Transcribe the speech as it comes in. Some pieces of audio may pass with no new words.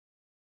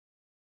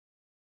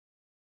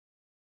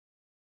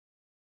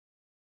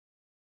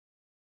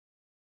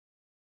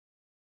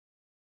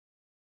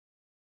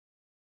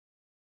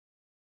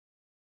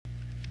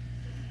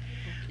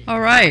All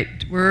right,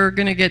 we're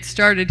going to get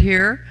started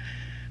here.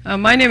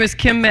 My name is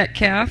Kim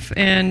Metcalfe,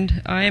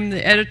 and I am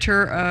the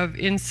editor of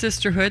In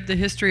Sisterhood, the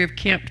History of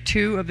Camp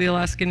 2 of the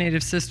Alaska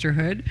Native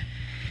Sisterhood.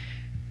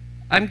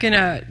 I'm going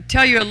to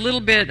tell you a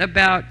little bit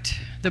about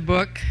the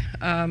book.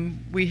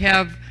 We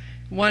have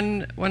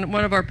one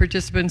of our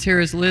participants here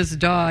is Liz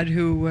Dodd,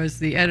 who was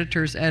the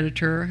editor's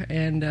editor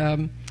and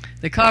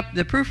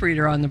the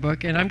proofreader on the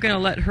book, and I'm going to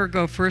let her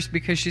go first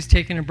because she's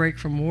taking a break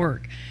from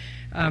work.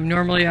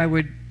 Normally I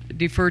would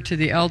defer to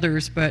the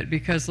elders, but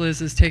because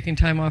Liz is taking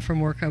time off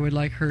from work, I would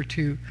like her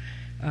to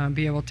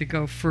be able to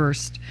go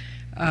first.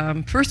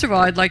 First of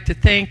all, I'd like to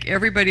thank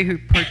everybody who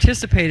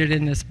participated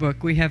in this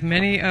book. We have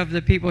many of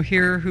the people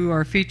here who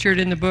are featured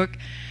in the book.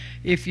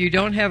 If you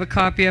don't have a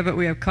copy of it,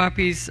 we have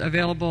copies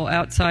available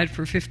outside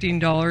for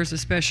 $15, a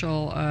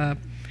special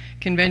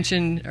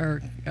convention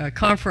or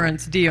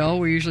conference deal.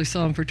 We usually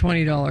sell them for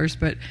 $20,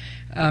 but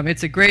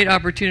it's a great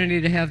opportunity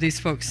to have these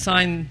folks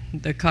sign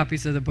the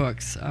copies of the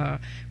books.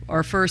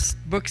 Our first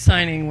book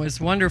signing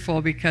was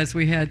wonderful because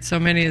we had so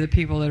many of the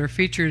people that are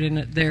featured in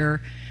it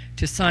there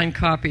to sign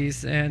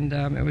copies, and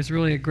it was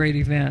really a great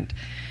event.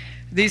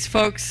 These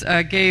folks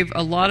gave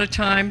a lot of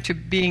time to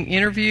being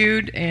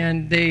interviewed,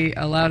 and they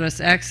allowed us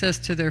access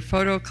to their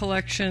photo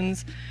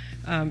collections,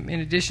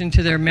 in addition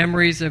to their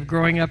memories of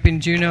growing up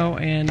in Juneau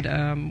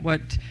and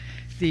what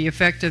the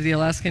effect of the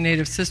Alaska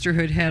Native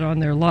Sisterhood had on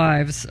their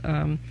lives,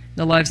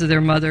 the lives of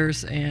their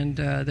mothers and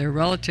their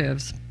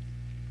relatives.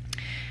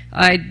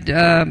 I'd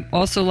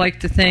also like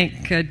to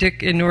thank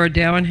Dick and Nora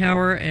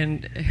Dowenhauer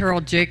and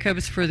Harold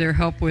Jacobs for their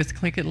help with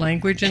Tlingit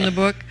language in the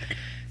book.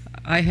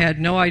 I had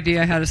no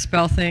idea how to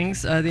spell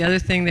things. The other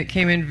thing that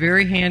came in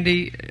very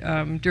handy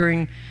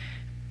during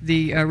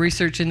the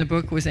research in the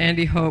book was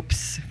Andy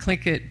Hope's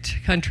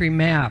Tlingit country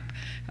map.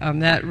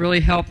 That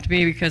really helped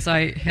me because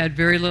I had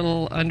very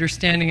little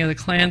understanding of the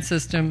clan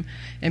system,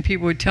 and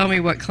people would tell me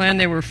what clan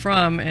they were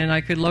from, and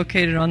I could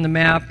locate it on the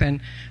map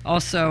and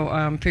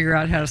also figure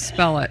out how to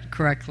spell it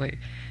correctly.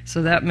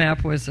 So that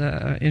map was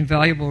an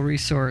invaluable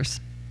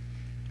resource.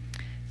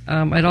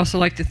 I'd also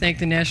like to thank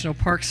the National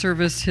Park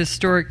Service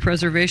Historic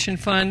Preservation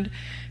Fund.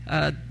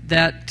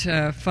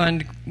 That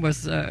fund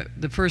was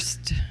the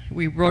first,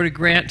 we wrote a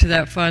grant to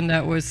that fund.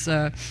 That was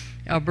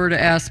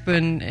Alberta,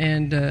 Aspen,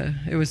 and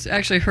it was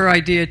actually her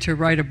idea to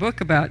write a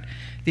book about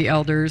the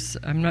elders.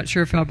 I'm not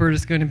sure if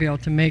Alberta's going to be able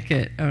to make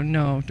it. Oh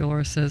no,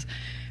 Dolores says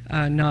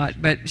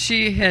not. But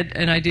she had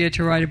an idea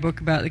to write a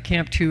book about the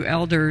Camp 2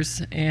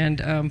 elders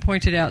and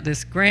pointed out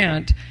this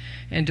grant,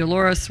 and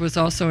Dolores was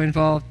also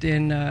involved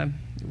in,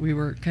 we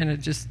were kind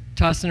of just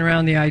tossing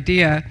around the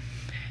idea.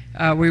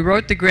 We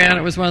wrote the grant.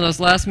 It was one of those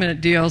last-minute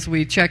deals.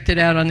 We checked it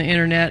out on the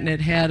internet, and it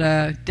had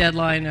a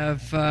deadline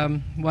of,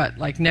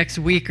 like next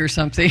week or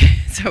something.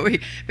 So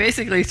we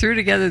basically threw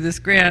together this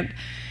grant,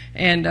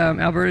 and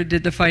Alberta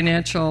did the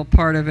financial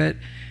part of it.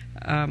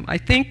 I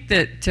think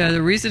that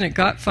the reason it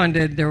got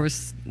funded, there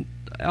was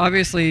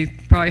obviously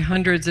probably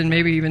hundreds and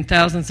maybe even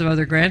thousands of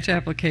other grant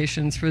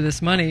applications for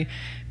this money,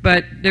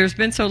 but there's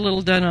been so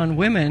little done on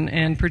women,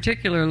 and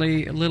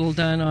particularly little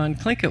done on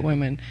Tlingit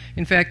women.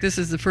 In fact, this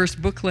is the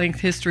first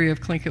book-length history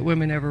of Tlingit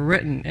women ever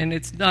written, and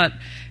it's not,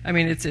 I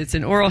mean, it's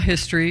an oral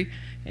history,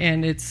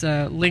 and it's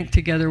linked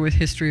together with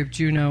history of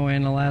Juneau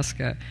and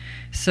Alaska.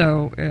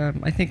 So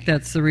I think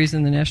that's the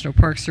reason the National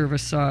Park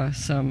Service saw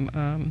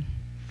some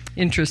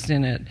interest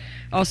in it.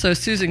 Also,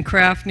 Susan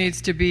Kraft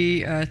needs to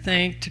be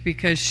thanked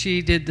because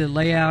she did the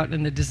layout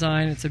and the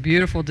design. It's a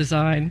beautiful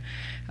design.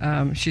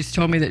 She's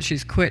told me that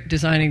she's quit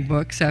designing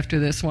books after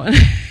this one.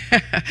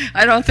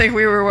 I don't think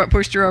we were what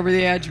pushed her over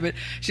the edge, but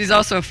she's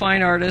also a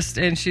fine artist,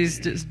 and she's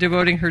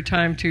devoting her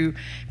time to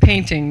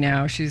painting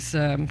now. She's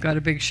got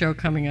a big show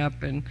coming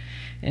up,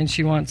 and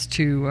she wants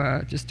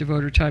to just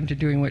devote her time to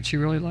doing what she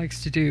really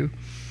likes to do.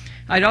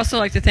 I'd also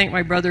like to thank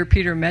my brother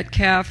Peter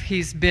Metcalfe.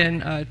 He's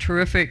been a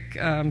terrific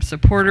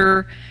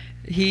supporter.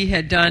 He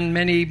had done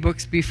many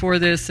books before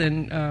this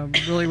and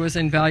really was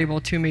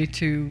invaluable to me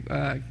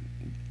to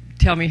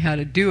tell me how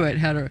to do it,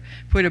 how to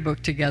put a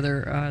book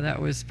together.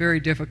 That was very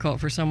difficult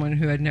for someone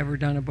who had never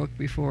done a book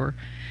before.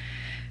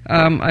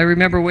 I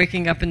remember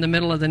waking up in the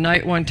middle of the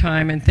night one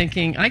time and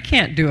thinking, I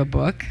can't do a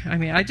book. I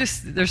mean,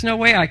 there's no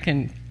way I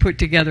can put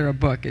together a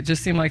book. It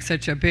just seemed like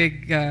such a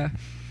big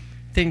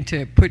thing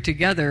to put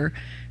together.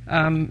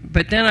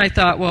 But then I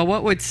thought, well,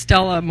 what would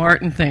Stella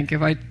Martin think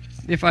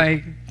if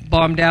I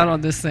bombed out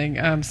on this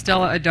thing?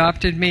 Stella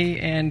adopted me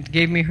and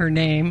gave me her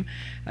name,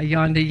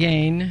 Yonda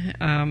Yane,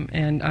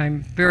 and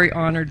I'm very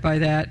honored by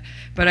that.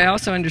 But I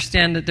also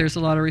understand that there's a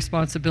lot of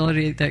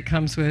responsibility that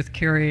comes with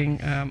carrying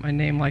a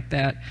name like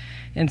that.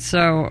 And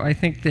so I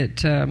think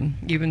that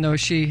even though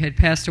she had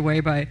passed away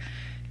by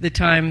the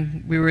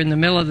time we were in the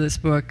middle of this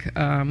book,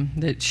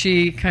 that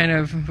she kind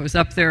of was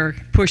up there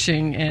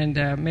pushing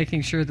and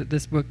making sure that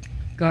this book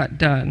got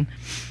done.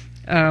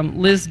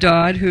 Liz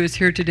Dodd, who is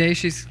here today,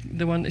 she's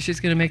the one that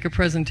she's going to make a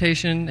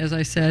presentation, as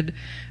I said.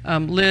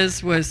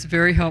 Liz was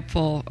very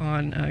helpful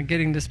on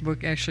getting this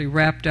book actually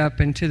wrapped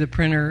up into the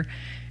printer.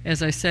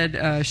 As I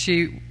said,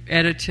 she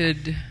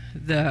edited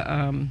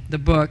the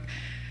book.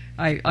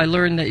 I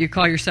learned that you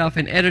call yourself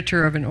an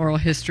editor of an oral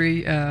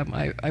history.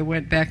 I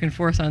went back and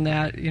forth on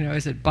that. You know,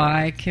 is it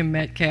by Kim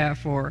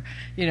Metcalfe or,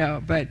 you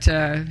know, but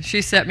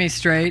she set me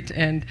straight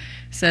and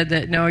said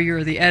that, no,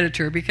 you're the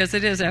editor, because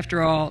it is,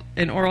 after all,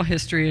 an oral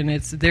history and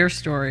it's their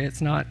story.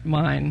 It's not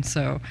mine.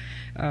 So,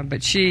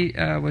 but she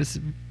was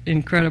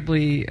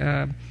incredibly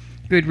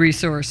good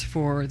resource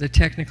for the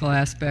technical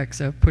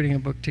aspects of putting a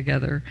book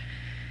together.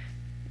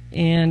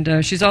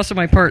 And she's also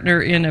my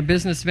partner in a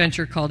business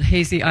venture called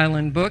Hazy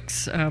Island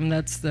Books.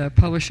 That's the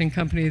publishing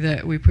company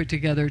that we put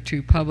together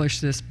to publish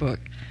this book.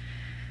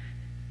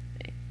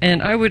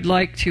 And I would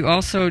like to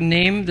also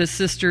name the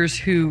sisters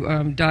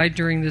who died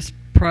during this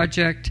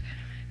project.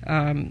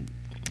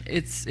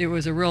 It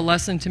was a real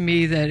lesson to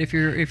me that if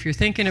you're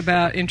thinking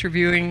about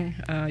interviewing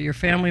your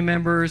family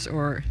members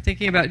or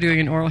thinking about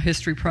doing an oral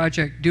history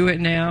project, do it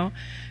now,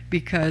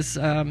 because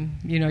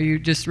you know, you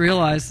just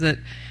realize that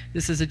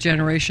this is a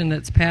generation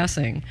that's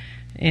passing.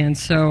 And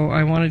so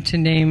I wanted to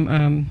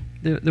name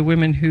the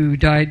women who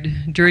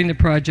died during the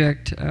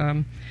project.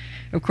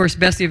 Of course,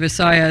 Bessie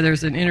Visaya,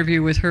 there's an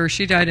interview with her.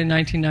 She died in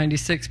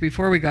 1996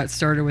 before we got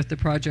started with the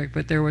project,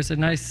 but there was a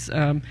nice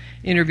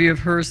interview of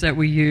hers that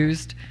we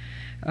used.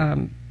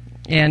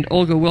 And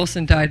Olga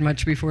Wilson died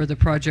much before the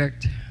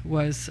project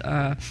was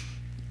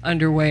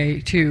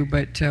underway too,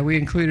 but we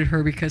included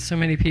her because so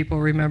many people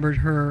remembered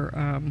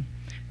her.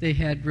 They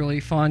had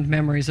really fond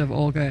memories of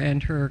Olga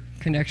and her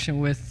connection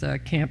with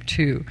Camp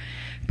 2.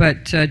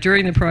 But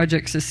during the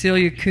project,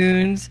 Cecilia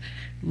Kunz,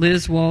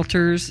 Liz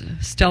Walters,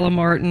 Stella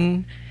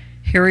Martin,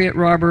 Harriet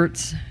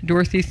Roberts,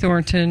 Dorothy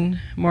Thornton,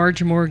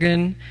 Marge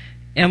Morgan,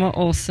 Emma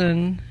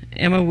Olson,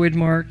 Emma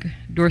Woodmark,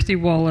 Dorothy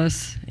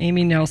Wallace,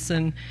 Amy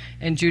Nelson,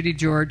 and Judy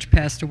George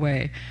passed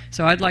away.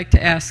 So I'd like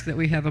to ask that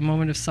we have a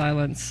moment of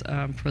silence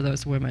for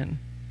those women.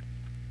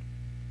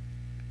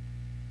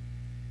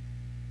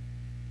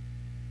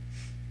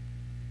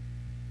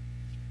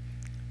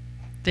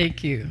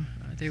 Thank you.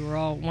 They were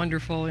all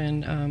wonderful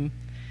in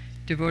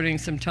devoting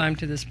some time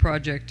to this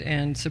project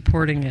and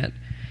supporting it.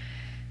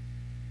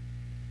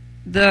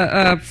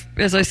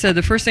 As I said,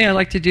 the first thing I'd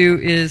like to do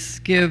is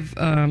give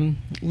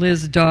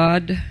Liz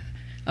Dodd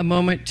a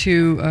moment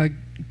to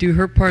do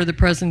her part of the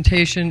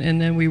presentation, and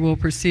then we will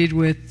proceed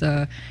with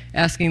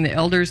asking the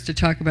elders to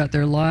talk about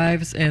their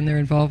lives and their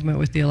involvement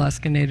with the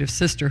Alaska Native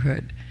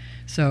Sisterhood.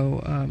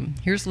 So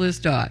here's Liz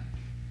Dodd.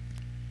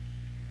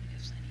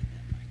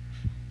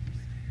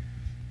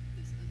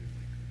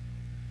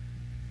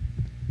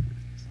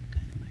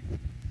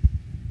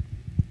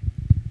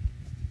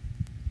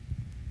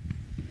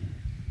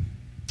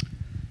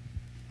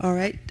 All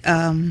right.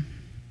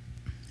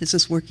 Is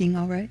this working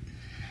all right?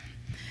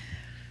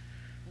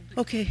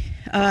 Okay.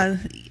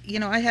 You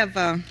know,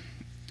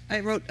 I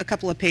wrote a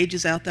couple of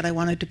pages out that I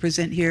wanted to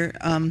present here,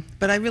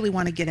 but I really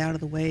want to get out of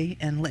the way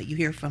and let you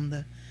hear from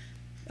the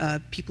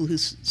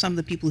some of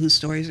the people whose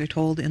stories are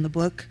told in the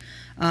book.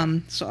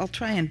 So I'll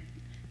try and,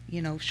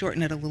 you know,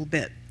 shorten it a little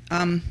bit.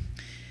 But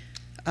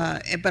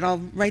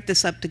I'll write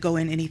this up to go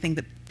in anything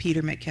that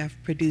Peter Metcalfe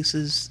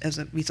produces as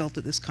a result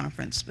of this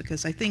conference,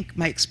 because I think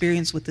my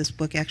experience with this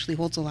book actually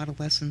holds a lot of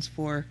lessons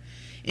for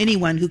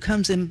anyone who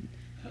comes in,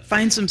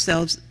 finds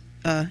themselves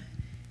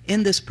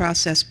in this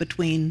process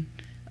between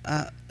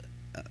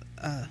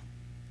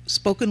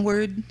spoken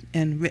word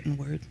and written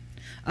word.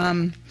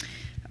 Well,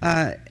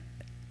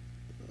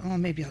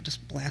 maybe I'll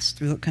just blast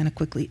through it kind of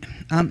quickly.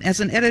 As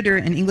an editor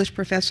and English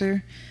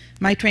professor,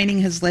 my training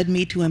has led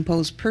me to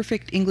impose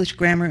perfect English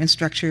grammar and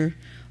structure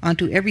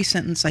onto every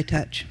sentence I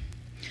touch.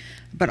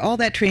 But all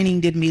that training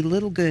did me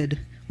little good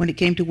when it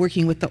came to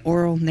working with the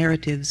oral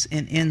narratives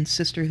in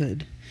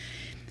Sisterhood.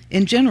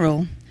 In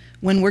general,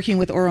 when working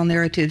with oral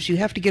narratives, you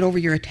have to get over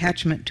your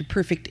attachment to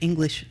perfect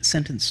English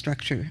sentence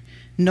structure.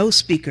 No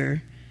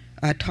speaker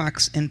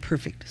talks in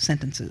perfect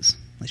sentences,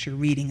 unless you're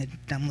reading a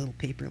dumb little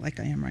paper like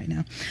I am right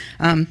now.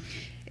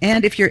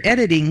 And if you're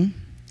editing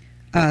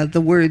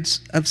the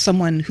words of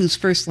someone whose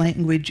first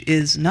language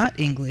is not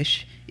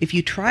English, if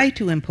you try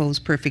to impose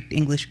perfect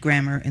English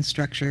grammar and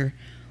structure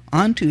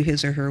onto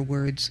his or her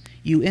words,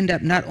 you end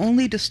up not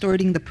only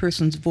distorting the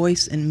person's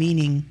voice and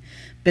meaning,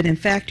 but in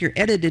fact your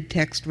edited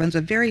text runs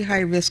a very high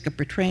risk of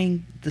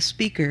portraying the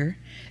speaker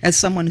as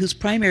someone whose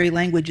primary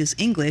language is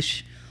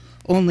English,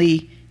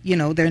 only, you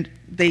know,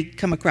 they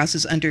come across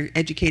as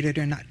undereducated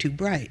or not too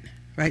bright,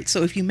 right?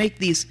 So if you make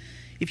these,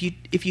 if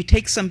you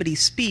take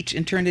somebody's speech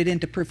and turn it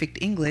into perfect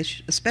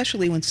English,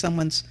 especially when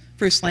someone's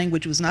first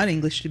language was not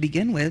English to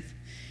begin with,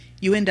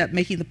 you end up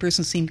making the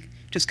person seem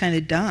just kind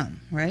of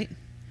dumb, right?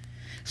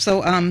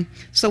 So,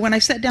 so when I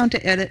sit down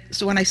to edit,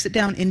 so when I sit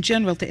down in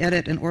general to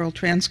edit an oral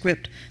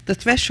transcript, the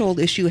threshold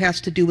issue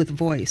has to do with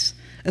voice,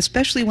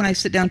 especially when I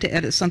sit down to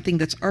edit something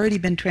that's already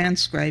been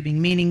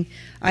transcribing, meaning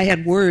I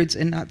had words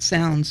and not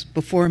sounds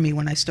before me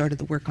when I started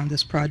the work on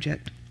this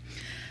project.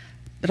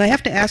 But I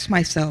have to ask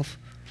myself,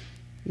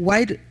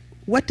 what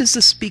does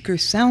the speaker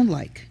sound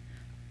like?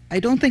 I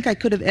don't think I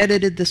could have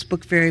edited this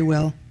book very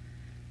well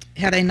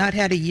Had I not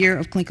had a year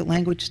of Tlingit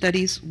language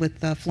studies with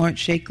Florence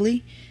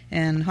Shakely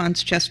and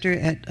Hans Chester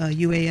at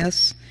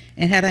UAS,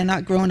 and had I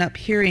not grown up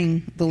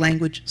hearing the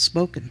language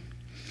spoken.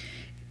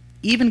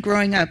 Even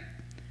growing up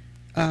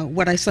under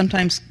what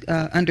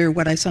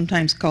I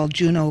sometimes call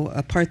Juneau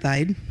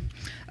apartheid,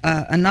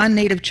 a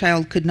non-native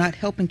child could not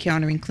help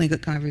encountering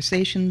Tlingit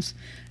conversations,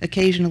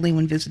 occasionally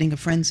when visiting a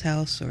friend's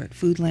house or at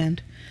Foodland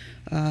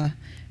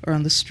or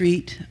on the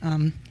street.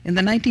 In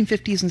the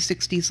 1950s and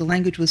 60s, the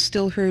language was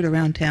still heard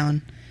around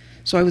town,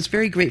 so I was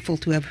very grateful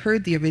to have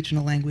heard the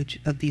original language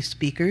of these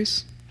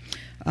speakers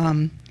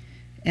and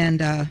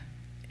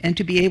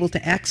to be able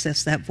to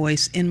access that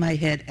voice in my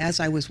head as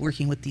I was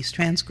working with these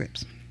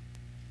transcripts.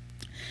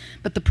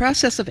 But the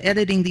process of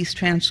editing these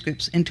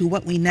transcripts into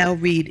what we now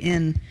read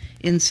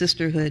in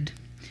Sisterhood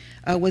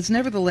was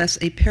nevertheless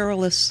a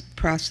perilous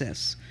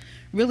process.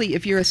 Really,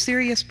 if you're a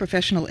serious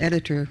professional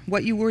editor,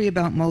 what you worry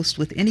about most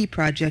with any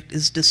project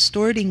is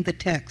distorting the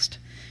text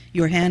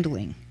you're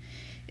handling.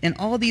 And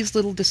all these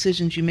little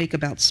decisions you make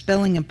about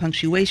spelling and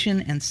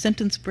punctuation and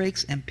sentence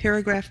breaks and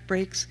paragraph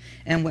breaks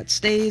and what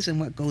stays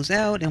and what goes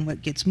out and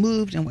what gets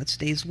moved and what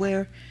stays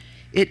where,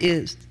 it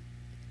is,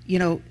 you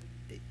know,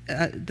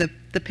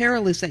 the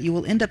peril is that you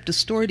will end up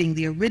distorting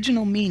the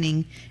original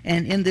meaning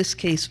and, in this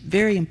case,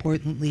 very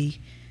importantly,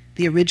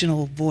 the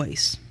original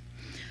voice.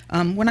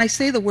 When I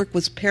say the work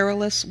was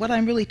perilous, what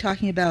I'm really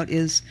talking about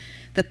is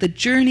that the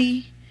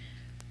journey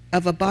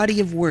of a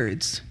body of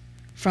words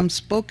from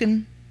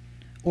spoken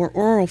or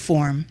oral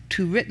form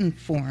to written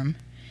form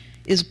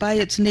is by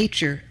its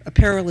nature a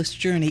perilous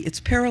journey. It's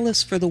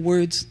perilous for the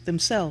words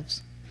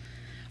themselves.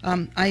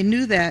 I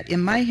knew that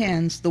in my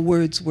hands the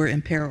words were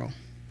in peril.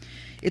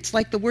 It's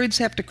like the words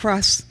have to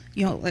cross,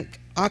 you know, like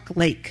Auk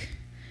Lake.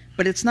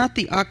 But it's not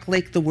the Auk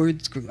Lake the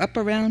words grew up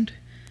around,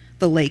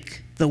 the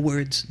lake the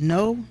words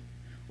know,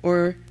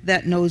 or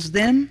that knows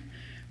them.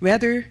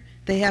 Rather,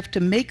 they have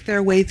to make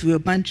their way through a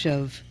bunch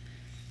of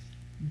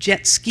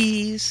jet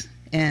skis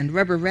and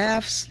rubber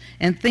rafts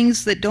and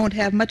things that don't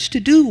have much to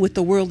do with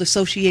the world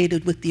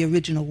associated with the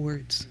original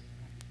words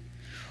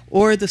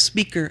or the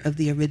speaker of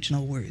the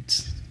original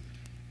words.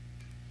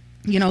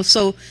 You know,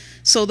 so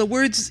the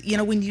words, you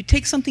know, when you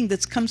take something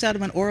that comes out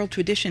of an oral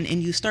tradition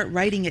and you start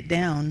writing it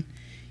down,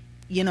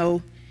 you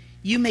know,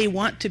 you may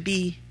want to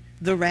be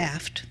the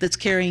raft that's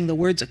carrying the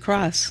words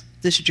across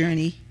this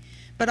journey,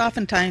 but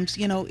oftentimes,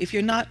 you know, if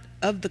you're not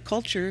of the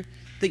culture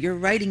that you're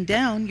writing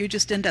down, you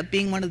just end up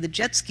being one of the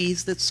jet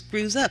skis that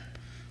screws up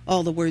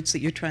all the words that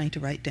you're trying to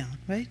write down,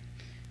 right?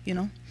 You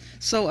know,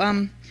 so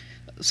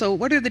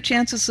what are the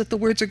chances that the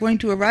words are going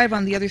to arrive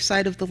on the other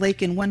side of the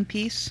lake in one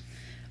piece?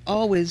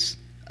 Always,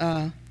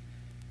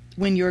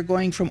 when you're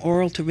going from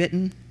oral to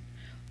written,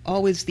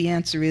 always the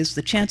answer is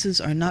the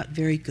chances are not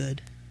very good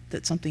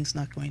that something's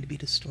not going to be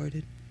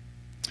distorted.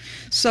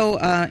 So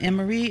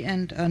Anne-Marie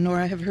and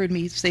Nora have heard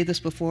me say this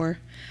before.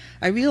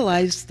 I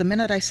realized the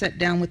minute I sat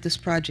down with this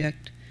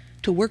project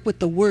to work with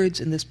the words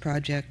in this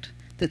project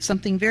that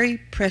something very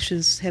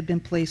precious had been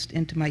placed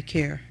into my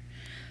care.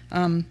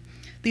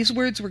 These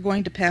words were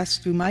going to pass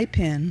through my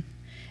pen,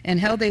 and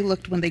how they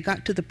looked when they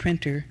got to the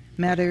printer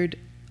mattered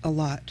a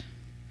lot.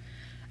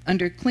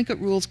 Under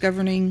Tlingit rules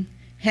governing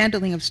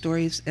handling of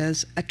stories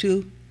as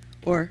atu,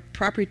 or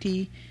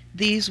property,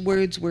 these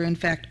words were in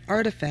fact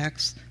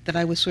artifacts that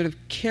I was sort of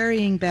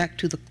carrying back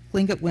to the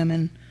Tlingit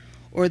women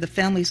or the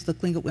families of the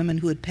Tlingit women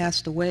who had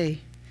passed away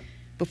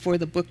before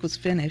the book was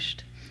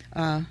finished,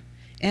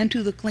 and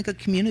to the Tlingit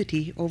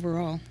community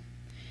overall.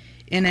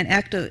 In an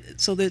act of,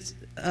 so that,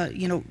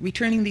 you know,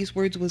 returning these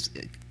words was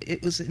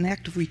an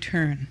act of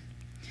return.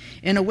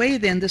 In a way,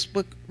 then, this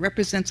book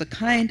represents a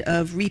kind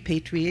of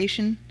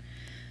repatriation,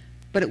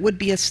 but it would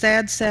be a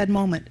sad, sad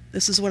moment.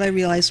 This is what I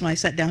realized when I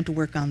sat down to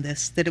work on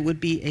this, that it would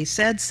be a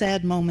sad,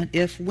 sad moment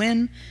if,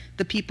 when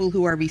the people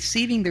who are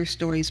receiving their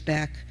stories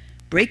back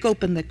break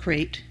open the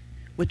crate,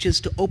 which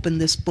is to open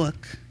this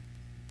book,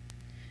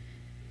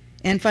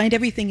 and find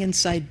everything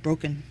inside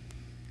broken.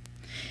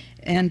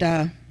 And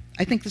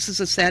I think this is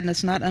a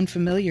sadness not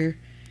unfamiliar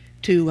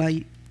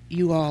to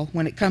you all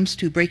when it comes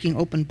to breaking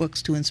open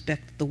books to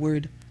inspect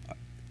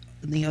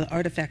the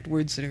artifact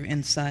words that are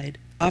inside.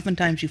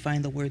 Oftentimes you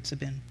find the words have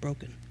been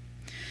broken.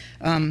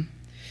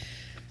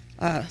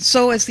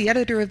 So as the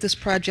editor of this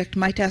project,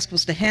 my task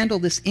was to handle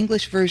this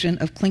English version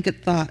of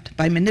Tlingit thought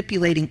by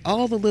manipulating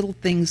all the little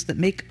things that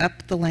make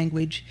up the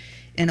language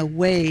in a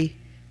way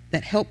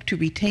that helped to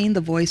retain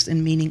the voice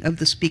and meaning of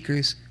the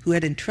speakers who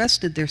had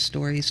entrusted their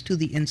stories to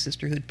the In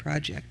Sisterhood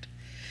project.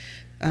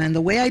 And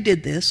the way I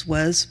did this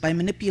was by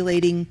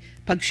manipulating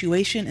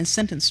punctuation and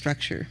sentence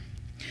structure.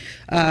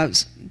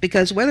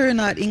 Because whether or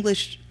not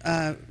English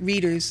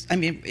readers, I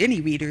mean any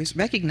readers,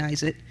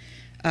 recognize it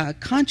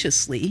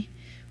consciously,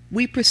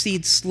 we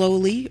proceed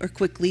slowly or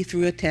quickly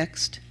through a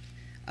text,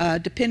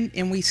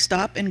 and we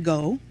stop and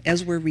go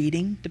as we're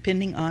reading,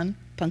 depending on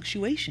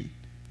punctuation,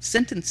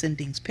 sentence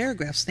endings,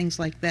 paragraphs, things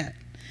like that.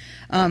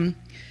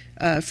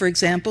 For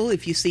example,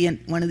 if you see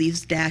one of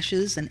these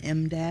dashes, an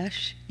M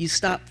dash, you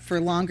stop for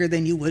longer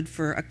than you would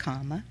for a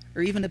comma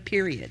or even a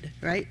period,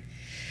 right?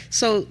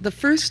 So the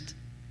first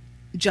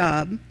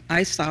job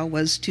I saw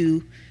was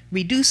to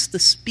reduce the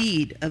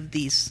speed of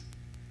these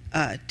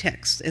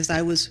texts as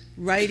I was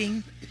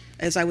writing,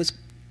 as I was,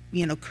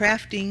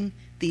 crafting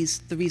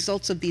the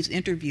results of these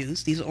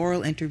interviews, these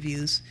oral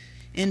interviews,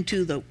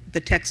 into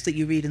the text that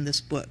you read in this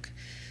book.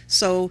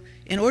 So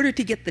in order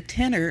to get the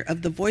tenor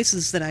of the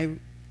voices that I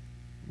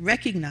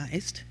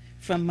recognized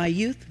from my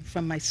youth,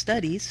 from my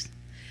studies,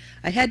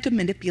 I had to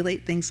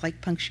manipulate things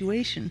like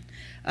punctuation,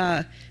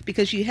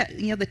 because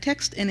the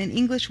text in an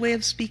English way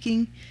of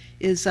speaking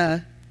is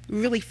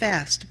really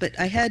fast, but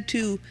I had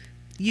to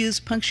use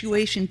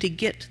punctuation to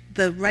get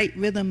the right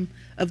rhythm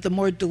of the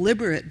more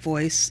deliberate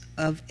voice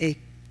of a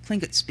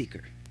Tlingit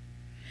speaker.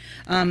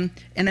 And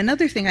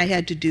another thing I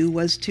had to do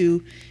was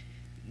to,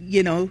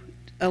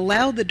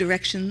 allow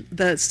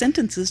the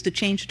sentences to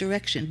change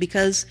direction,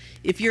 because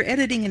if you're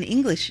editing an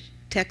English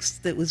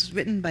text that was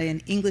written by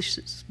an English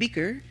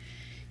speaker,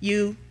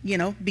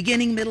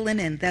 beginning, middle, and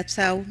end. That's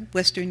how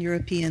Western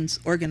Europeans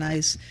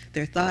organize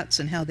their thoughts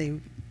and how they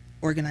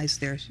organize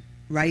their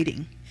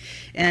writing.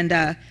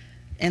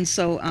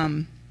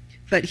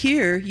 But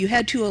here you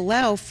had to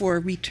allow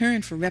for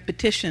return, for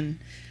repetition,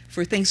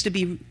 for things to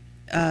be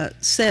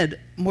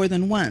said more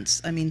than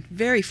once. I mean,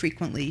 very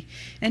frequently.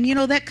 And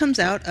that comes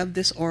out of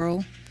this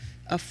oral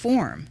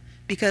form,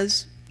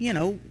 because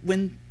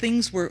when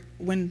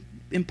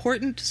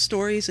important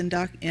stories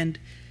and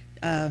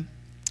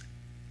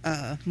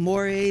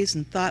mores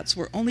and thoughts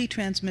were only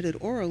transmitted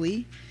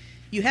orally,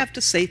 you have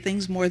to say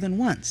things more than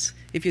once.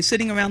 If you're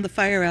sitting around the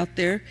fire out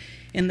there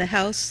in the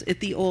house at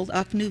the old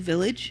Aknu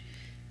village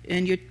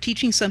and you're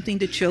teaching something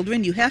to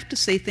children, you have to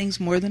say things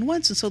more than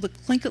once. And so the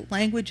Tlingit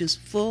language is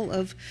full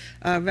of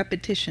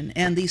repetition.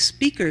 And these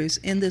speakers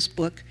in this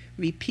book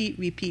repeat,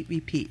 repeat,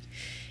 repeat.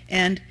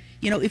 And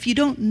if you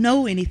don't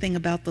know anything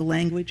about the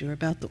language or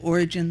about the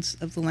origins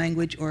of the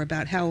language or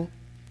about how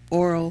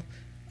oral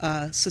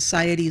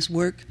societies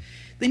work,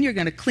 then you're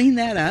going to clean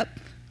that up,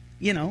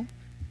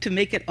 to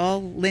make it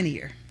all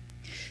linear.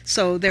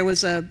 So there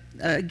was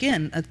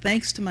again a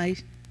thanks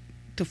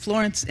to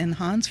Florence and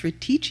Hans for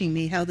teaching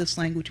me how this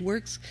language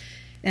works,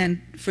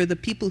 and for the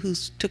people who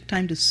took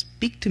time to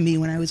speak to me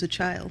when I was a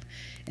child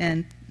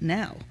and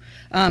now,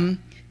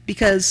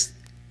 because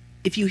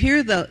if you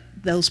hear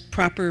those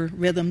proper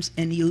rhythms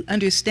and you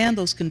understand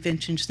those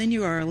conventions, then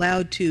you are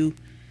allowed to.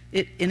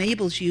 It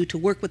enables you to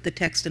work with the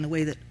text in a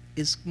way that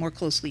is more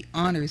closely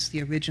honors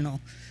the original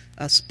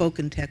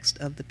spoken text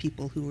of the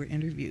people who were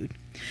interviewed.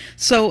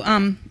 So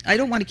I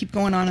don't want to keep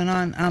going on and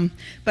on,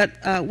 but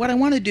what I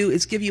want to do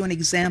is give you an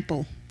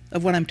example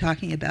of what I'm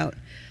talking about.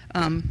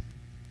 I'm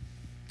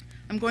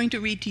going to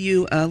read to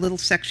you a little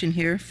section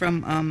here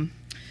from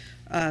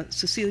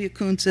Cecilia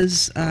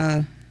Kunz's,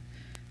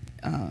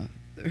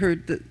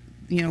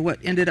 what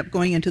ended up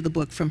going into the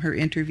book from her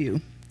interview.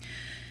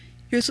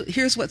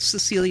 Here's what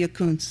Cecilia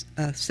Kunz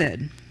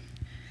said.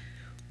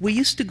 "We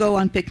used to go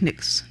on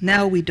picnics.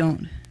 Now we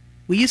don't.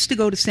 We used to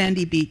go to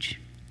Sandy Beach.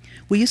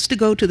 We used to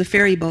go to the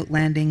ferry boat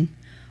landing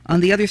on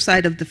the other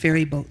side of the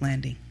ferry boat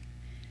landing.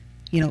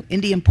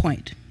 Indian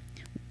Point.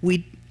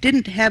 We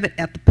didn't have it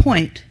at the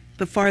point,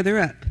 but farther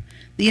up.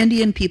 The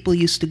Indian people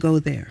used to go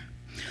there.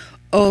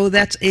 Oh,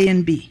 that's A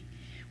and B.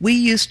 We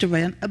used to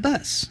rent a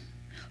bus.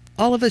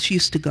 All of us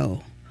used to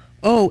go.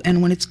 Oh,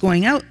 and when it's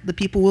going out, the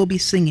people will be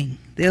singing.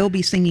 They'll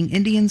be singing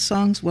Indian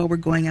songs while we're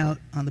going out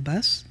on the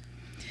bus.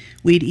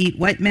 We'd eat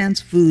white man's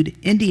food,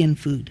 Indian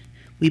food.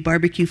 We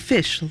barbecue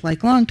fish,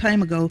 like long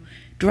time ago,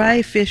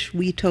 dry fish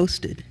we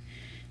toasted.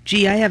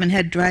 Gee, I haven't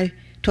had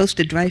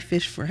toasted dry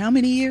fish for how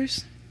many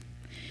years?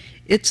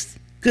 It's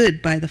good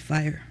by the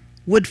fire,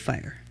 wood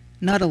fire,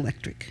 not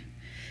electric.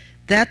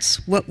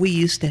 That's what we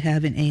used to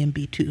have in A and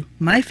B too.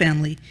 My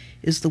family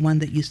is the one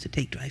that used to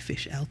take dry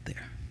fish out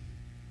there."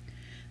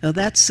 Now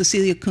that's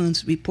Cecilia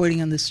Kunz reporting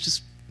on this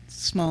just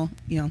small,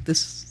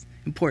 this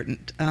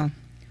important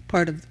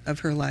part of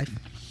her life.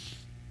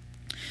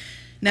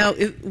 Now,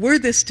 were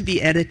this to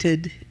be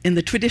edited in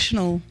the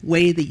traditional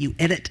way that you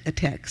edit a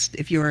text,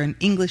 if you're an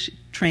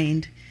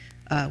English-trained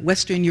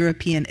Western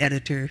European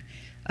editor,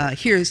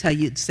 here's how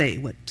you'd say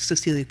what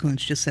Cecilia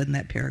Kunz just said in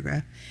that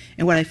paragraph,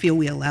 and what I feel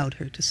we allowed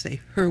her to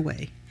say her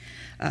way.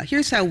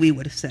 Here's how we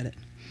would have said it.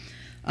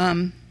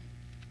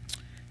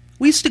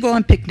 We used to go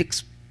on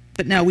picnics,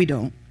 but now we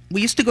don't.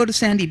 We used to go to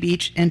Sandy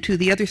Beach and to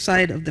the other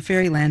side of the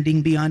ferry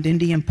landing beyond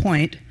Indian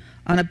Point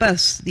on a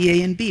bus the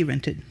A and B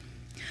rented.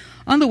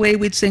 On the way,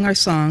 we'd sing our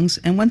songs,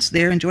 and once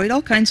there, enjoyed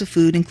all kinds of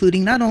food,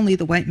 including not only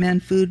the white man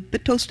food,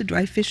 but toasted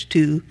dry fish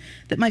too,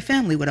 that my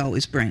family would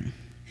always bring.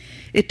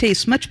 It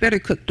tastes much better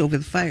cooked over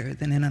the fire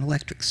than in an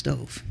electric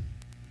stove.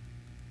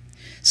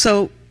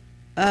 So,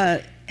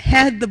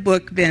 had the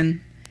book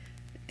been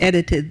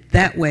edited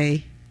that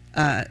way,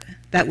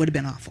 that would have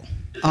been awful.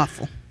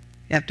 Awful.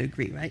 You have to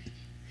agree, right?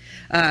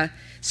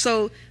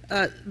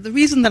 The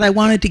reason that I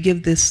wanted to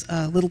give this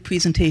little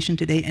presentation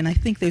today, and I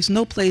think there's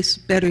no place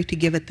better to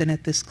give it than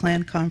at this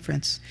clan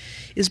conference,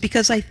 is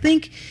because I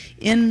think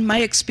in my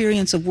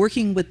experience of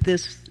working with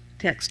this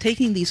text,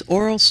 taking these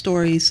oral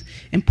stories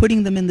and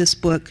putting them in this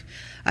book,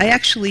 I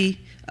actually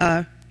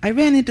I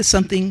ran into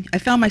something, I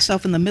found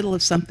myself in the middle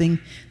of something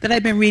that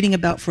I've been reading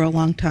about for a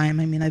long time.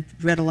 I mean, I've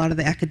read a lot of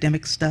the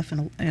academic stuff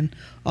and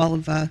all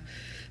of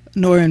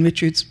Nora and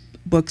Richard's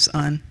books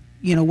on,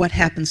 you know, what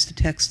happens to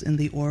text in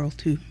the oral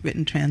to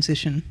written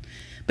transition.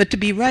 But to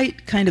be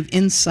right kind of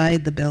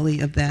inside the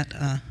belly of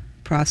that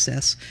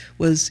process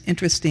was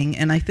interesting,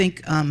 and I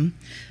think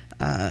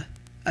I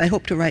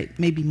hope to write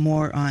maybe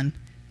more on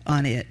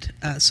it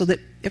so that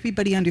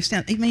everybody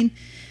understands. I mean,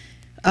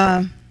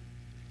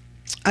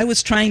 I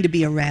was trying to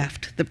be a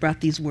raft that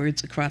brought these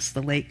words across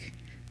the lake,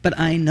 but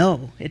I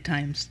know at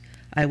times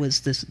I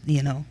was this,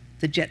 you know,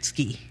 the jet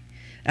ski.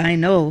 I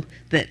know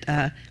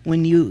that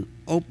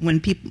when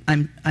people,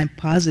 I'm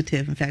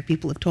positive, in fact,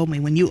 people have told me,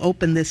 when you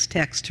open this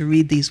text to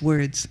read these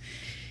words,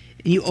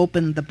 you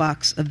open the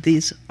box of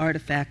these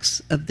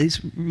artifacts, of these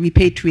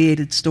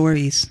repatriated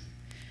stories,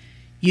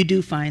 you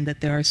do find that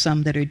there are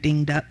some that are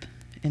dinged up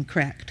and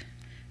cracked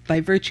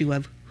by virtue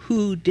of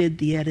who did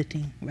the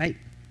editing, right?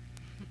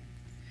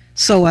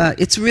 So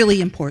it's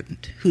really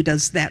important who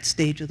does that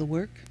stage of the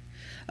work.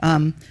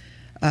 I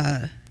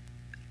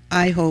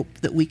hope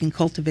that we can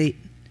cultivate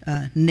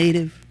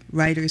native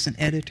writers and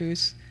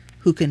editors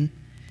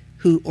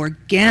who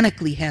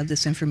organically have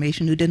this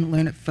information, who didn't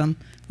learn it from,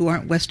 who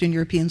aren't Western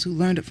Europeans, who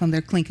learned it from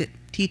their Tlingit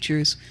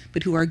teachers,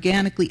 but who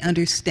organically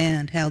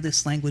understand how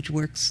this language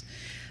works.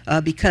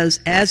 Because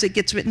as it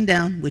gets written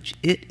down, which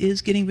it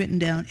is getting written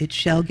down, it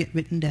shall get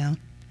written down.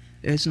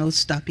 There's no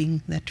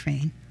stopping that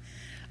train.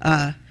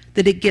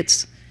 That it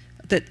gets,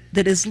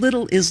 that as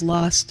little is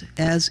lost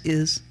as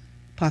is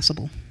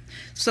possible.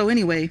 So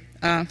anyway,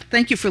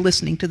 thank you for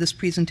listening to this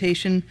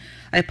presentation.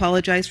 I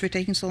apologize for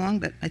taking so long,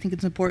 but I think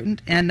it's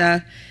important. And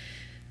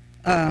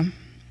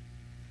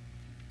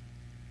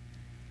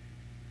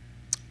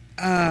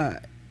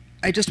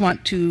I just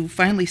want to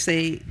finally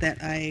say that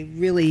I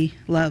really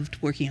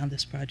loved working on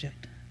this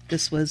project.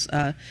 This was,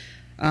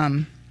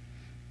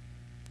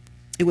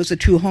 it was a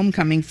true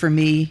homecoming for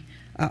me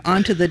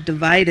onto the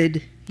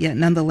divided yet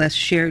nonetheless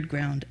shared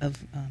ground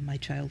of my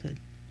childhood.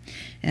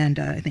 And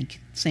I think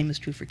the same is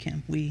true for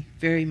Kim. We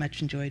very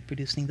much enjoyed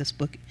producing this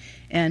book.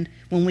 And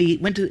when we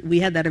went to, we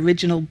had that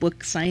original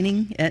book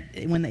signing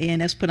when the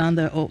ANS put on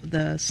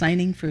the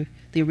signing for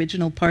the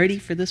original party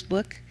for this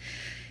book.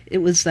 It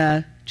was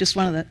just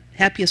one of the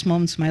happiest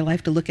moments of my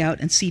life to look out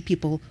and see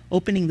people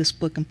opening this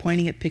book and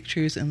pointing at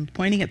pictures and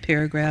pointing at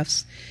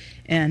paragraphs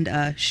and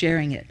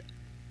sharing it.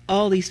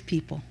 All these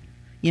people,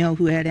 you know,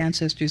 who had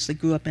ancestors that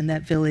grew up in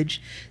that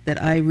village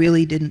that I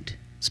really didn't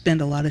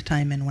spend a lot of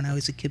time in when I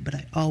was a kid, but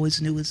I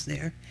always knew was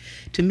there.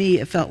 To me,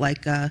 it felt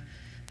like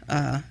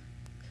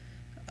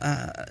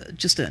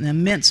just an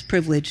immense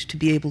privilege to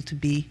be able to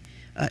be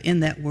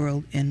in that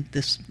world in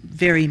this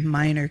very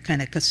minor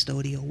kind of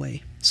custodial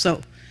way.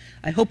 So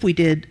I hope we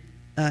did,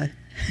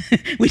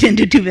 we didn't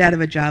do too bad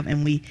of a job,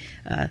 and we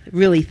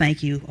really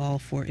thank you all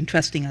for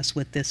entrusting us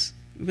with this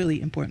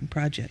really important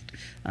project.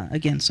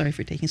 Again, sorry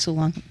for taking so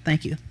long.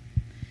 Thank you.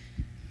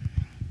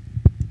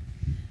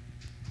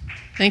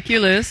 Thank you,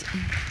 Liz.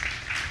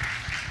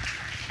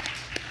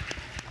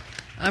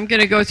 I'm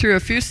going to go through a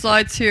few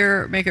slides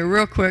here, make it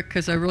real quick,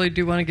 because I really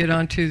do want to get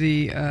on to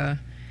the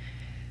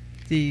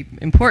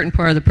important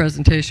part of the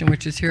presentation,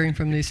 which is hearing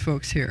from these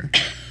folks here.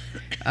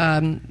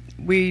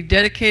 We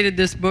dedicated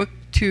this book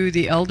to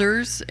the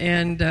elders,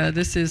 and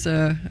this is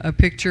a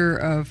picture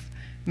of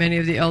many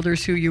of the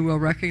elders who you will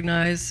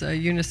recognize: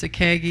 Eunice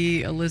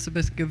Akagi,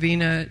 Elizabeth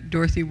Gavina,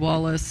 Dorothy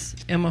Wallace,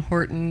 Emma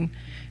Horton,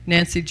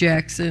 Nancy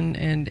Jackson,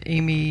 and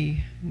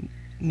Amy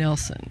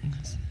Nelson.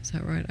 Is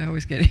that right? I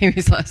always get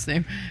Amy's last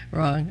name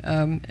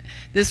wrong.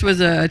 This was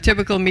a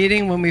typical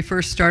meeting when we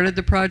first started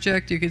the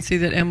project. You can see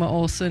that Emma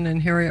Olson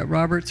and Harriet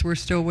Roberts were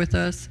still with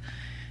us,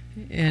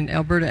 and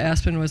Alberta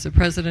Aspen was the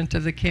president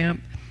of the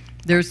camp.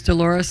 There's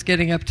Dolores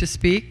getting up to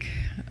speak,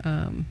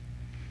 and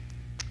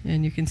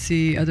you can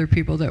see other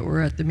people that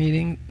were at the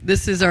meeting.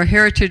 This is our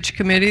Heritage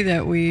Committee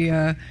that we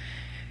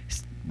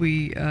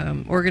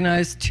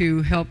organized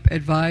to help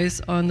advise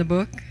on the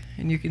book,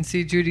 and you can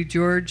see Judy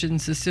George and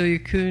Cecilia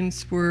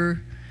Kunz were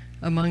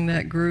among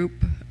that group.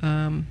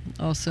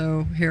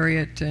 Also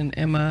Harriet and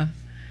Emma,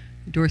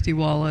 Dorothy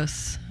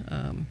Wallace,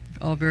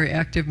 all very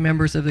active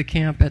members of the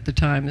camp at the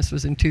time. This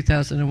was in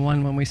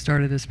 2001 when we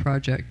started this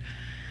project.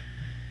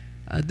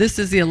 This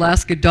is the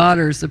Alaska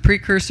Daughters, the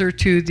precursor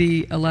to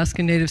the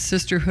Alaska Native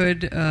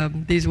Sisterhood.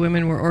 These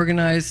women were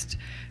organized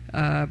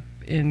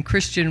in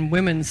Christian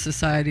women's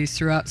societies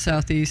throughout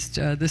Southeast.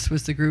 This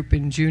was the group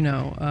in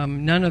Juneau.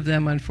 None of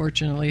them,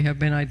 unfortunately, have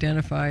been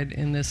identified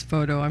in this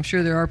photo. I'm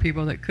sure there are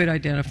people that could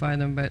identify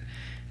them, but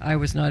I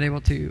was not able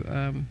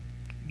to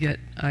get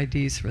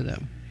IDs for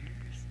them.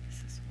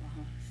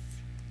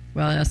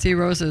 Well, I see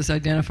Rosa's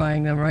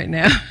identifying them right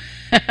now.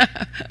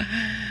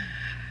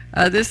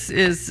 This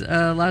is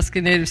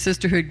Alaska Native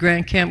Sisterhood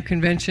Grand Camp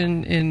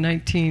Convention in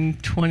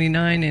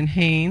 1929 in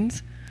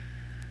Haines.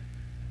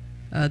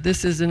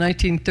 This is the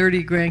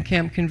 1930 Grand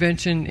Camp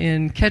Convention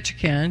in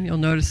Ketchikan. You'll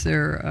notice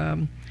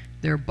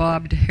their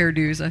bobbed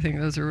hairdos. I think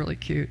those are really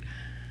cute.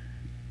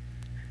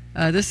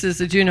 This is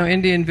the Juneau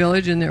Indian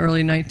Village in the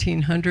early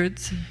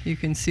 1900s. You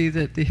can see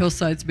that the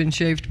hillside's been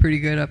shaved pretty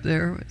good up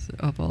there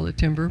of all the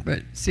timber,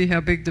 but see how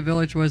big the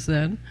village was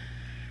then.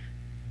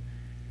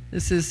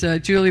 This is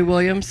Julie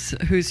Williams,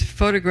 whose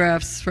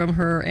photographs from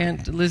her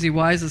Aunt Lizzie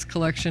Wise's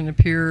collection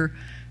appear.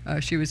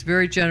 She was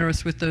very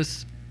generous with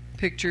those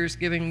pictures,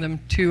 giving them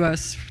to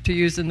us to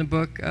use in the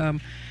book.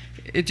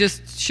 It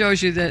just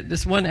shows you that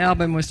this one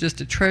album was just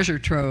a treasure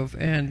trove,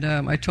 and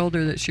I told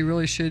her that she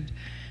really should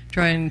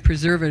try and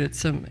preserve it.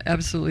 It's some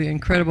absolutely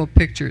incredible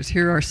pictures.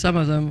 Here are some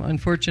of them.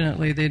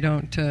 Unfortunately, they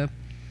don't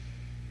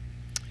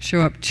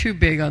show up too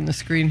big on the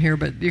screen here,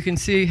 but you can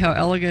see how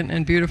elegant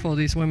and beautiful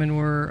these women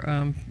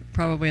were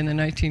probably in the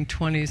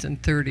 1920s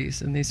and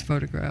 30s in these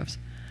photographs.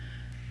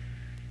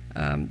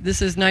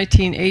 This is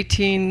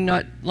 1918,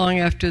 not long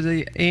after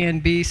the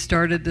ANB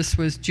started. This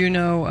was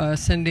Juneau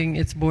sending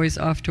its boys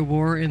off to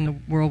war in the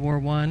World War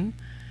I.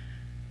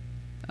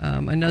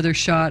 Another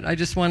shot. I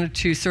just wanted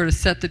to sort of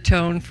set the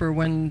tone for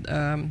when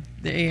the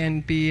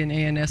ANB and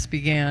ANS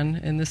began,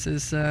 and this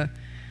is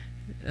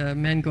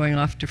men going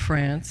off to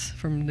France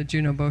from the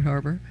Juneau Boat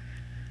Harbor.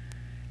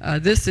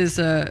 This is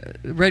a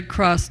Red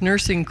Cross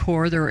Nursing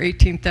Corps. There were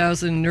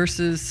 18,000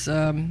 nurses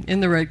in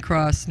the Red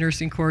Cross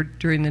Nursing Corps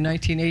during the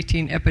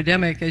 1918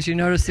 epidemic. As you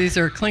notice, these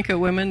are Tlingit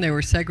women. They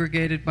were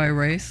segregated by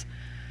race.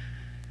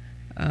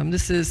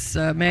 This is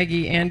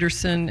Maggie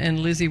Anderson and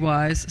Lizzie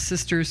Wise,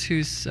 sisters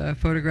whose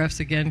photographs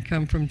again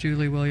come from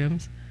Julie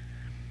Williams.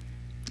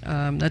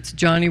 That's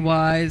Johnny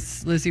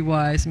Wise, Lizzie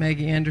Wise,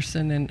 Maggie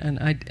Anderson, and an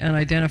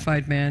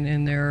unidentified man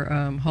in their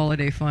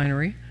holiday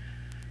finery.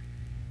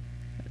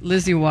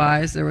 Lizzie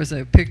Wise, there was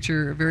a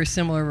picture very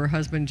similar of her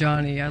husband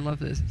Johnny. I love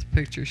this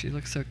picture. She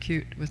looks so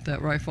cute with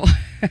that rifle.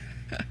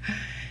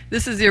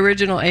 This is the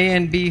original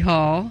ANB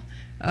hall.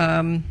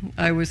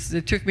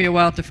 It took me a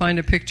while to find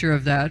a picture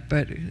of that,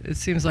 but it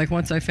seems like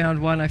once I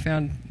found one, I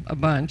found a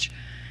bunch.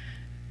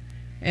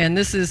 And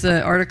this is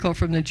an article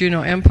from the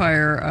Juneau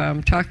Empire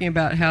talking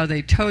about how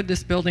they towed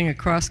this building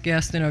across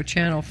Gastineau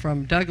Channel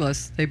from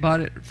Douglas. They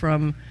bought it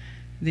from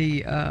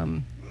the,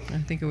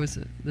 I think it was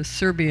the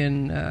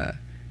Serbian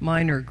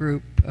miner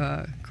group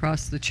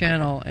across the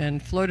channel,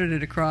 and floated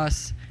it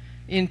across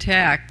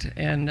intact,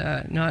 and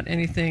not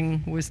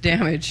anything was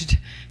damaged.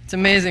 It's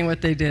amazing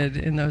what they did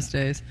in those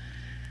days.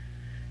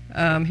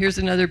 Here's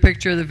another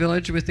picture of the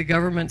village with the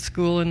government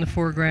school in the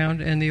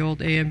foreground and the old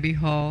AMB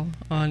hall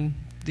on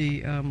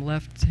the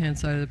left-hand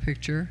side of the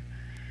picture.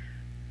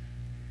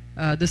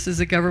 This is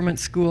a government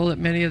school that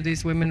many of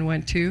these women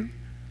went to.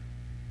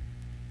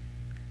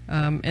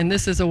 And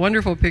this is a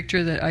wonderful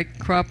picture that Ike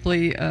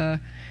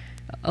Cropley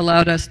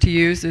allowed us to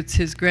use. It's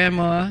his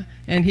grandma,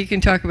 and he can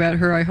talk about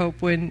her, I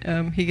hope,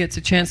 when he gets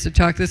a chance to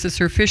talk. This is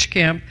her fish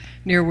camp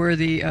near where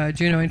the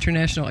Juneau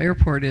International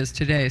Airport is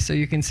today. So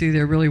you can see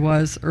there really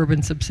was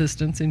urban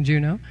subsistence in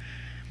Juneau.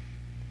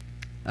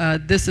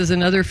 This is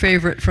another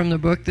favorite from the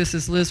book. This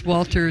is Liz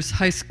Walters'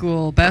 high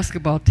school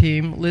basketball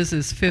team. Liz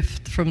is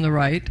fifth from the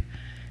right.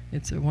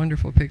 It's a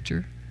wonderful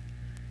picture.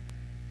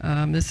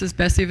 This is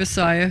Bessie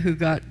Visaya, who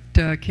got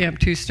Camp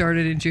 2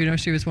 started in Juneau.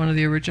 She was one of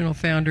the original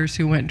founders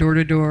who went door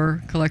to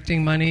door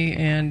collecting money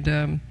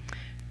and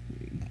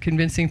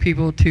convincing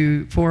people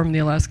to form the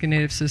Alaska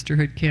Native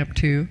Sisterhood Camp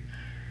 2.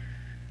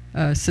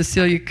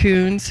 Cecilia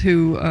Kunz,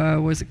 who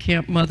was a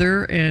camp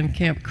mother and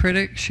camp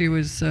critic. She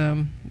was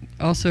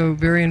also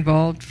very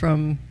involved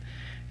from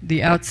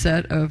the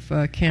outset of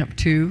Camp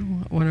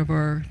 2, one of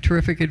our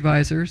terrific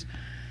advisors.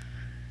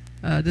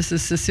 This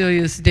is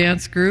Cecilia's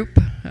dance group.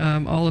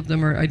 All of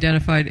them are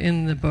identified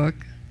in the book.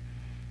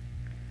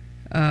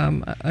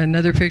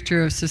 Another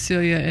picture of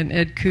Cecilia and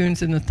Ed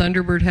Kunz in the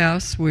Thunderbird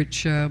House,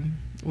 which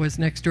was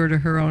next door to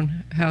her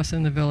own house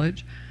in the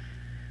village.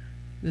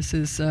 This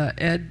is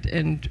Ed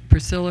and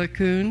Priscilla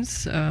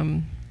Kunz.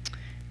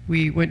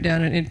 We went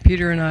down, and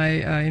Peter and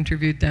I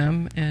interviewed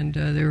them, and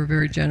they were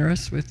very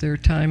generous with their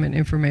time and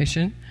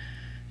information.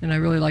 And I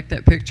really like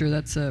that picture.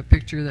 That's a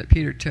picture that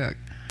Peter took.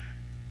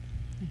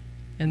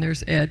 And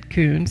there's Ed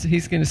Kunz.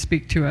 He's going to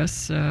speak to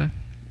us in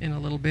a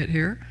little bit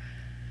here.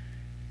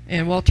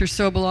 And Walter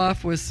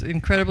Soboloff was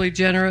incredibly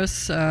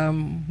generous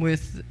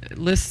with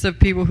lists of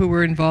people who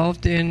were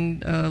involved in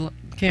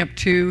Camp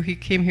 2. He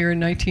came here in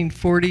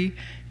 1940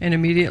 and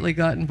immediately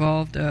got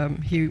involved.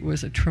 He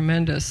was a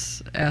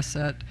tremendous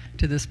asset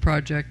to this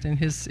project, and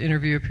his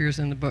interview appears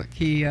in the book.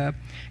 He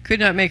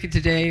could not make it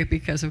today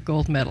because of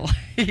gold medal.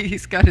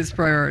 He's got his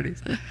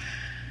priorities.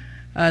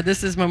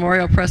 This is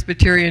Memorial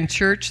Presbyterian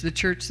Church, the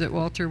church that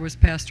Walter was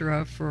pastor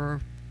of for,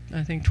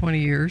 I think, 20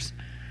 years.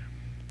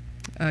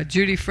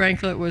 Judy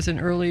Franklin was an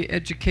early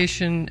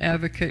education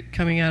advocate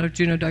coming out of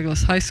Juneau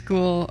Douglas High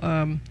School.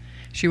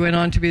 She went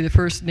on to be the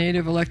first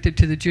Native elected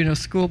to the Juneau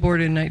School Board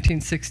in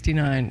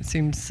 1969. It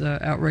seems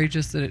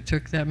outrageous that it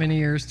took that many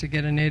years to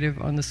get a Native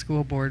on the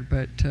school board,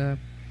 but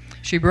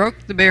she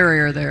broke the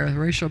barrier there, the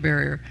racial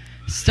barrier.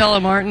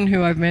 Stella Martin,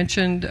 who I've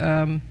mentioned,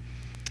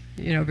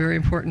 you know, very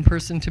important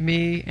person to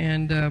me,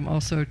 and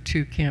also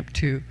to Camp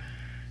 2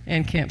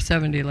 and Camp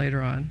 70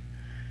 later on.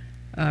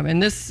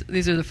 And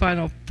these are the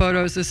final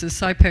photos. This is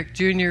Sipek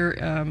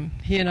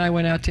Jr. He and I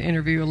went out to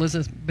interview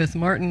Elizabeth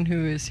Martin,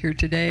 who is here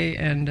today,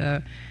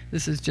 and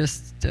this is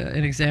just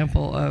an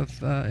example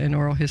of an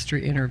oral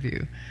history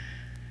interview.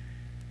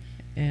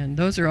 And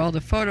those are all the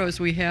photos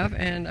we have,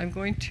 and I'm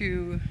going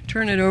to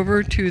turn it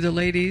over to the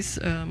ladies.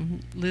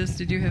 Liz,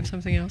 did you have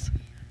something else?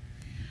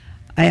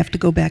 I have to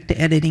go back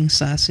to editing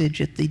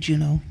sausage at the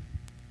Juneau,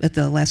 at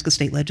the Alaska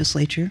State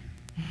Legislature.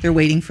 They're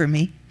waiting for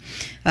me.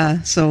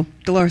 So,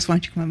 Dolores, why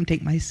don't you come up and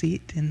take my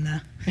seat? And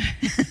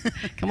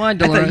come on,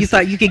 Dolores. You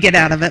thought you could get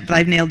out of it, but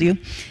I've nailed you.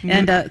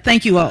 And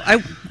thank you all.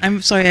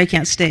 I'm sorry I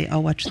can't stay.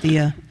 I'll watch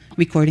the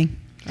recording.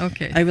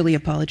 Okay. I really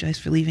apologize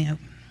for leaving out.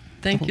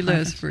 Thank you,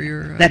 Liz, for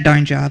your... that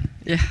darn job.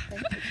 Yeah.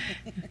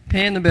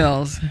 Paying the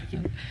bills.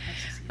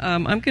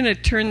 I'm going to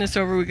turn this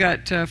over. We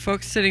got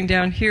folks sitting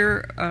down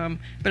here,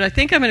 but I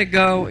think I'm going to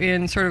go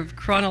in sort of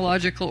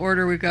chronological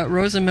order. We've got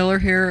Rosa Miller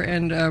here,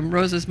 and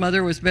Rosa's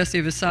mother was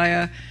Bessie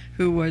Visaya,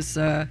 who was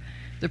the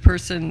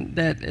person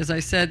that, as I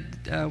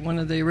said, one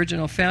of the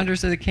original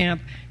founders of the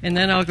camp. And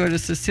then I'll go to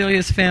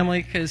Cecilia's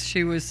family, because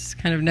she was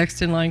kind of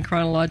next in line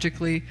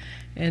chronologically,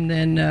 and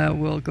then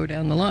we'll go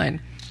down the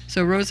line.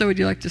 So, Rosa, would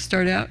you like to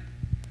start out?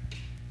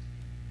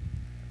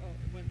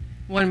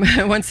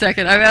 One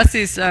second. I've asked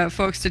these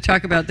folks to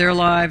talk about their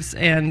lives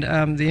and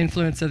the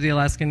influence of the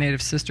Alaska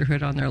Native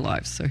Sisterhood on their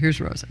lives. So here's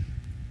Rosa.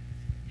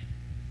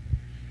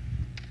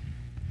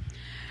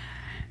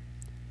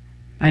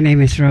 My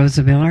name is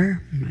Rosa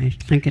Miller. My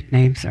Tlingit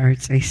names are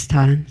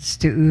Tseistan,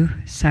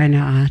 Stu'u,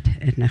 Sainaat,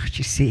 and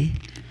Nachchisi.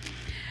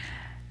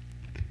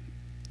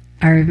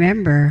 I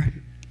remember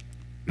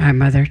my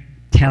mother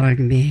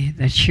telling me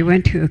that she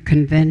went to a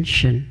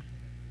convention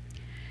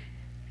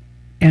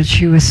and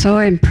she was so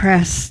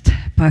impressed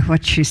by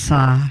what she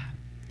saw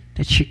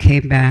that she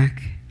came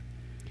back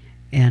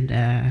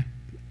and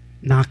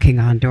knocking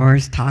on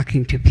doors,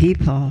 talking to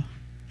people,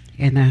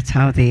 and that's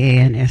how the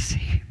ANS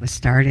was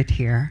started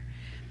here.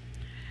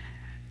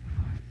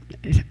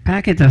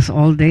 Back in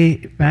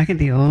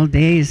the old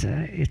days,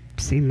 it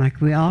seemed like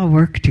we all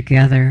worked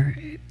together,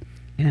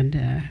 and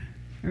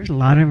there was a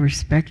lot of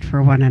respect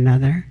for one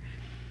another.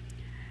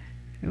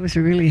 It was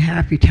a really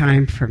happy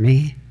time for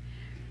me.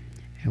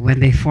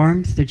 When they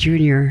formed the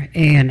junior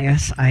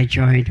ANS, I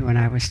joined when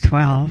I was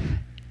 12.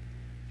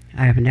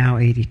 I am now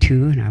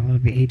 82, and I will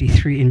be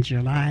 83 in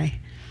July.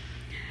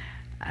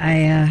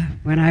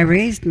 When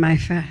I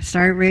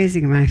started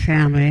raising my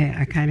family,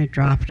 I kind of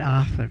dropped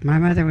off, but my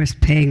mother was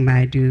paying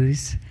my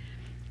dues,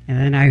 and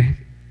then I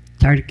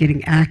started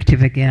getting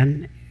active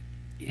again,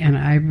 and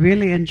I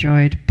really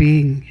enjoyed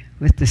being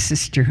with the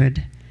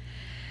sisterhood,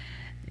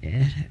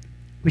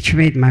 which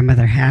made my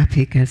mother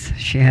happy because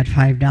she had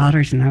 5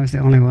 daughters and I was the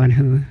only one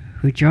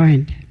who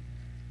joined.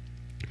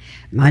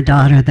 My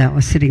daughter that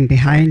was sitting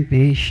behind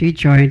me, she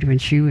joined when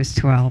she was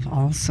 12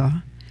 also.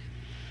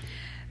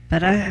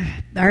 But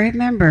I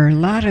remember a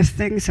lot of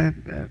things of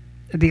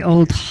the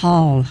old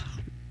hall.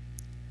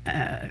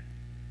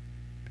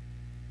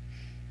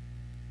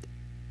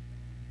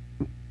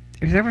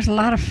 There was a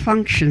lot of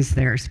functions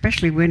there,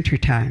 especially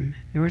wintertime.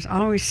 There was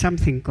always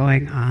something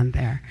going on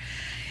there.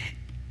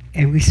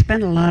 And we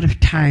spent a lot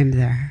of time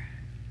there.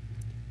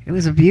 It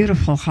was a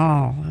beautiful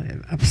hall.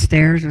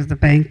 Upstairs was the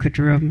banquet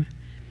room.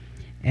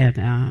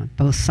 And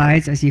both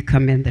sides, as you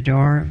come in the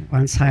door,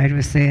 one side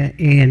was the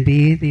A and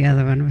B, the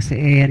other one was the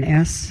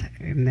ANS,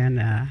 and then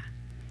a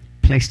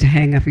place to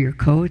hang up your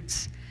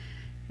coats.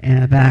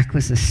 And the back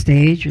was the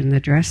stage and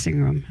the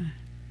dressing room.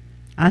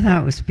 I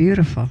thought it was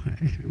beautiful.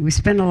 We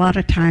spent a lot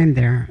of time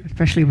there,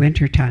 especially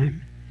winter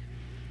time.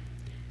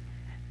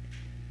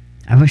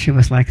 I wish it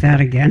was like that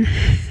again.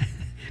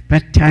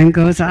 But time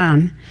goes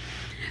on.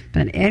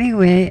 But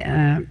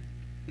anyway,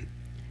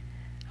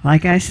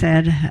 like I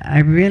said, I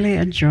really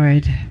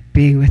enjoyed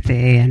being with the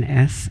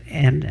ANS,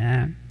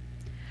 and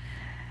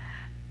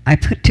I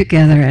put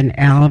together an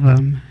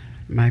album,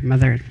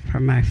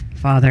 from my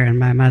father and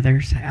my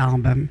mother's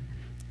album,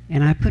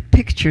 and I put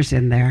pictures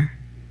in there.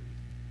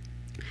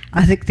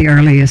 I think the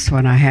earliest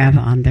one I have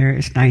on there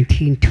is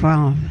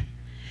 1912.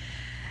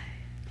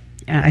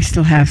 And I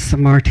still have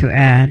some more to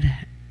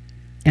add.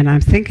 And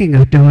I'm thinking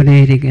of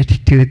donating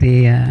it to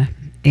the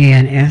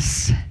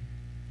ANS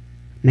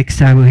next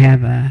time we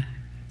have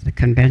the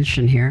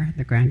convention here,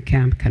 the Grand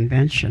Camp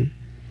Convention,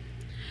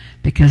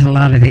 because a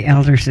lot of the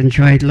elders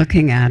enjoyed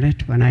looking at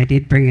it when I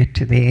did bring it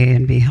to the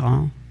A&B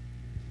Hall.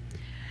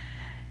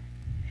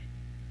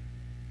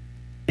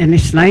 And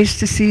it's nice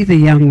to see the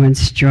young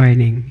ones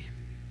joining,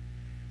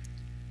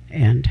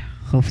 and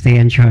hope they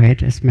enjoy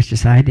it as much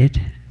as I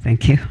did.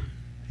 Thank you.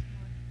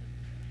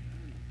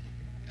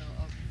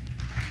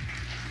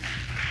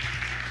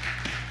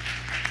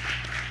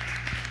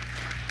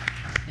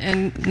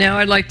 And now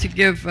I'd like to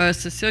give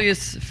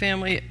Cecilia's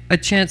family a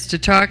chance to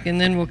talk, and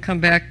then we'll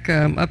come back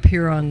up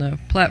here on the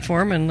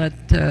platform and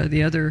let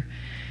the other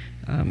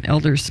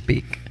elders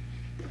speak.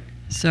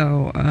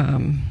 So,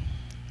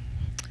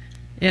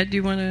 Ed, do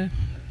you want to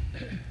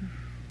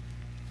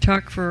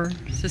talk for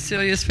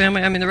Cecilia's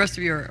family? I mean, the rest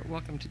of you are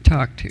welcome to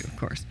talk too, of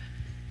course.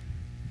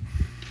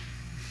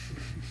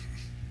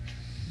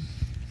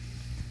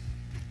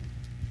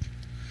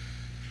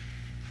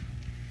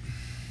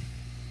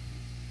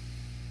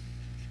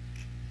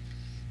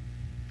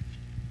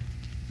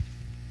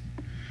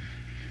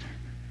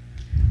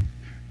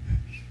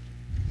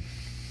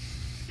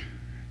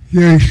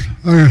 Yes,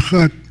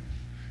 ayachat.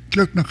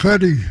 Click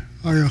nakadi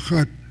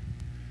ayachat.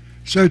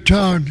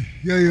 Satan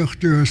yayach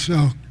de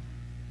SOK.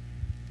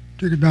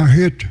 Take na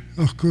hit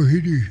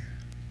akohidi.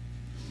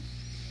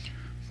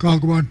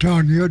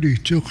 Kagwantan yadi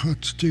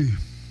tilchatsti.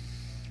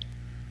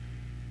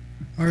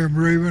 I am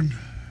Raven.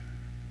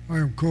 I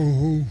am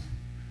Koho.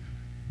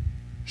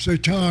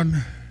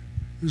 Satan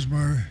is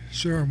my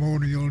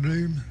ceremonial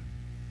name.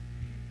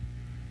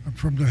 I'm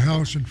from the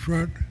house in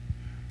front,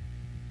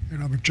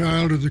 and I'm a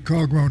child of the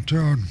Kagwan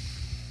town.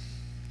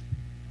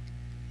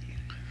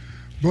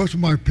 Both of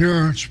my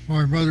parents,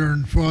 my mother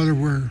and father,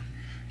 were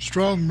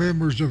strong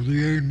members of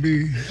the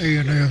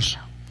ANS.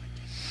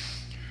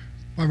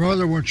 My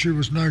mother, when she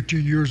was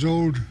 19 years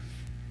old,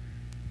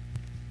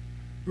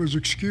 was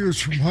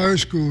excused from high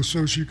school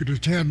so she could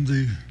attend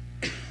the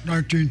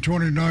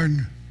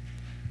 1929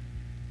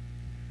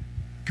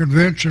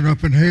 convention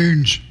up in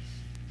Haines.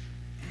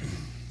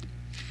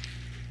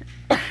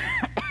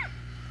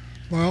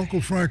 My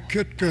uncle Frank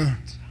Kitka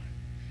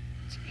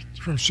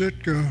from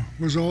Sitka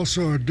was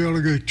also a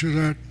delegate to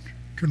that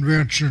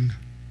convention.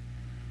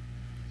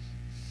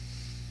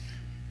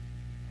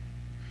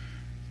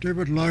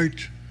 David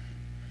Light,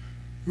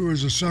 who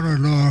is a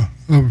son-in-law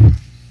of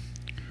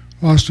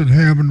Austin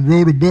Hammond,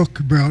 wrote a book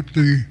about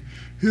the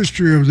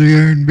history of the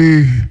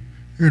ANB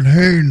in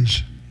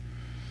Haines.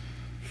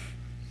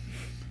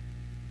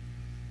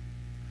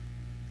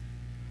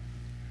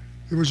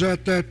 It was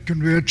at that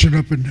convention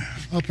up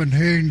in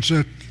Haines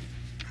that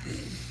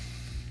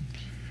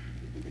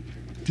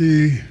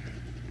the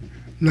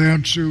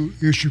land sue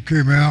issue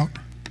came out.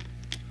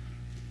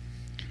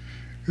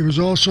 It was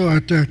also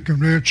at that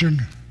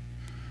convention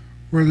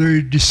where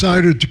they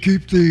decided to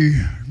keep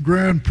the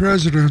Grand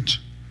President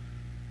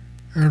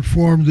and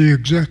form the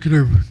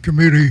executive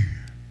committee.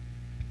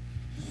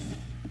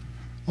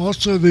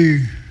 Also,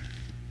 the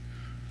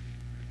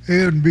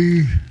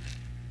ANB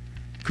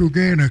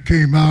Kugana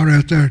came out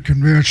at that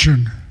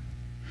convention.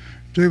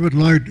 David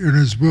Light in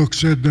his book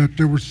said that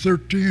there were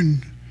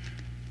 13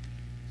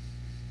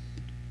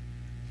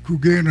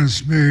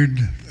 Kuganas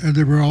made, and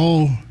they were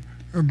all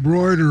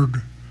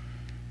embroidered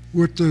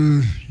with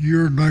the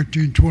year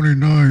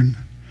 1929.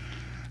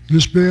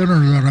 This banner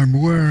that I'm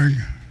wearing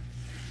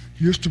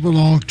used to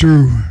belong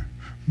to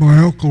my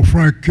uncle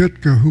Frank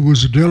Kitka, who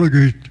was a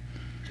delegate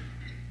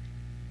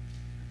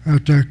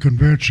at that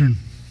convention.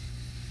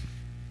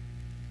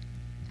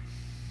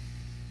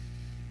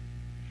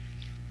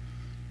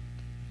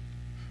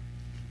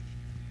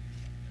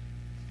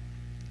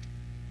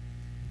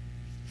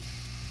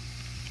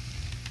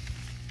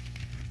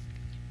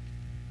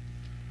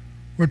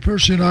 When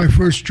Perci and I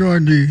first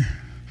joined the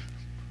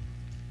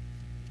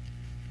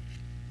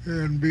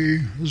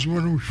ANB was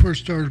when we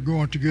first started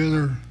going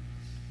together,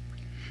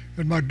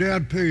 and my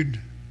dad paid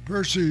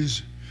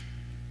Perci's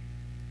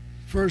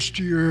first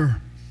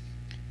year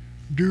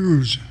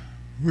dues,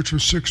 which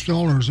was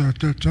 $6 at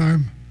that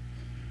time,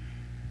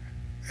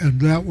 and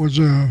that was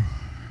a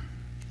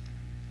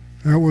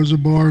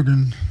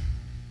bargain.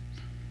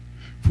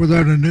 For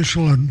that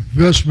initial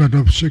investment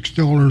of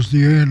 $6,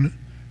 the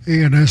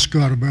ANS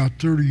got about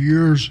 30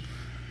 years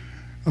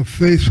of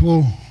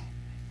faithful,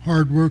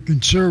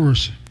 hard-working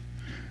service.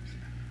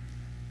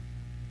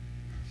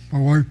 My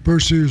wife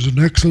Perci is an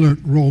excellent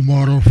role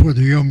model for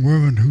the young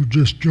women who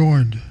just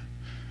joined.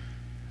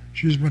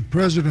 She's been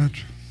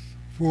president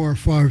 4 or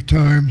 5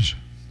 times,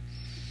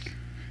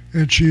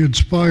 and she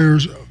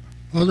inspires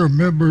other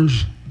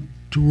members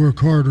to work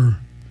harder.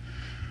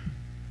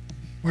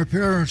 My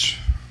parents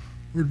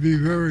would be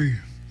very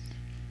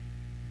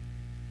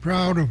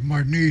proud of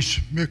my niece,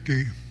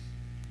 Mickey.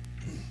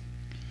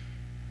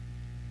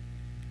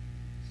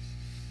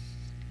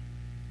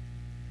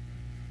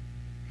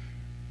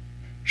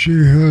 She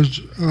has,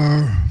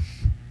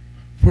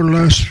 for the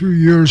last 3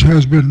 years,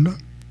 has been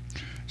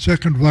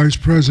second vice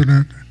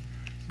president,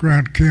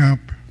 Grant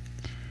Camp.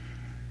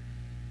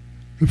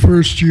 The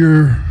first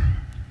year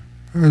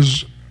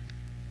as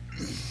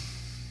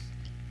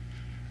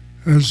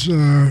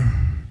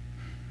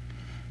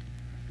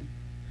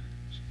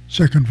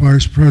second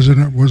vice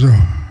president was a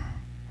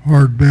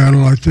hard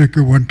battle. I think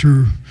it went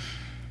to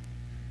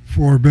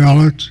 3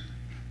 ballots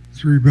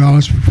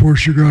before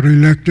she got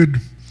elected.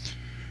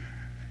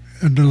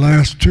 And the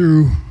last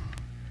two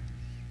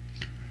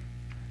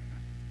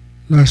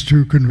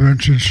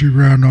conventions she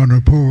ran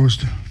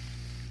unopposed.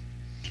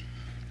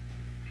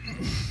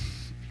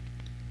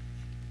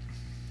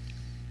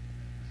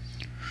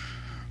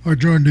 I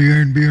joined the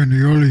ANB in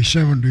the early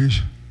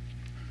 70s.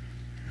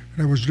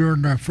 And it was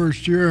during that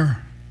first year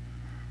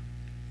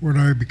when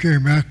I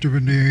became active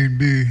in the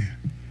ANB.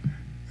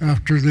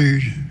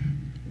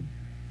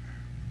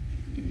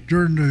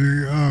 During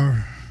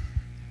the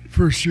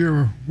first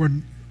year,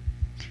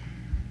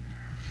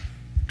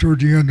 toward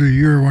the end of the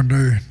year, when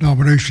the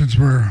nominations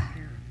were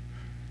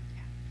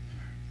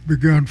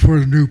begun for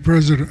the new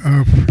president,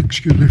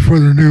 for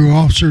the new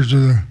officers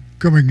of the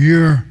coming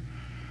year,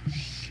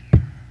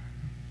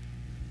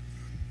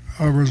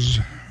 I was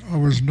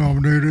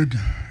nominated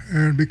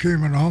and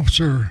became an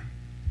officer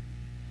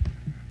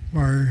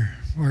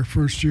my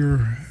first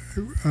year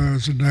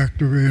as an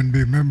active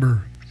A&B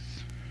member.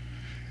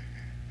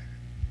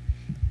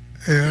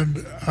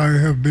 And I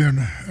have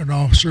been an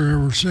officer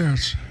ever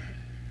since.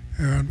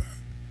 And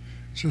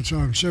since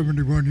I'm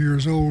 71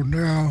 years old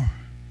now,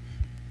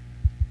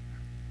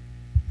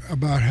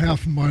 about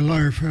half of my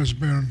life has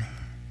been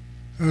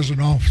as an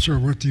officer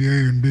with the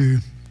A&B.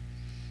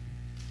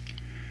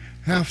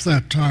 Half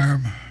that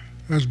time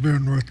has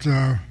been with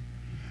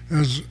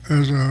as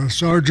a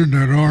sergeant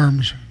at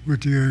arms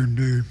with the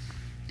A&B.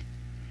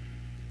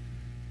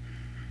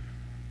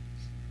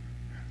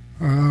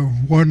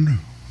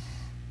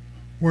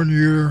 One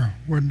year,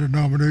 when the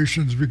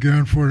nominations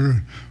began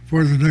for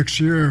the next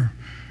year,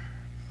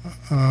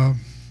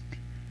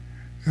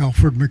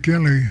 Alfred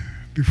McKinley,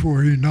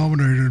 before he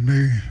nominated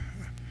me,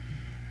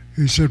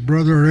 he said,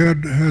 "Brother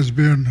Ed has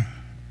been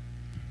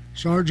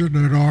sergeant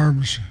at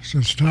arms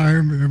since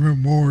time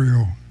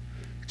immemorial.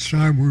 It's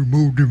time we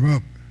moved him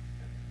up."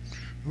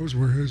 Those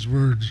were his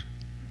words.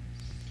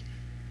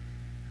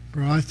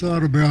 But I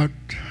thought about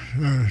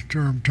the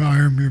term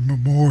time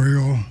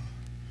immemorial,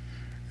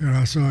 and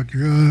I thought,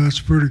 yeah, that's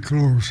pretty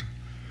close.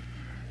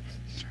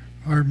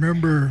 I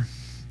remember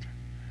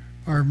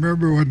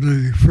when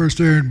the first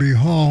A&B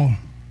Hall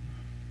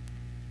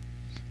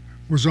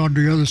was on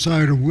the other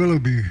side of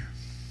Willoughby.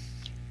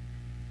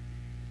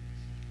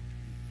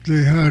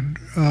 They had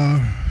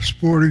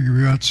sporting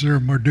events there.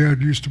 My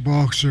dad used to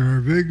box there. I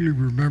vaguely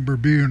remember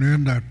being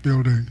in that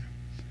building.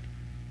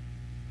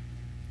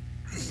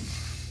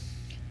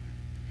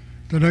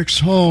 The next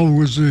hall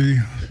was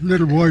the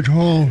little white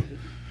hall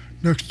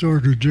next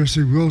door to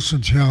Jesse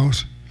Wilson's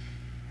house.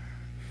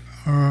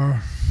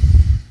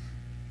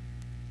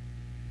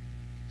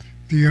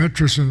 The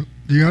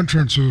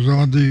entrance was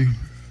on the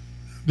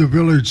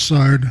village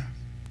side.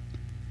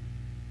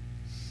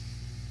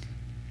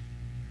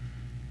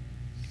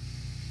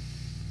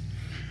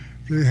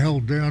 They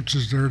held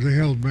dances there. They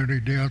held many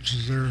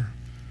dances there.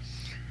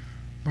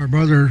 My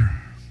mother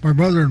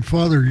and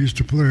father used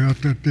to play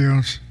at that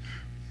dance.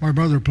 My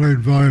mother played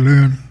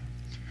violin.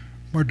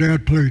 My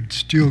dad played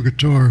steel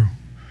guitar.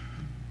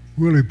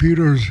 Willie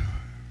Peters,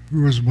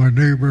 who was my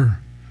neighbor,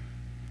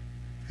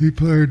 he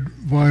played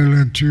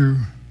violin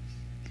too.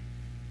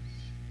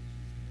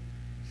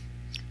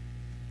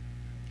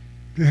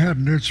 They had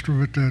an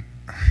instrument that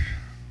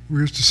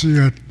we used to see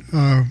at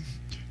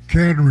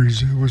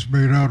canneries. It was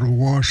made out of a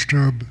wash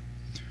tub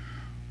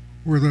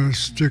with a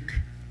stick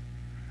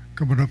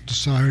coming up the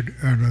side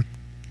and a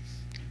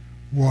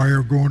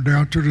wire going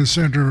down to the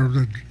center of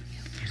the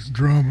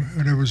drum,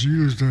 and it was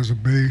used as a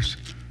bass.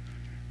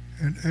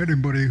 And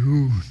anybody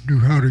who knew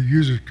how to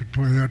use it could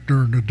play that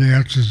during the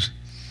dances.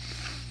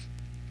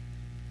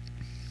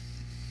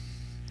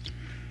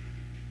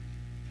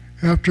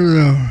 After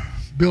the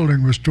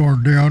building was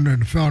torn down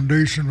and the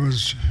foundation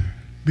was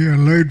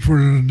being laid for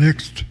the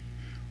next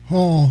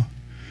hall,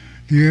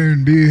 the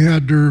A&B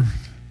had their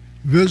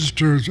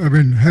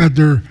had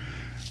their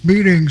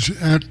meetings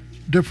at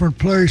different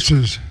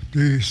places.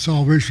 The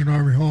Salvation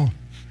Army Hall,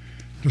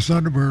 the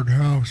Thunderbird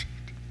House,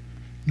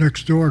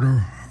 next door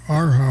to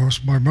our house,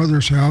 my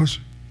mother's house,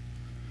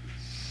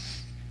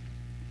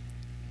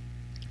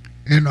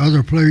 and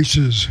other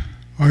places.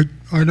 I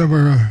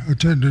never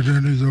attended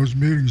any of those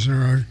meetings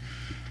there,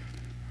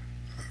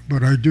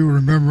 but I do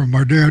remember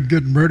my dad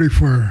getting ready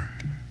for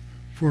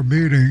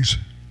meetings.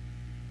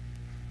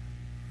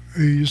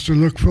 He used to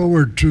look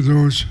forward to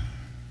those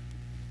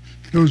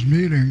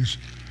meetings.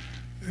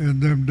 In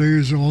them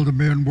days, all the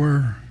men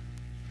wore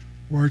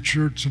white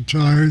shirts and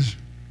ties.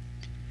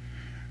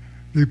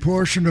 The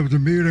portion of the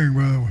meeting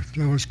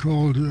that was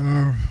called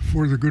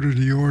For the Good of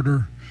the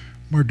Order,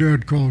 my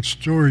dad called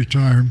story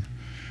time.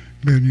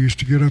 Men used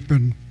to get up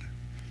and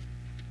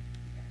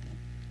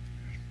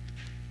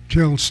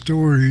tell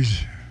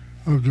stories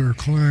of their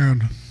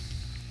clan.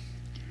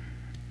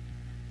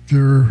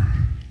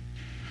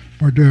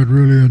 My dad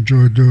really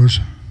enjoyed those.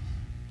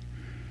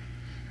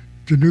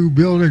 The new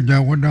building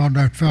that went down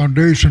that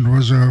foundation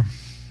was a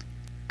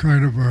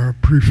kind of a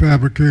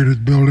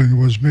prefabricated building. It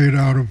was made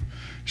out of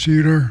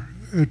cedar.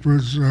 It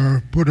was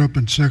put up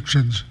in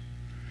sections,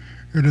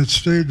 and it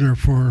stayed there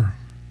for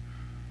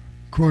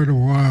quite a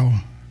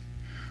while.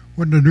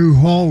 When the new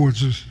hall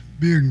was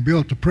being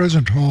built, the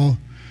present hall,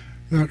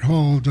 that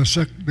hall,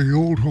 the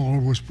old hall,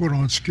 was put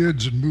on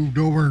skids and moved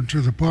over into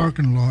the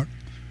parking lot.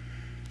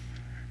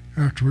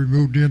 After we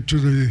moved into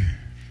the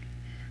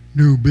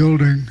new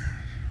building,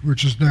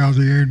 which is now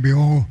the A&B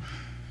Hall,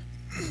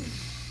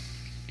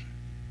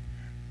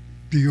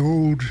 the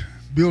old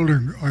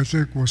building, I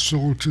think, was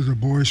sold to the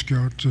Boy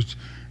Scouts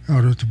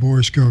out at the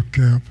Boy Scout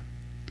camp.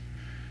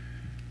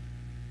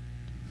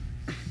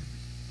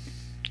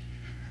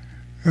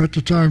 At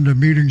the time the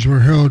meetings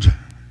were held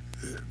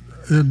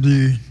in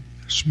the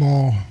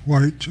small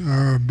white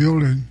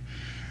building,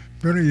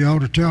 many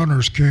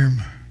out-of-towners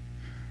came.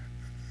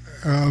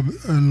 And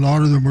a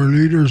lot of them were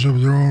leaders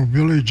of their own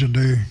village, and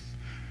they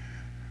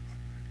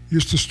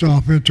used to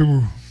stop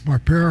into my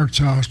parents'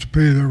 house to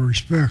pay their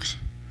respects.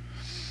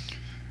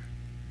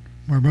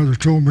 My mother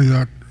told me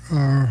that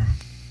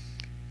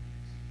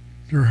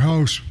their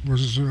house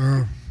was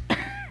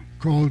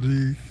called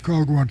the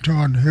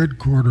Kagwantan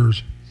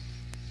headquarters.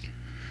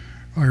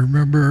 I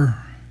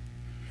remember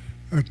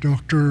that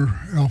Dr.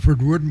 Alfred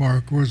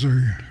Woodmark was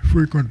a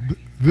frequent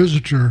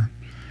visitor,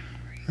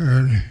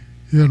 and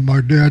he and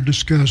my dad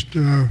discussed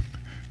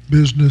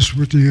business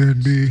with the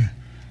ANB,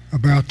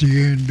 about the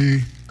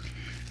ANB,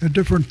 and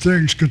different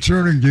things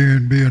concerning the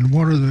ANB. And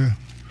one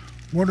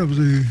of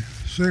the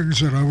things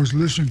that I was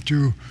listening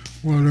to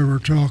while they were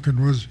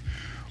talking was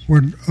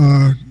when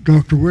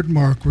Dr.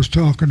 Woodmark was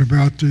talking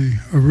about the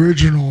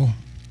original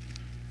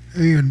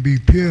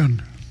ANB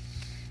pin,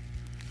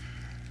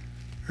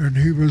 and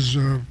he was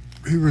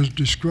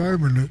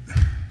describing it,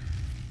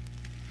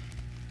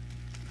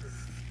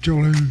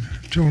 telling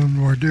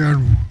my dad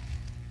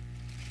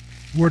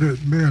what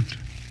it meant.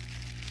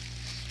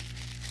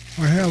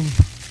 I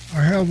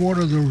have one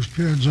of those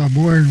pins. I'm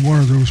wearing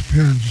one of those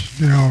pins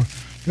now.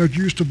 That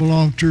used to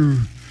belong to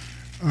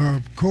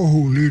a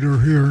Coho leader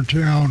here in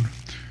town.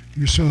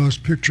 You saw his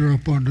picture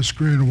up on the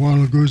screen a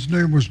while ago. His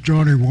name was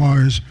Johnny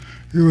Wise.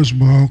 He was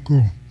my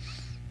uncle.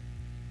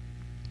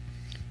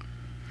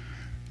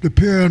 The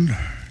pin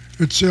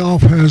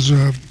itself has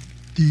the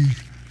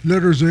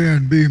letters A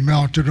and B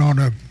mounted on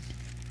an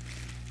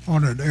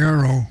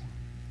arrow,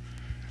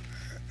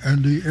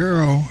 and the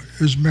arrow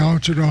is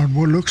mounted on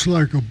what looks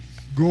like a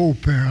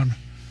gold pan,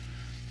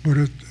 but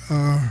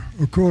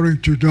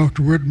according to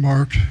Dr.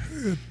 Woodmark,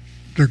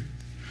 the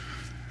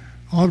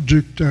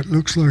object that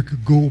looks like a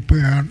gold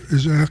pan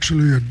is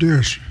actually a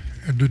dish,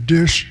 and the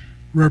dish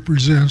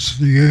represents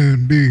the A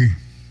and B.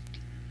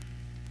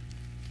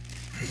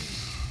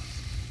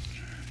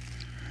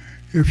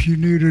 If you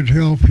needed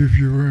help, if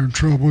you were in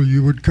trouble,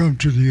 you would come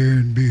to the A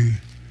and B.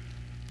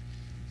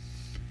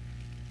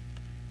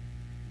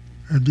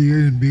 And the A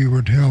and B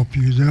would help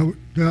you.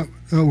 That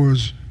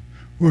was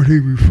what he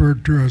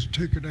referred to as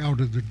taken out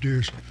of the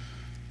dish.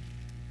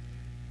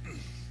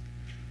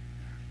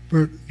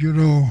 But, you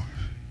know,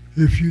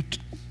 if you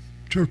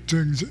took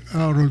things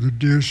out of the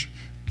dish,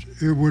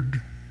 it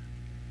would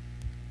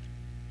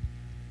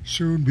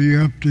soon be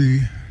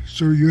empty.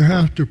 So you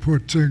have to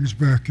put things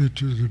back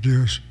into the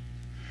dish.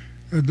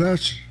 And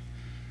that's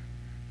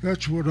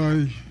what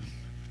I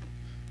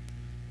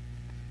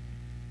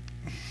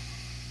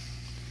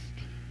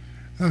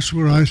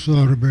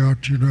thought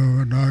about, you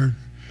know.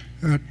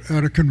 And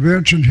at a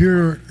convention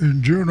here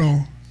in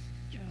Juneau,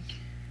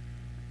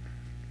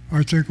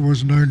 I think it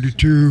was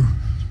 '92.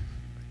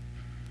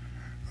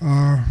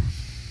 I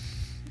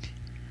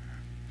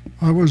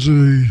was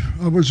a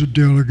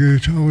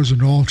delegate. I was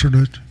an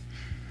alternate,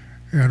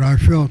 and I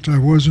felt I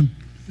wasn't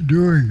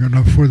doing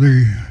enough for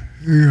the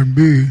A and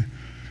B.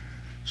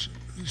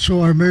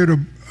 So I made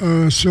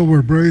a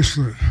silver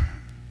bracelet,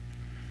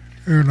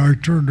 and I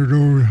turned it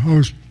over.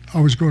 I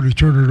was going to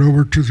turn it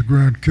over to the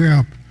Grand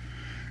Camp.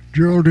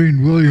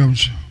 Geraldine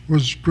Williams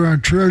was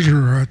Grand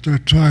Treasurer at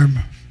that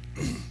time.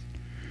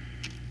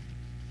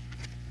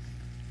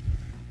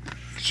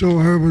 So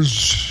I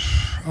was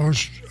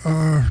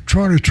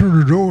trying to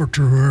turn it over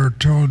to her,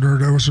 telling her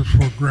that was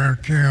for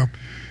Grand Camp,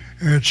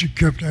 and she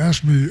kept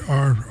asking me,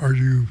 "Are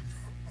you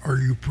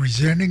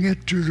presenting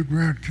it to the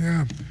Grand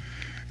Camp?"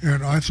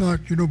 And I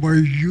thought, you know, by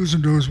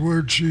using those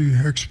words, she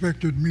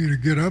expected me to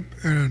get up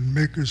and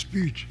make a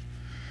speech.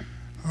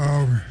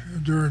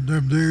 During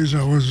them days,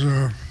 I was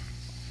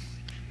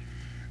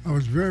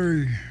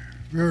very,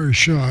 very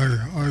shy.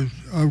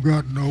 I've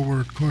gotten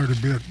over it quite a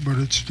bit, but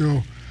I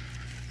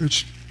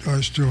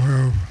still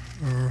have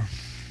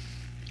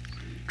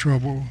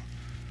trouble.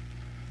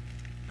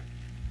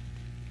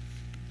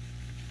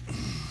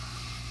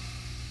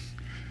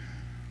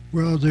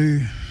 Well,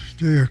 they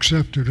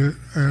accepted it,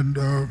 and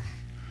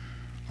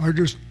I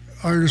just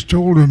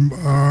told him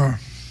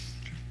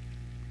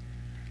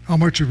how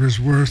much it was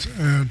worth,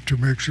 and to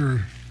make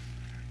sure.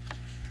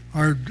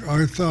 I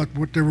thought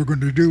what they were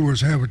going to do was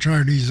have a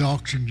Chinese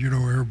auction. You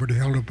know, everybody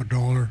held up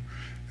 $1,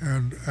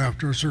 and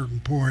after a certain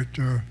point,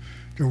 the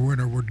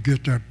winner would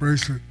get that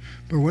bracelet.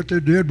 But what they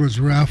did was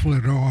raffle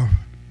it off.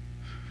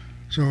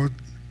 So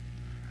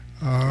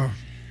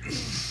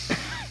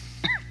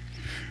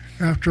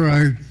after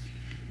I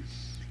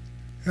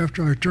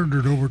turned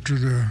it over to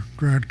the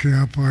Grand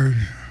Camp, I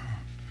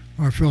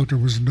felt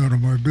it was none of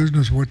my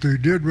business what they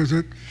did with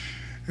it,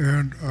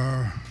 and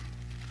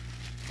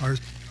I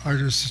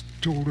just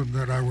told them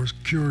that I was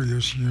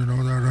curious, you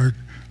know, that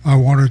I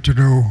wanted to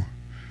know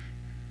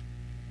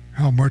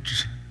how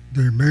much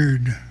they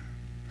made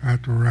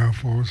at the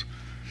raffles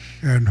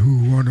and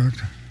who won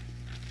it.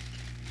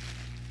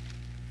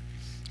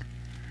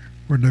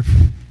 When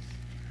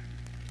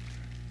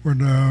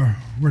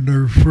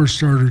they first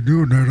started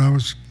doing that, I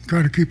was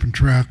kind of keeping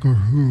track of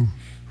who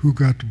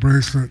got the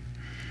bracelet.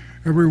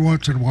 Every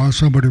once in a while,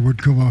 somebody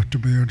would come up to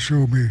me and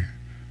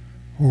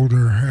hold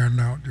their hand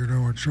out, you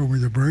know, and show me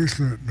the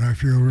bracelet, and I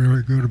feel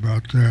really good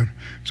about that.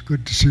 It's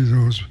good to see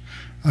those.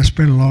 I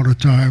spent a lot of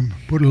time,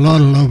 put a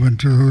lot of love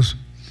into those,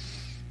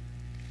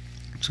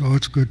 so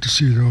it's good to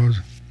see those.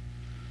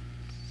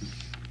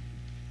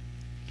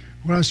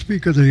 When I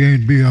speak of the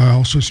ANB, I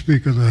also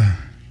speak of the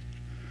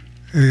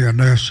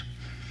ANS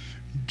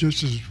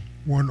just as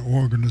one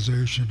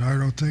organization. I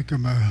don't think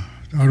of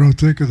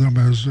them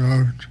as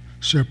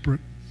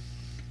separate.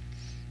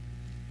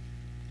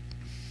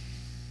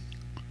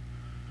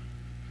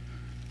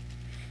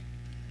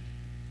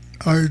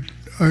 I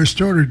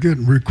started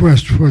getting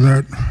requests for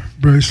that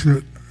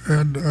bracelet,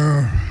 and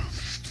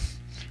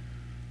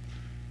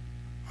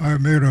I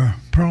made a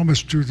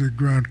promise to the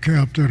Grand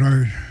Camp that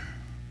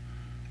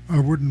I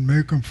wouldn't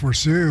make them for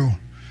sale,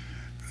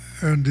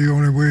 and the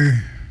only way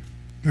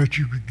that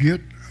you could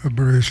get a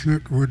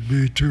bracelet would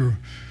be to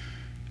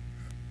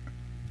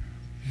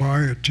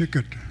buy a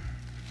ticket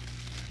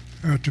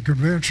at the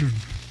convention.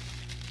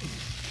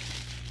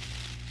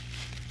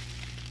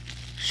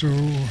 So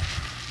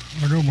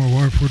I know my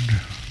wife would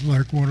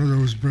like one of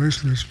those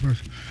bracelets, but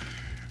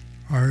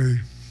I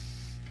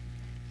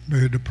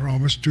made a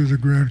promise to the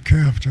Grand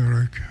Camp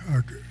that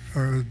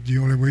the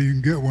only way you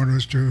can get one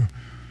is to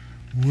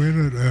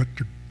win it at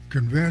the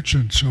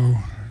convention. So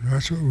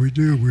that's what we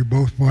do. We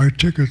both buy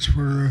tickets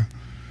for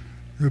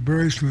the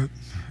bracelet,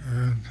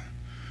 and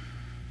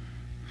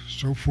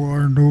so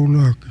far no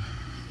luck.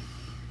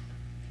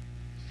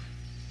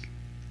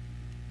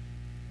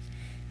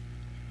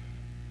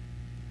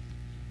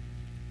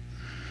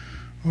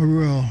 I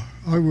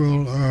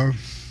will,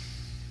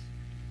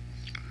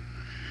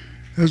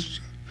 as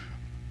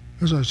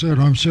I said,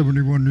 I'm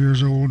 71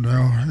 years old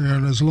now,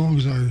 and as long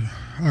as I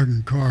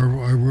can carve,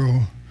 I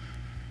will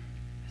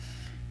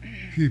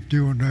keep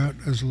doing that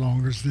as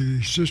long as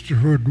the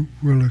Sisterhood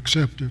will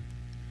accept it.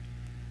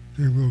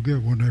 They will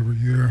get one every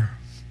year.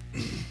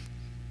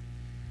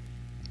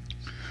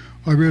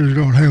 I really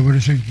don't have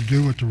anything to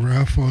do with the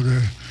raffle.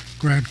 The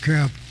Grand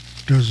Camp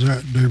does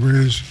that. They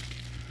raise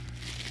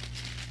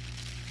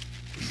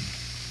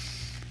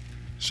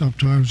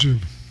sometimes a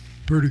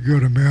pretty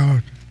good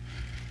amount.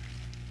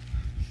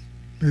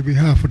 Maybe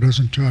half a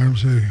dozen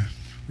times they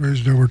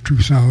raised over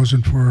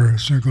 $2,000 for a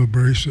single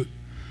bracelet.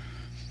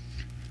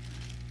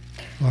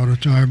 A lot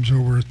of times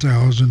over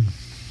 $1,000.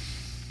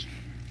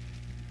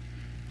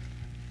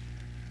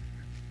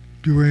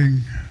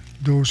 Doing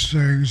those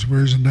things,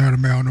 raising that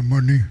amount of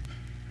money,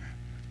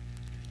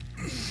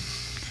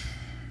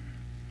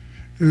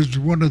 is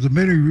one of the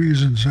many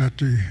reasons that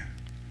the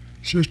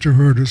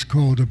Sisterhood is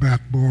called the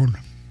backbone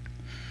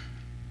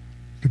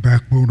of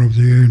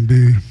the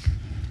ANB.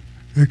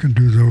 They can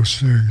do those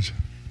things.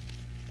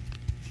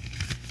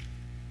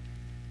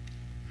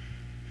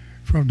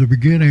 From the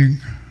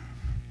beginning,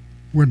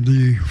 when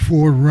the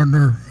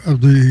forerunner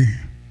of the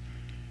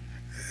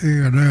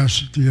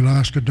ANS, the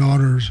Alaska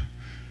Daughters,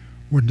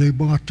 when they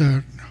bought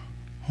that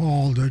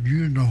hall, that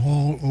Juneau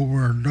hall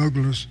over in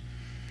Douglas,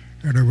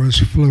 and it was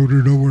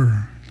floated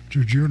over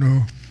to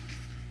Juneau,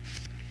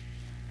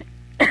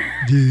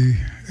 the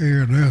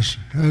ANS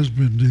has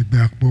been the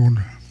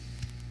backbone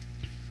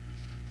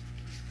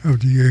of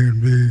the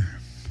ANB.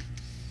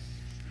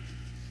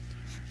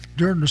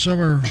 During the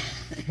summer,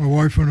 my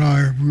wife and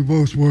I, we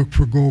both worked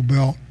for Gold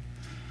Belt.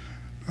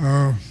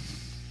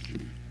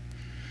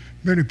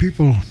 Many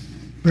people,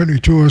 many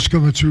tourists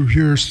coming through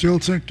here still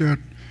think that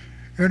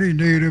any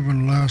native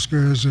in Alaska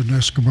is an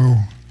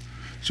Eskimo.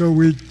 So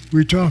we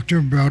talked to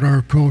them about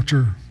our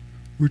culture.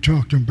 We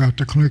talked to them about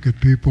the Tlingit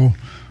people,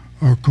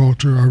 our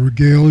culture, our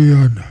regalia,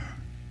 and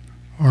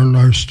our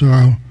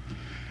lifestyle,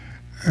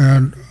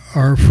 and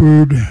our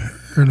food,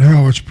 and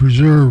how it's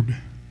preserved.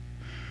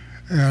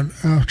 And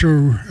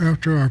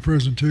after our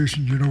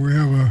presentation, you know, we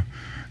have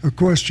a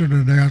question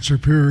and answer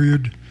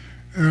period,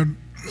 and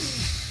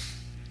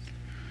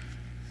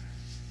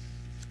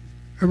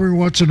every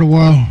once in a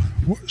while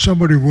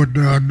somebody would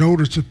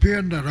notice a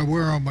pin that I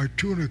wear on my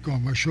tunic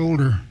on my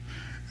shoulder.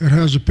 It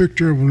has a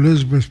picture of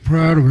Elizabeth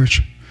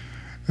Pradovich,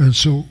 and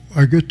so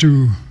I get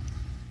to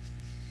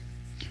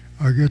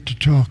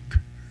talk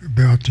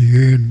about the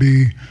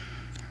ANB.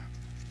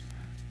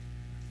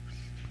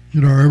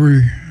 You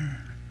know,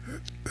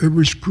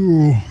 every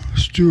school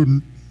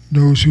student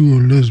knows who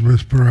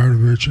Elizabeth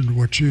Pradovich and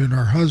what she and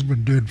her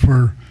husband did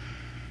for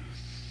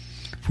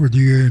the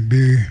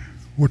ANB,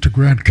 what the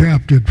Grand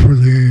Camp did for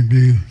the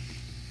ANB.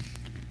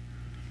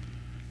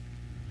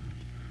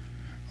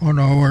 On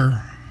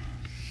our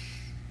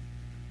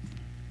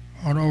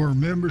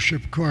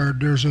membership card,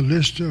 there's a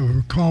list of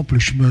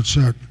accomplishments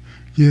at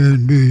the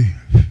ANB.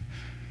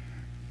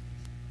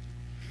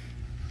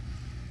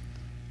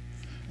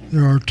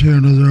 There are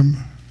 10 of them.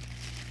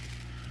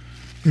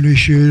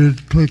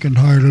 Initiated Clinton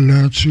Haida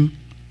land suit,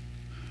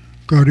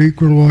 got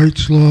equal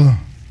rights law,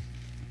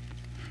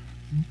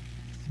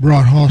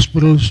 brought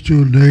hospitals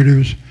to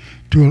natives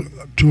to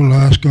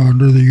Alaska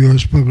under the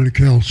U.S. Public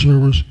Health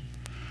Service,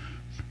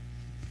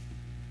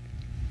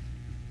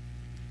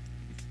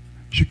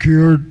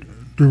 secured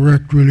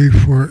direct relief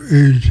for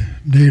aid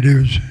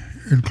natives,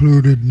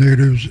 included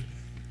natives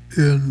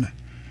in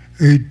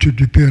aid to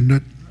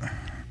dependent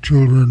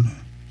children,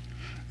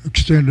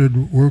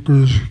 extended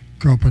workers'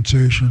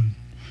 compensation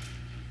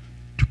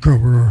to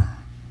cover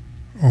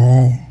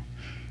all,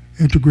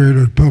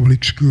 integrated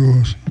public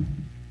schools,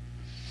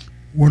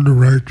 won the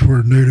right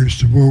for natives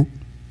to vote,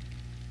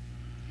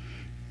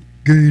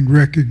 gained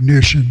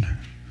recognition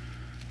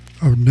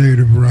of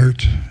native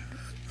rights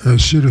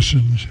as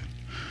citizens.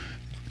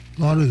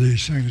 A lot of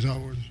these things I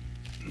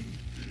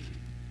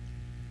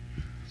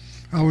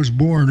was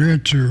born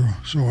into,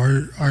 so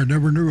I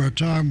never knew a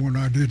time when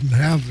I didn't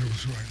have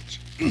those rights.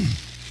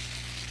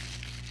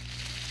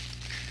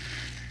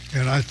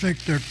 And I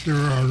think that there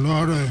are a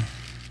lot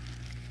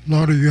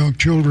of young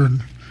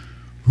children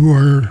who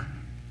are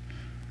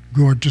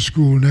going to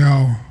school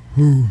now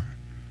who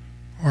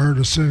are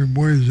the same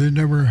way. They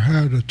never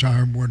had a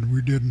time when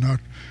we did not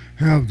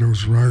have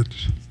those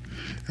rights.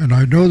 And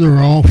I know they're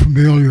all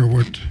familiar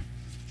with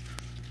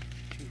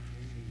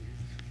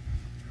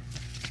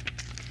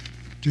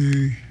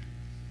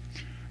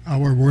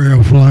our way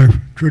of life,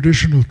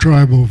 traditional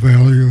tribal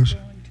values.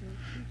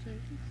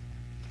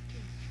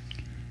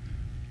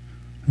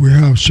 We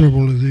have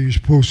several of these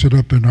posted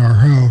up in our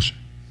house.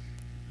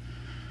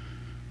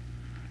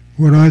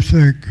 What I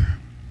think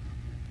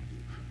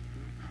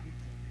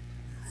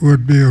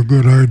would be a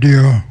good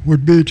idea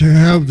would be to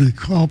have the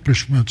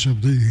accomplishments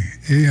of the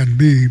A and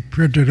B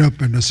printed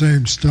up in the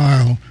same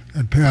style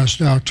and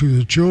passed out to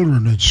the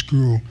children at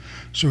school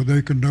so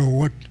they can know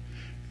what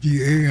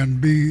the A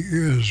and B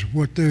is,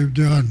 what they've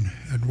done,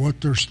 and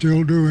what they're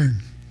still doing.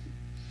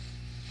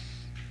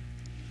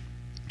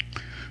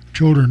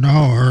 Children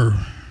now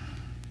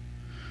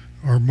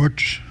are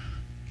much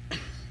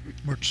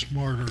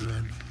smarter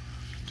than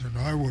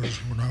I was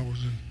when I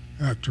was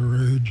at their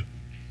age.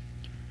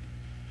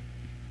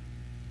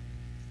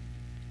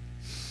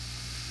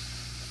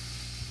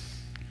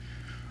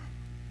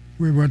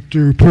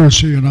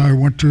 Perci and I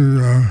went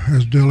to,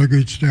 as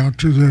delegates, down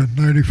to the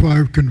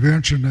 95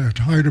 convention at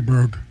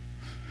Heidelberg.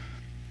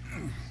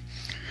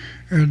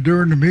 And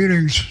during the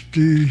meetings,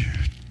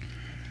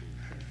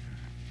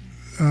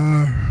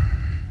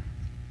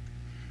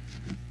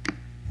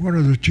 one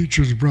of the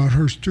teachers brought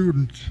her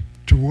students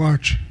to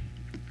watch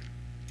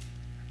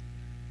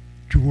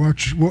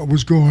what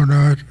was going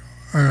on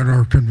at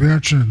our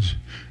conventions.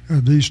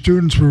 And these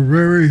students were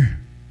very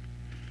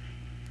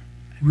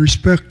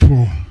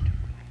respectful,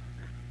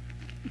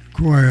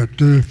 quiet.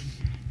 The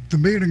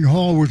meeting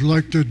hall was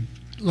like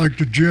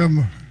the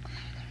gym.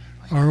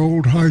 Our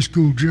old high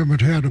school gym.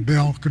 It had a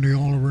balcony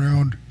all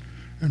around,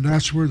 and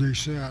that's where they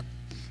sat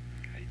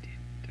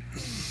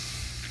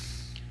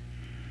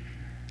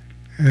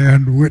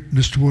and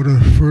witnessed what a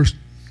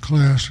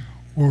first-class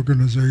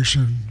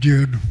organization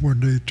did when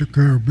they took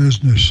care of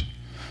business.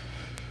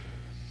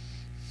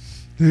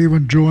 They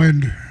even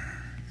joined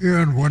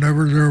in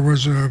whenever there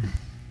was a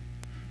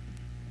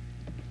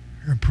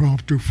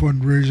impromptu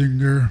fundraising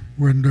there.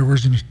 When there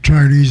was a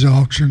Chinese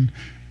auction,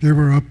 they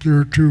were up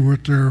there too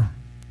with their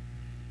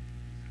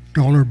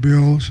dollar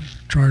bills,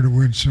 trying to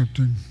win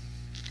something.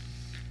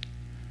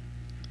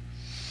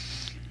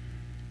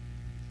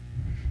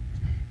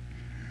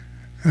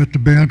 At the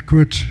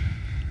banquets,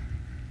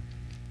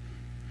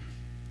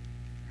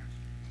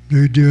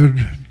 they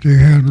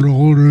handled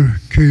all the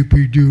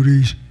KP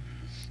duties.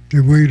 They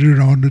waited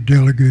on the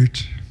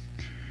delegates.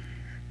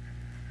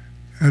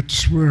 At the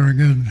swearing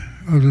in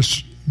of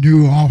the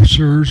new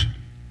officers,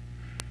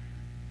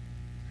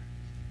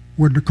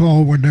 when the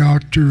call went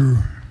out to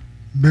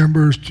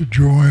members to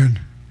join,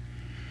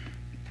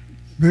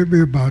 maybe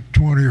about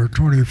 20 or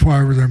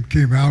 25 of them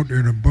came out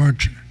in a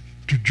bunch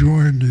to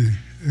join the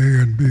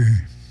A and B.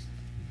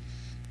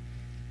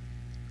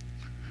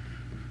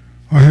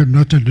 I had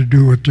nothing to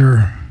do with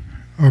their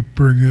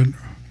upbringing,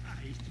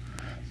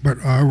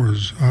 but I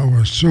was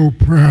so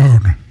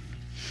proud.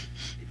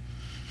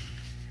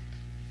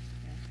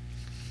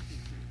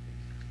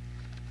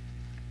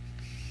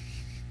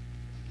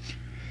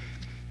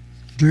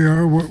 They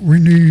are what we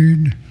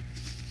need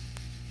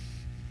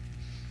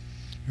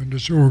in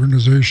this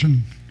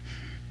organization: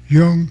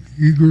 young,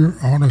 eager,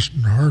 honest,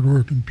 and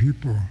hardworking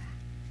people.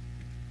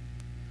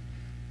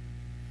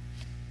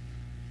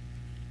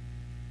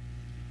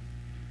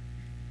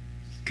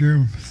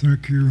 Kim,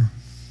 thank you.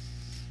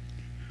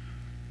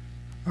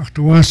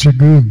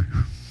 Achtawasagug,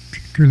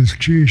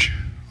 Kilchish,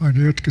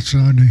 Aniet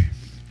Kasani,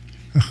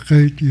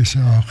 Achait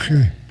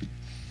Yisaache.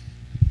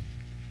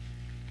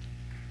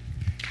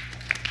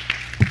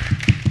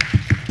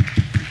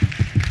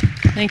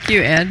 Thank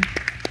you, Ed.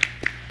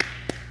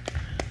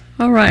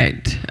 All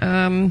right.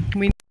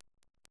 We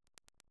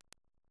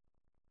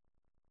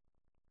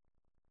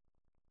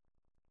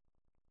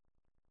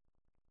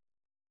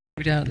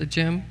down at the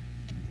gym.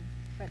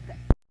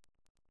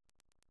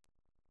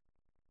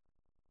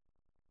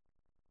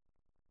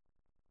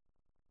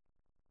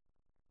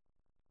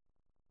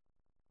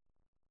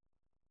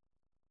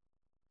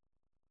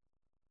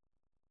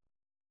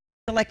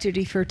 I'd like to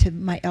defer to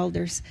my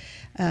elders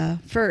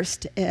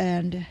first,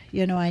 and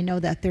I know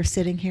that they're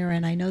sitting here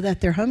and I know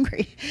that they're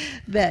hungry,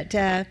 but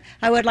I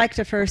would like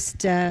to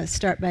first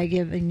start by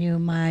giving you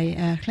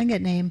my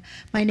Tlingit name.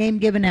 My name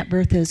given at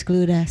birth is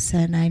Gludas,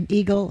 and I'm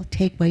Eagle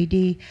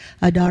Takewaydee,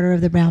 a daughter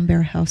of the Brown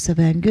Bear House of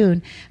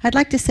Angoon. I'd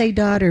like to say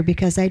daughter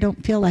because I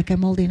don't feel like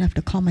I'm old enough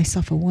to call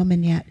myself a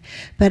woman yet,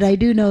 but I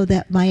do know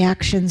that my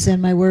actions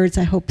and my words,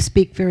 I hope,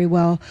 speak very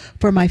well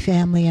for my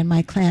family and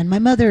my clan. My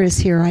mother is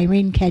here,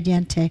 Irene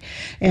Cadiente,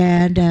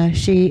 and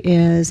she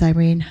is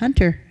Irene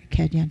Hunter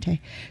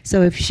Cadiente.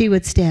 So if she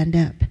would stand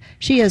up.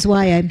 She is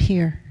why I'm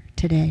here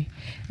today,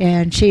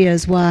 and she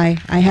is why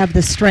I have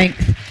the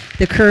strength,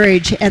 the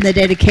courage, and the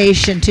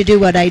dedication to do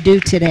what I do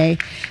today.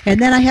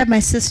 And then I have my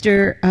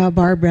sister,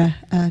 Barbara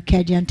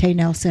Cadiente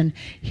Nelson,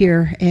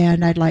 here,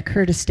 and I'd like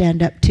her to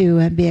stand up too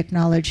and be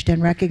acknowledged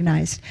and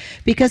recognized,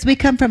 because we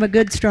come from a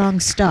good,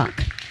 strong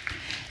stock.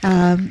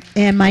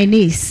 And my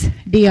niece,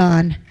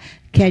 Dion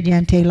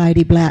Cadiente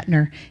Leidy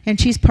Blattner, and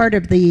she's part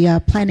of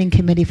the planning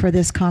committee for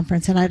this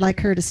conference, and I'd like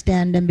her to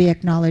stand and be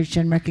acknowledged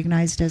and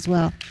recognized as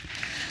well.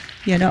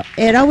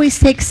 It always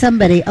takes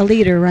somebody, a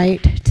leader,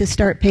 right, to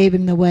start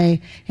paving the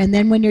way, and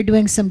then when you're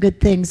doing some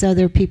good things,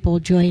 other people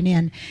join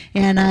in.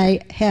 And I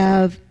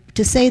have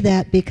to say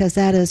that because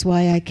that is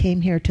why I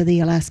came here to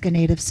the Alaska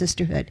Native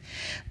Sisterhood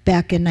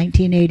back in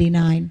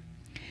 1989.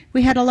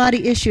 We had a lot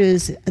of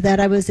issues that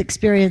I was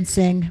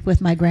experiencing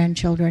with my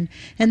grandchildren,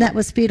 and that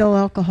was fetal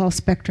alcohol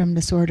spectrum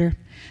disorder.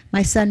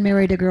 My son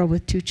married a girl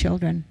with 2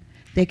 children.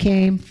 They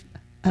came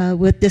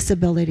with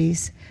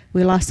disabilities.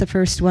 We lost the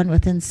first one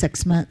within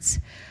 6 months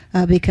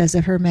because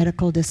of her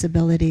medical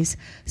disabilities.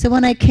 So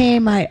when I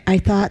came,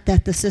 I thought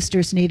that the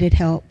sisters needed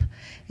help,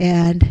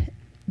 and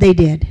they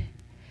did.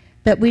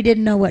 But we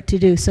didn't know what to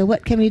do. So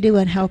what can we do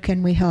and how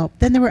can we help?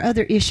 Then there were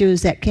other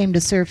issues that came to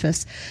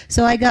surface.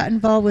 So I got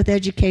involved with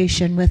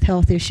education, with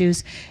health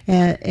issues,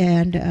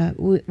 and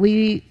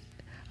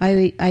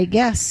I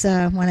guess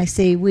when I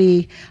say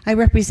we, I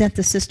represent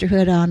the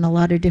Sisterhood on a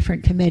lot of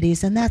different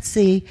committees, and that's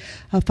the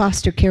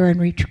foster care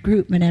and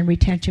recruitment and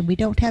retention. We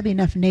don't have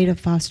enough Native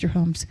foster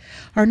homes.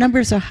 Our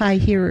numbers are high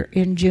here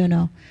in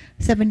Juneau.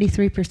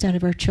 73%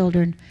 of our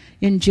children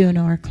in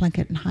Juneau are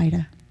Tlingit and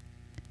Haida.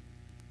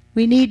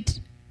 We need,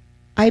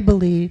 I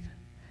believe,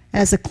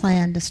 as a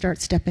clan to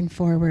start stepping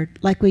forward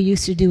like we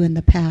used to do in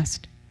the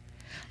past.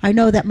 I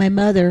know that my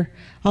mother,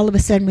 all of a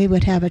sudden we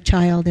would have a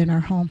child in our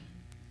home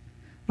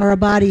or a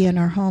body in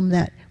our home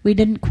that we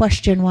didn't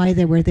question why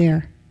they were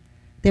there.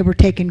 They were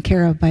taken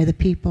care of by the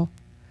people.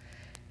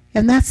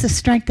 And that's the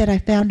strength that I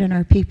found in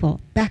our people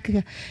back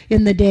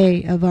in the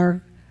day of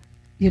our,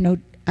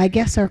 I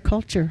guess our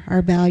culture,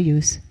 our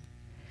values.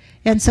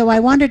 And so I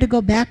wanted to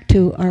go back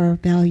to our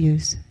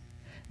values.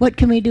 What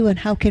can we do and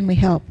how can we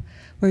help?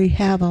 We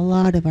have a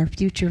lot of our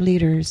future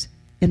leaders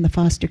in the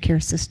foster care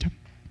system.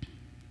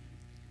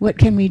 What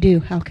can we do?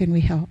 How can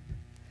we help?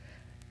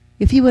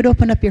 If you would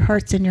open up your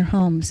hearts and your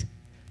homes,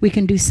 we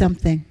can do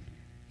something,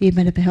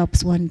 even if it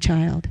helps one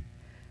child.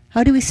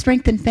 How do we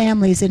strengthen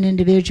families and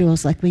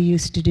individuals like we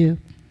used to do?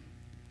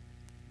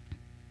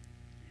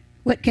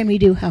 What can we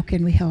do? How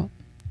can we help?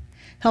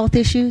 Health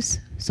issues,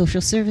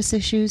 social service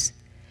issues,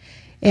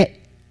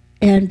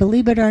 and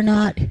believe it or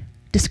not,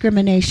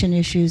 discrimination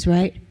issues,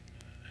 right?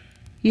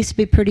 Used to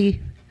be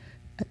pretty,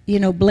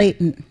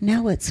 blatant.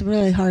 Now it's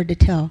really hard to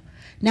tell.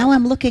 Now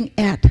I'm looking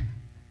at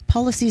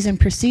policies and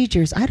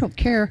procedures. I don't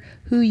care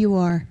who you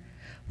are,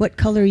 what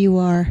color you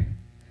are.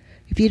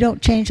 If you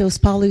don't change those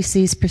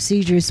policies,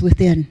 procedures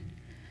within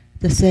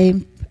the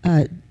same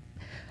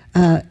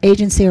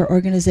agency or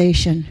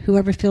organization,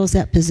 whoever fills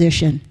that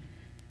position,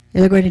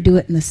 they're going to do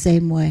it in the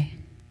same way.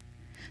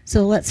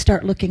 So let's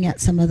start looking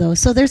at some of those.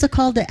 So there's a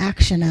call to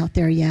action out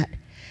there yet.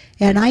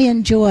 And I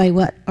enjoy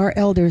what our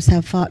elders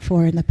have fought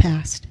for in the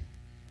past.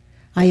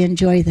 I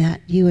enjoy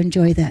that. You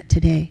enjoy that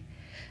today.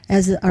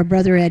 As our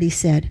brother Eddie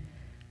said,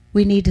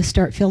 we need to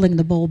start filling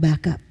the bowl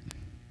back up.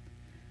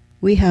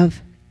 We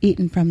have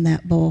eaten from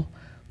that bowl.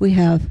 We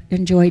have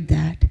enjoyed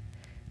that.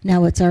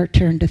 Now it's our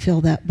turn to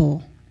fill that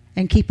bowl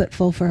and keep it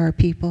full for our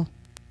people,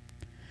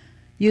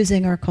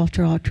 using our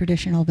cultural,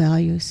 traditional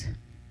values.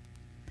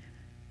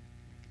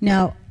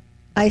 Now,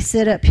 I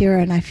sit up here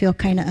and I feel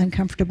kind of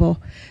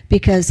uncomfortable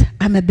because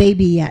I'm a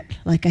baby yet,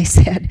 like I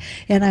said,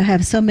 and I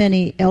have so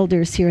many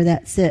elders here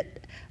that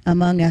sit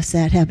among us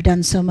that have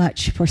done so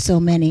much for so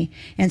many,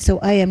 and so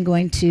I am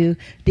going to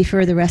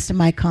defer the rest of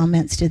my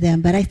comments to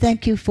them. But I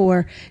thank you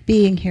for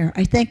being here.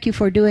 I thank you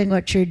for doing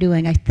what you're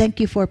doing. I thank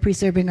you for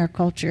preserving our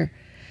culture,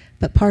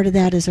 but part of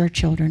that is our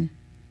children,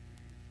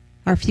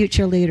 our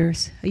future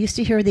leaders. I used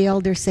to hear the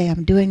elders say,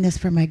 I'm doing this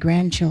for my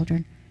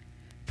grandchildren,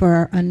 for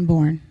our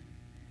unborn.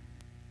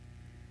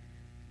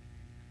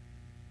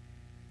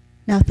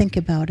 Now think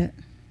about it.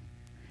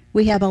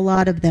 We have a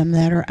lot of them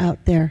that are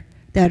out there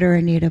that are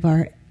in need of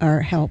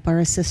our help, our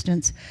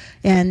assistance,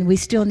 and we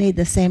still need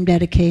the same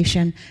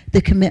dedication,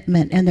 the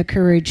commitment, and the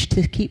courage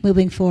to keep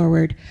moving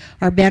forward.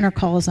 Our banner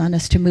calls on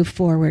us to move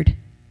forward.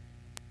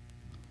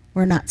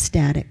 We're not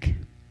static,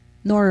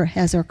 nor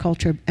has our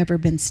culture ever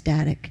been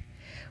static.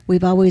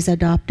 we've always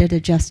adopted,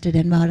 adjusted,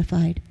 and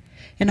modified.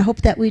 And I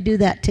hope that we do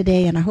that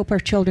today, and I hope our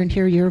children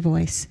hear your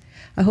voice.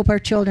 I hope our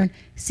children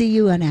see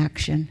you in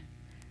action.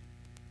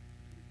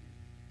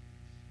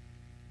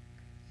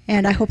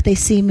 And I hope they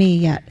see me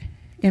yet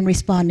in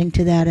responding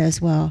to that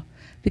as well,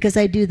 because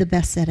I do the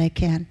best that I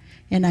can.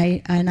 And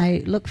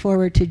I look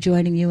forward to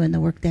joining you in the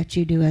work that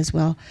you do as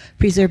well.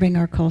 Preserving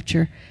our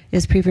culture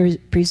is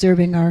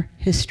preserving our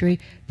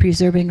history,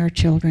 preserving our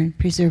children,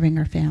 preserving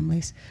our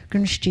families.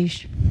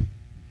 Gunshtish.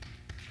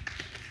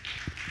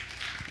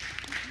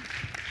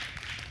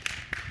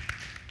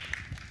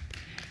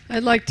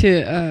 I'd like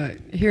to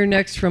hear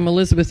next from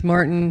Elizabeth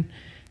Martin.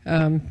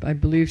 I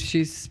believe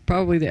she's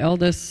probably the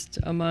eldest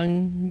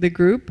among the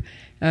group.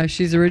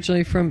 She's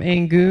originally from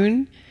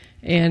Angoon,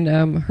 and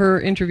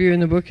her interview in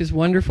the book is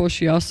wonderful.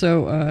 She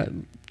also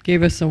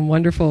gave us some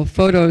wonderful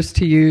photos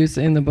to use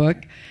in the book.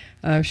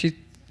 She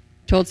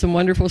told some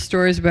wonderful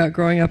stories about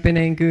growing up in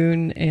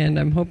Angoon, and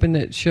I'm hoping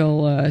that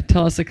she'll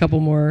tell us a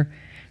couple more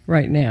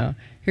right now.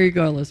 Here you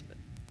go, Elizabeth.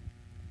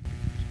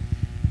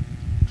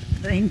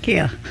 Thank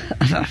you.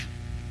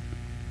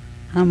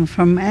 I'm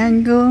from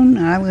Angoon.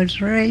 I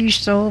was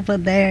raised over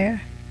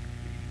there,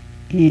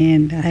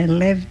 and I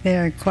lived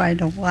there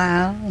quite a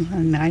while,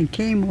 and I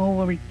came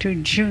over to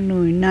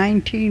Juneau in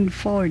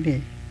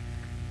 1940.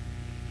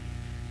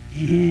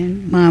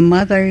 And my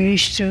mother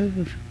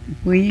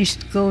we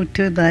used to go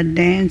to the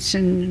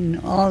dancing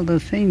and all the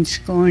things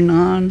going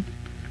on,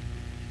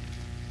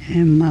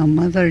 and my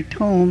mother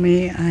told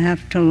me I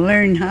have to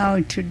learn how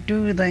to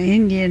do the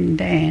Indian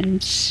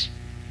dance,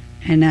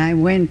 and I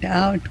went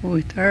out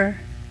with her.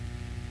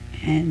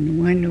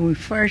 And when we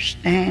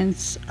first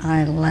danced,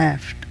 I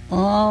laughed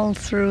all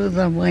through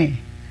the way.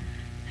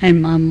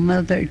 And my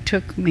mother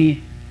took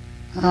me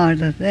out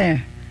of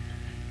there.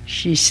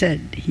 She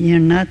said, "You're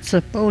not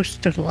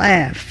supposed to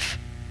laugh."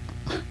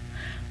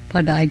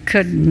 But I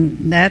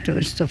couldn't. That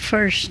was the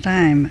first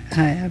time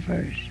I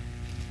ever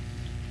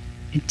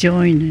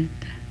joined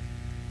it.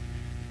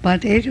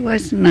 But it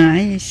was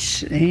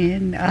nice,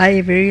 and I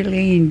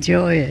really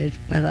enjoyed it.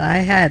 But I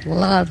had a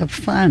lot of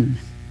fun,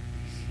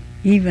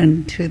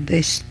 even to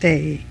this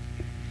day.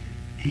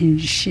 And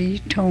she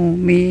told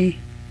me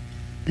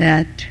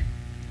that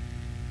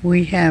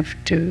we have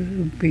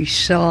to be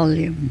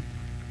solemn,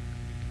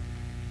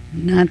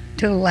 not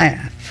to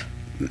laugh.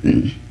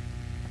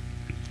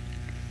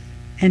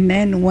 And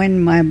then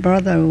when my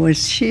brother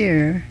was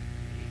here,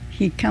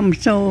 he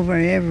comes over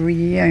every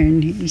year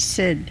and he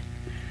said,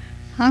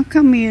 "How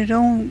come you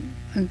don't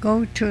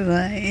go to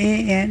the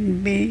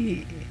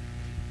ANB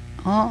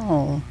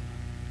hall?"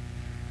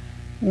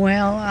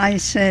 Well, I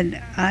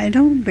said, "I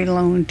don't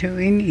belong to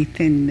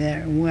anything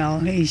there."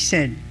 Well, he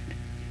said,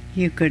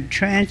 "You could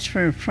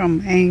transfer from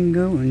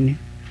Angoon.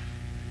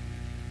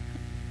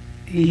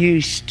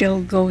 You still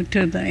go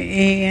to the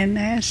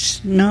ANS?"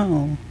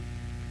 "No."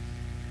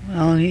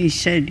 Well, he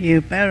said,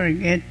 "You better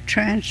get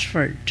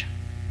transferred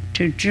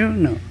to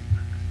Juneau."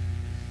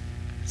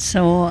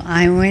 So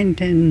I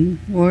went and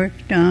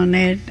worked on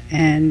it,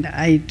 and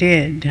I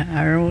did.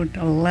 I wrote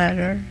a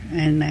letter,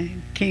 and I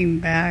came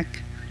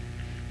back.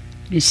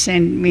 He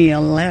sent me a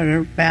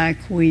letter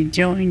back. We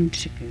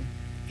joined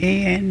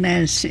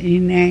ANS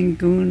in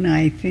Angoon.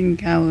 I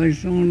think I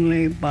was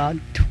only about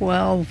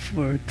 12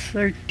 or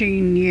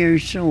 13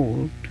 years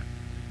old.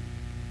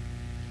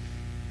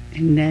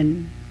 And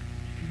then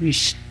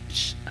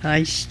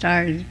I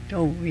started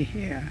over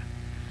here.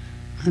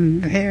 I'm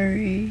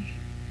very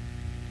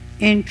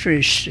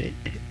interested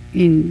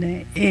in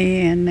the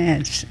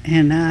ANS,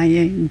 and I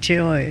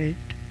enjoy it.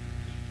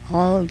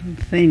 All the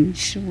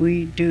things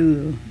we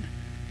do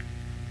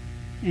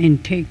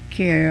and take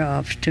care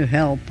of to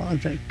help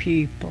other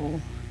people.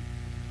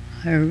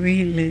 I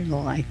really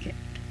like it.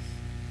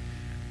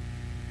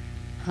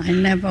 I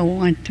never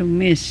want to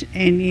miss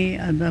any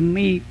of the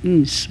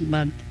meetings,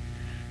 but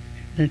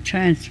the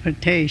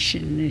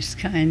transportation is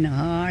kind of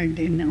hard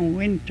in the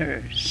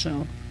winter,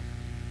 so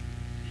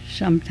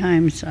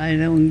sometimes I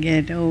don't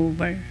get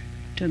over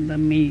to the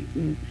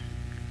meeting.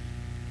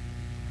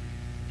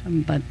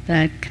 But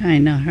that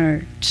kind of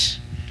hurts.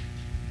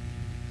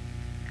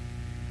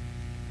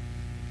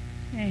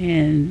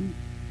 And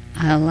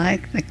I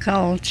like the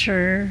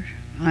culture.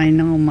 I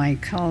know my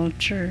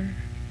culture.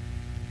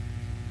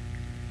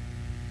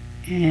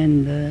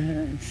 And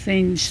the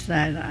things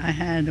that I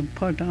had to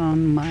put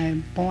on my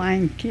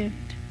blanket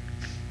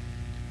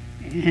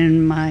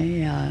and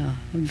my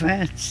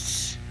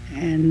vest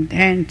and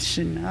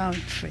dancing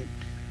outfit.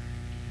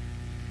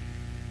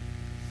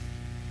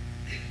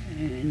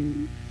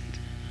 And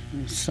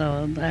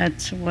so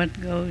that's what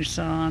goes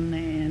on,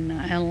 and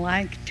I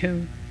like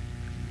to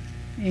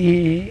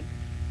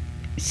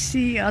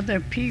see other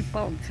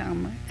people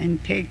come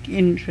and take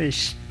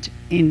interest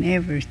in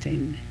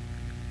everything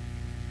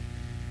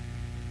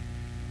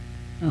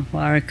of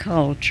our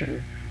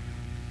culture.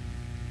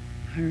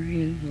 I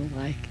really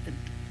like it.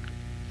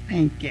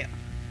 Thank you.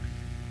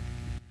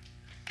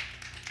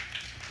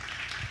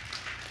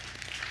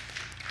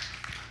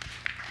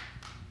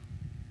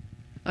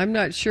 I'm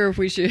not sure if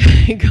we should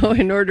go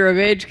in order of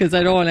age because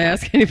I don't want to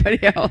ask anybody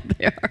how old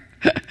they are.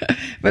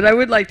 But I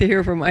would like to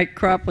hear from Ike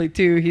Cropley,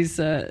 too. He's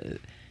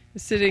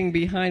sitting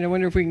behind. I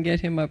wonder if we can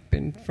get him up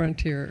in front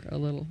here a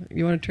little.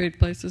 You want to trade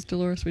places,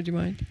 Dolores? Would you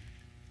mind?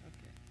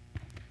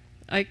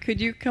 Okay. Ike,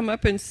 could you come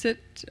up and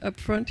sit up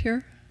front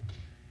here?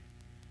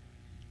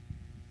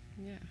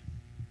 Yeah.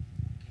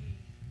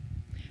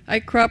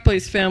 Ike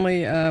Cropley's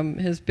family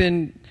has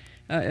been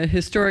a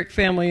historic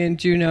family in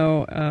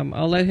Juneau.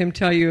 I'll let him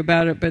tell you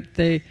about it, but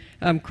they,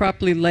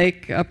 Cropley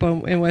Lake up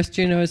in West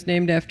Juneau is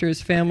named after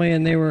his family,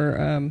 and they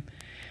were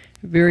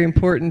very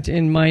important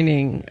in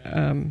mining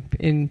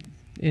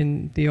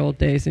in the old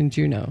days in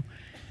Juneau.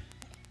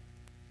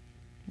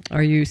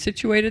 Are you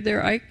situated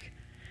there, Ike?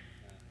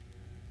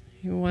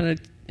 You want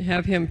to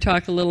have him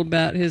talk a little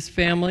about his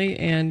family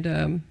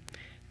and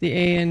the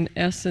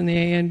ANS and the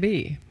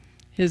ANB.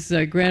 His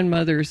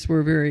grandmothers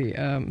were very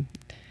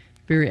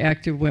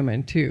active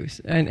women too,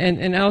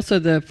 and also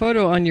the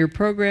photo on your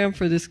program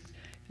for this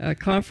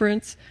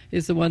conference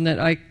is the one that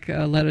Ike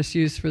let us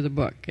use for the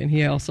book, and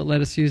he also let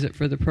us use it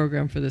for the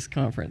program for this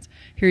conference.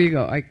 Here you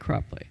go, Ike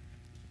Cropley.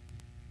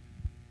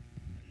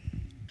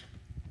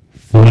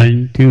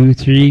 1, 2,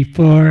 3,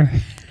 4.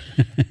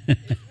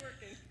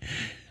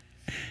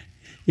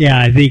 Yeah,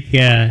 I think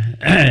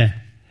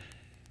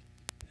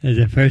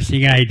the first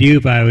thing I do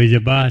if I was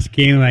a boss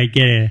king, I'd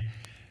get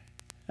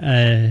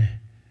a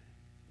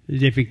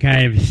different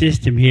kind of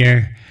system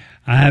here.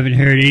 I haven't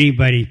heard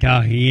anybody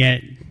talking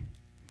yet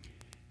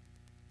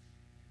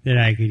that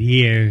I could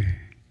hear.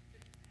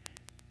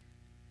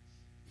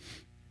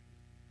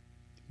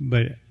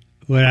 But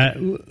what I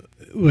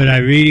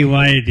really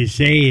wanted to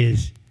say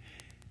is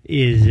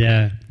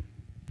if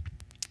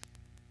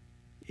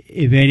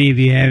any of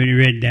you haven't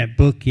read that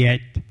book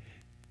yet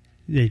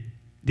that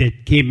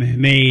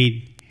Kim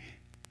made,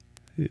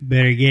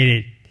 better get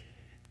it.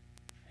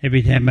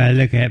 Every time I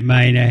look at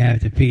mine, I have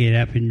to pick it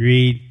up and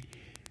read.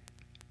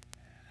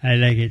 I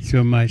like it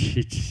so much.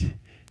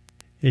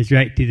 It's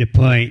right to the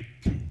point,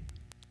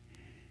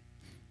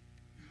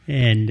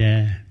 and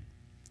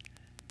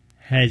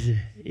has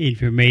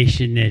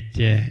information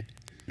that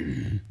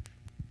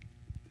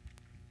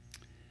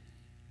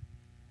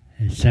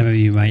some of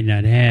you might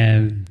not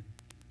have.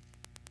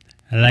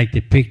 I like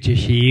the picture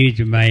she used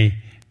of my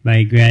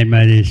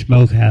grandmother's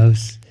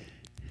smokehouse.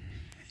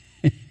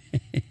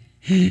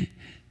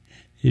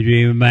 It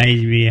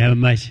reminds me how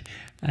much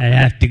I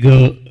have to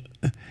go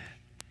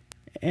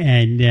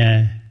and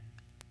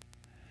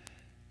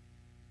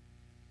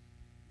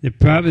the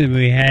problem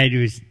we had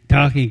was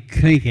talking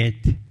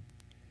Tlingit.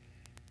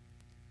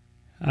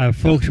 Our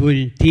folks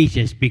wouldn't teach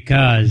us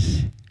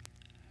because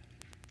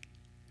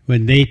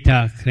when they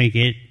talked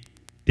Tlingit,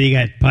 they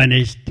got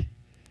punished,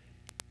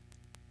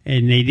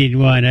 and they didn't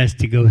want us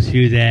to go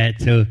through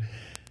that. So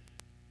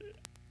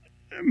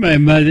my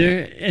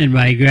mother and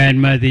my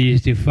grandmother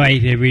used to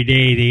fight every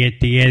day to get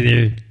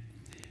together.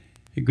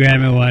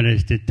 Grandma wanted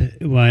us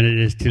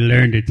to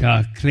learn to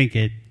talk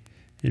Tlingit,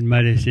 and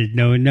Mother said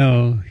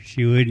no,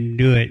 she wouldn't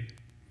do it.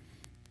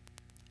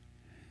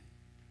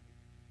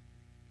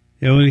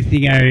 The only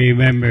thing I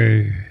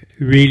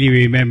really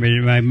remember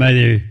that my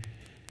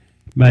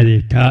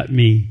mother taught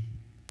me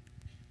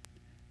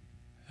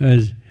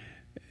was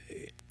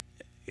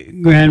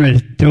Grandma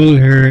told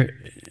her,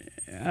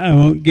 I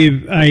won't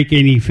give Ike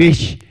any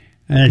fish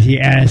unless he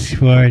asks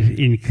for it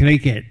in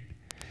Tlingit.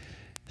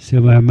 So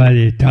my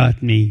mother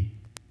taught me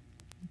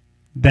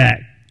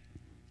that.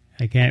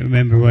 I can't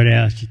remember what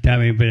else she taught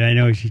me, but I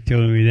know she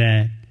told me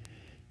that.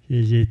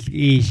 She says, it's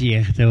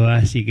easier to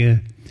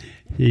Wasiga.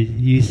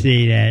 You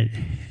say that.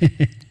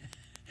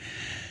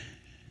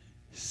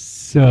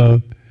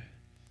 So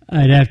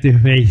I'd have to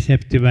face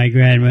up to my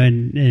grandma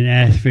and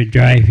ask for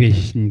dry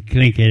fish and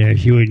Tlingit, or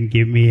she wouldn't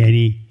give me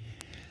any.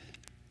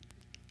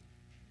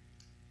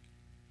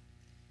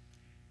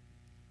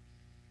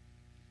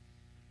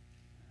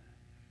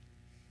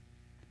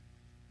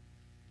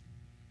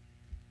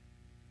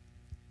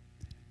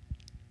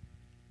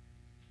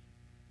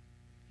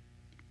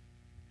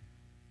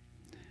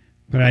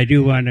 But I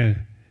do want to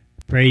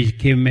praise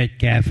Kim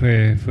Metcalfe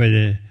for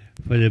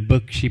the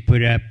book she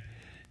put up.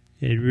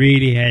 It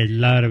really has a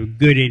lot of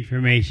good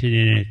information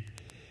in it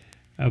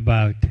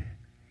about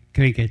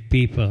Tlingit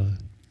people.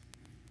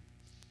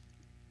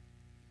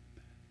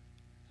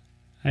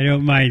 I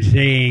don't mind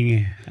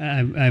saying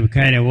I'm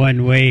kind of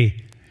one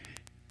way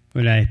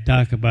when I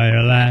talk about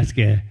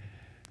Alaska.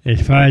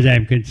 As far as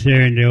I'm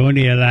concerned, the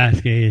only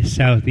Alaska is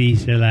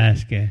Southeast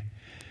Alaska.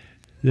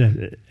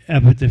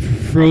 Up at the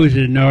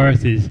frozen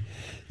north is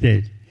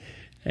that,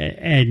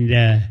 and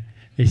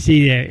I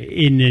see that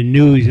in the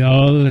news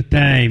all the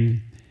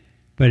time,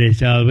 but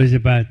it's always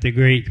about the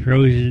great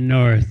frozen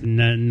north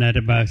and not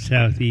about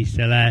Southeast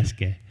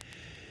Alaska.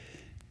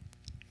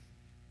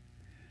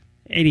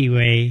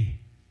 Anyway,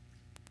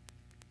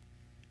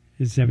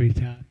 is somebody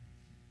talk?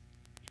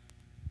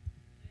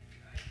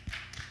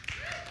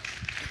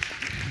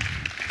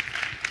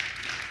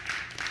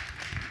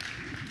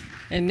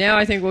 And now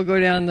I think we'll go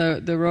down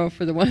the row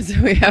for the ones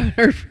that we haven't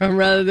heard from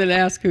rather than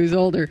ask who's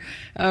older.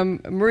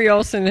 Marie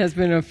Olson has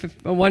been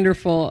a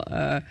wonderful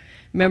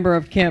member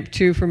of Camp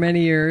 2 for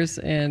many years,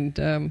 and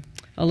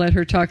I'll let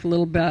her talk a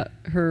little about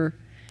her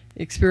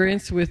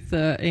experience with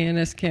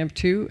ANS Camp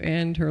 2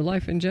 and her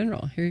life in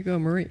general. Here you go,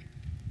 Marie.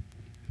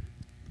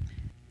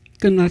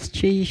 Goodness,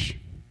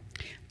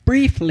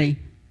 briefly,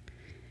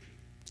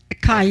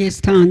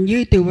 Kayistan,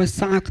 you do a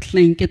sock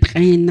Tlingit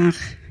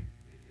Reinach,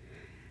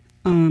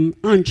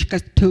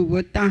 Anschka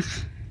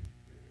Tuwadach,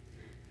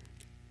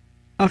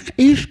 Ach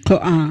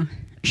Ishkoa,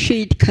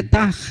 Sheed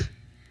Kadach,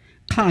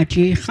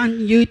 Kaji,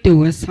 Han, you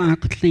do a sock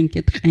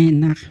Tlingit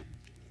Reinach,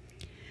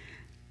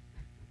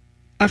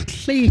 Ach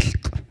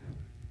Lisk,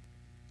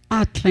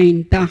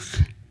 Atlain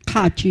Dach,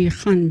 Kaji,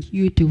 Han,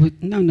 you do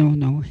it.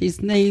 No.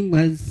 His name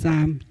was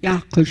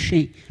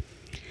Yakushi.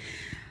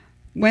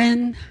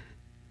 When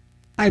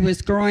I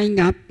was growing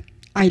up,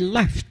 I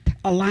left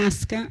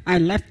Alaska, I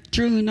left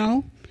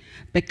Juneau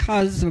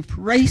because of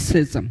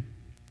racism.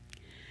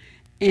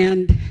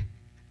 And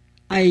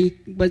I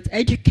was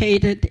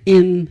educated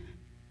in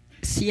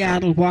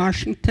Seattle,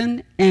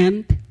 Washington,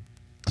 and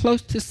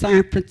close to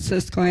San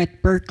Francisco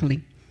at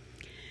Berkeley.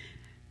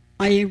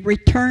 I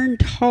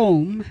returned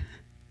home,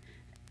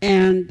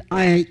 and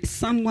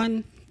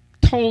someone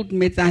told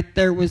me that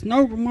there was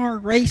no more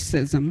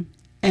racism,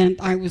 and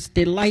I was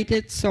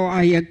delighted, so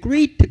I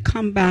agreed to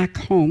come back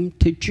home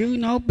to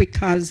Juneau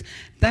because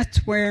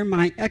that's where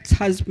my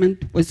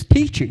ex-husband was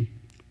teaching.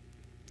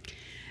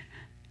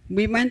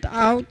 We went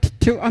out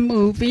to a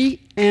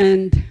movie,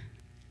 and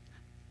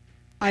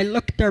I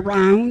looked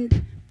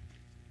around,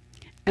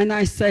 and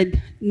I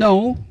said,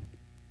 no,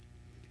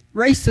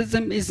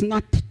 racism is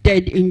not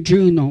dead in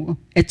Juneau.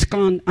 It's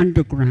gone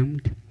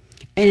underground.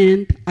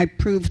 And I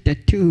proved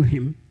it to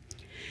him.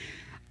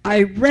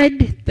 I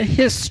read the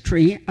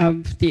history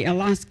of the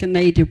Alaska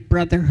Native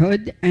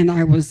Brotherhood, and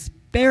I was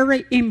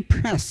very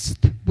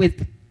impressed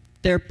with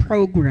their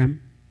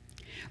program,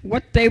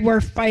 what they were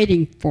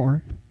fighting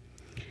for.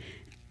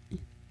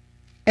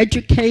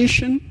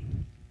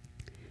 Education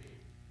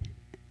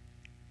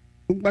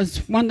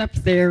was one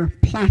of their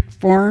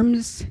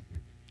platforms.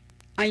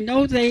 I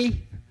know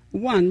they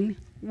won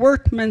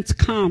workman's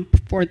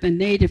comp for the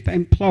Native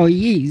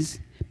employees.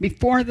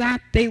 Before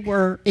that, they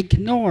were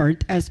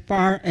ignored as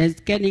far as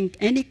getting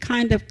any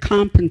kind of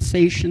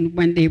compensation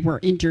when they were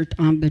injured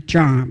on the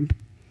job.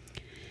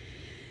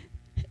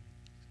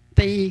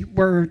 They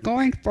were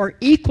going for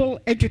equal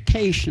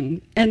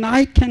education, and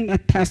I can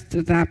attest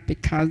to that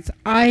because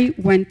I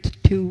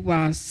went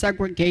to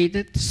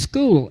segregated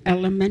school,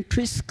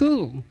 elementary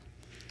school.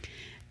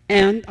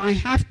 And I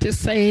have to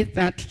say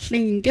that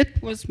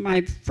Tlingit was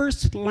my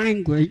first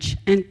language,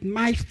 and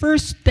my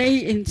first day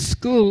in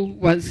school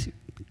was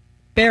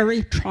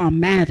very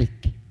traumatic.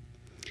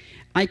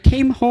 I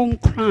came home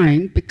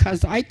crying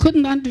because I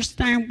couldn't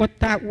understand what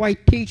that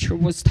white teacher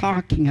was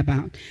talking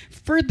about.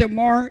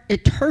 Furthermore,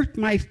 it hurt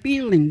my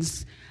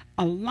feelings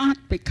a lot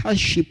because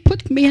she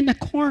put me in a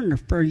corner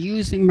for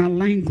using my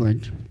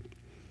language.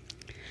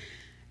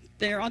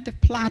 Their other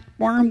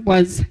platform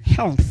was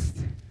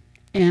health,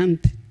 and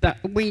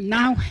we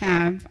now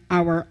have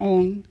our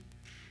own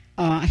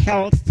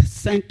health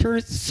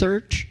center,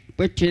 Search,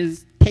 which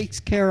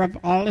takes care of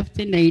all of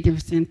the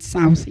natives in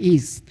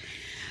Southeast.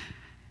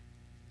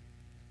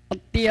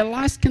 The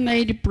Alaska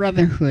Native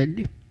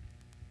Brotherhood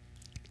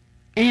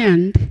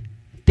and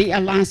the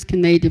Alaska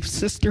Native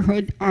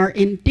Sisterhood are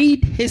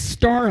indeed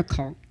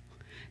historical.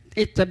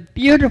 It's a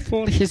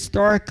beautiful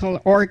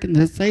historical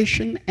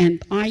organization,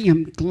 and I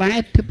am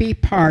glad to be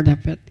part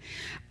of it.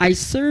 I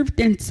served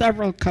in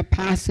several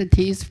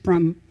capacities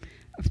from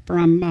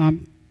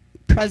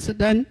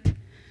president,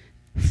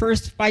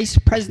 first vice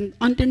president,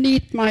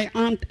 underneath my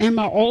Aunt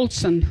Emma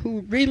Olson,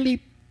 who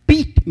really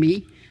beat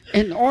me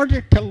in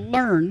order to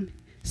learn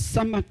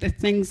some of the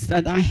things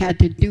that I had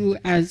to do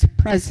as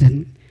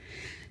president.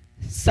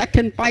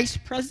 Second vice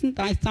president,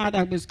 I thought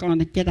I was going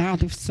to get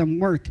out of some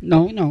work.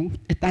 No,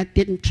 that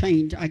didn't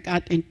change. I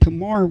got into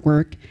more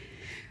work.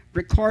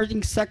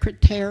 Recording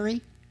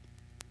secretary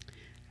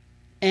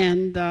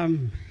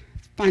and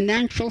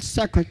financial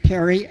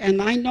secretary,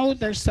 and I know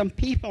there's some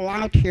people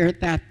out here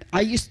that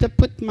I used to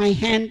put my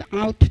hand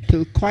out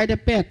to quite a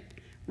bit,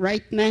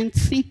 right,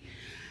 Nancy?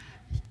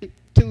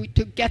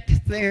 To get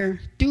their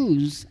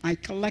dues, I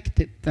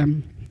collected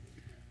them.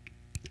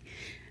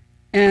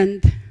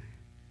 And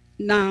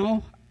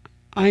now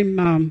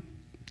I'm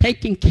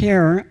taking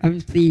care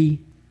of the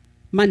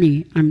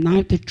money. I'm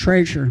now the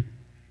treasurer.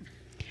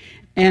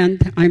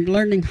 And I'm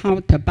learning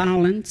how to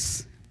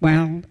balance.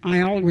 Well,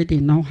 I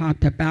already know how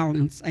to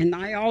balance, and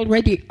I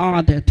already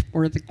audit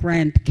for the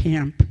Grand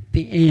Camp,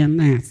 the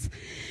ANS.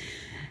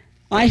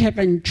 I have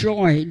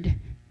enjoyed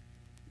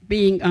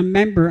being a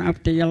member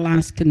of the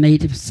Alaska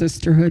Native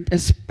Sisterhood,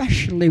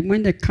 especially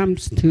when it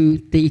comes to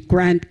the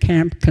Grand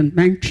Camp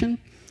Convention.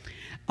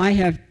 I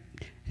have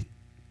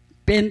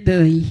been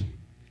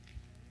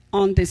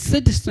on the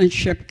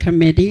Citizenship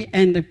Committee,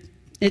 and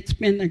It's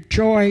been a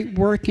joy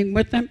working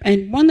with them.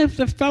 And one of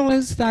the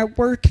fellows that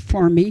worked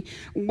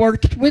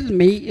with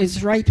me,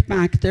 is right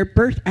back there,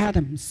 Bert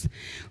Adams,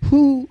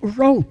 who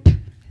wrote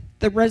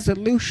the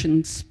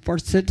resolutions for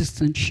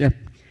citizenship.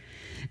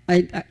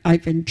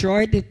 I've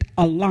enjoyed it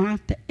a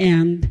lot,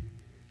 and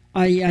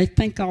I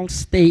think I'll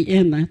stay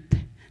in it,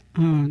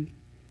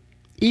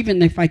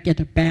 even if I get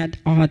a bad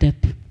audit.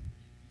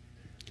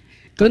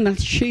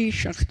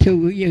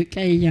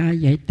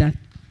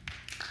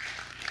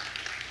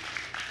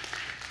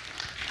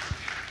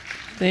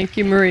 Thank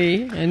you,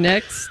 Marie. And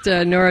next,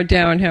 Nora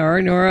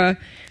Downhauer. Nora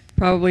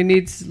probably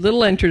needs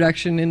little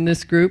introduction in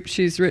this group.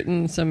 She's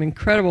written some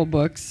incredible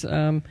books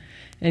and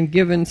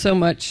given so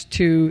much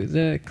to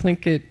the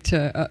Tlingit,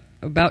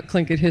 about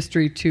Tlingit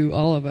history to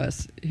all of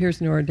us. Here's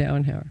Nora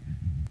Downhauer.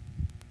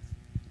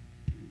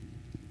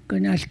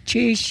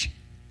 Gunalchish.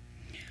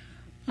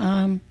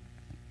 I'm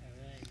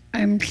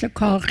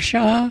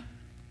Sakaksha.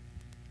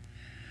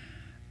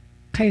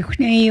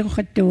 Kayknei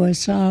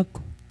Khatuasak.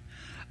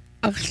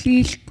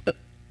 Akhlis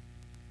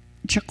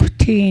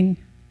Chakutin.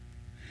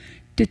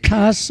 The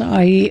class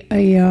I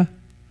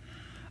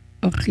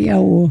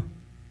Akhiao.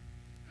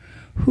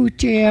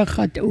 Hutia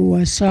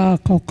Khatuasa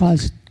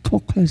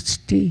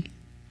Kokasti.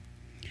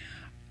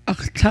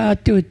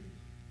 Akhtatu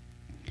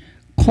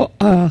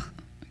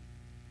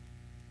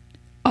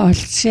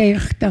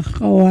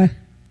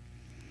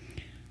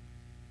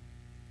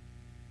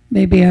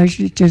Maybe I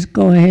should just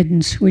go ahead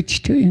and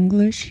switch to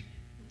English.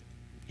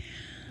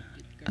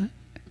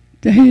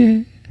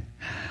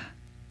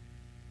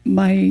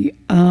 My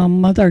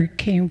mother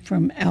came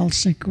from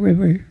SOK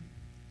River,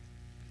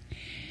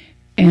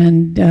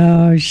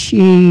 and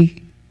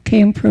she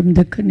came from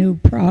the canoe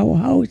prow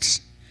house,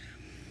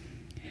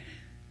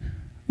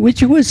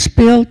 which was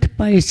built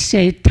by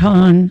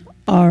Satan,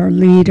 our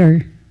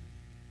leader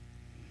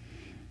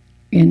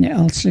in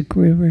SOK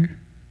River.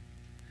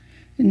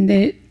 And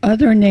the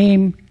other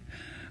name,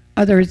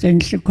 other than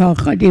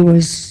Shukakadi,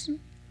 was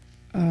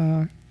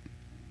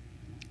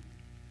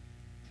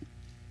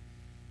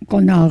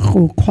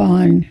Konaku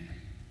Kwan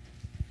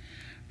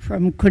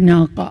from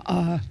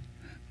Kunaka'a.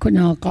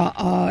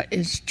 Kunaka'a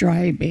is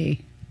Dry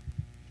Bay.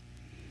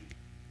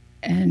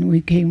 And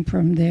we came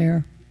from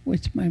there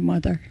with my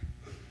mother.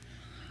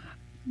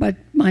 But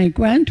my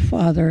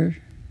grandfather,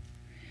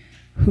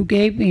 who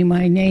gave me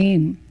my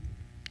name,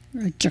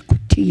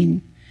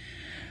 Jakutin,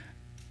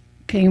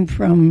 came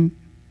from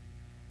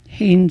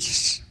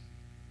Haynes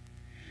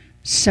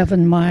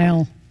 7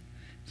 Mile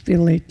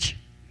village.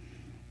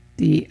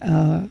 They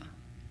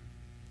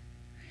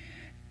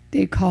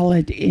call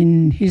it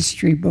in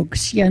history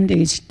books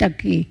Yande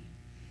Stucky,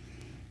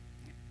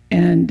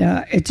 and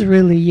it's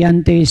really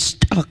Yande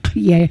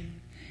Stucky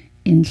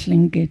in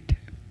Tlingit.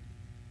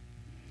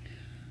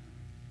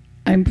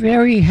 I'm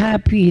very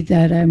happy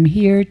that I'm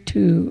here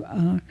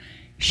to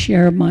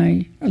share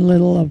a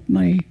little of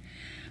my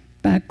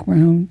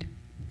background.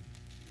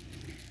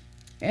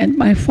 And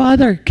my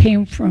father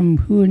came from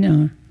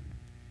Juneau.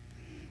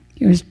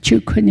 He was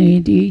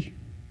Chukanadi,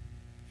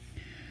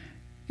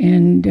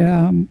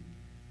 and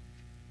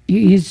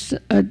he's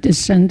a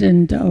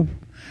descendant of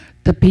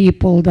the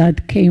people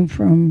that came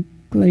from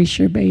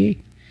Glacier Bay,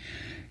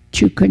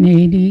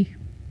 Chukanadi.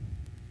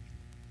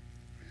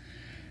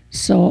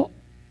 So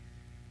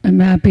I'm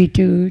happy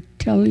to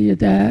tell you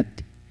that.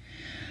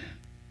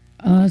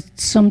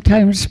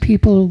 Sometimes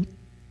people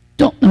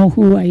don't know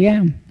who I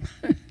am.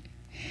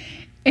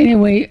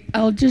 Anyway,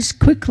 I'll just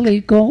quickly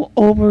go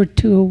over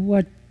to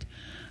what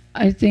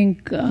I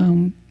think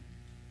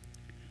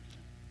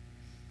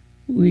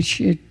we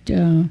should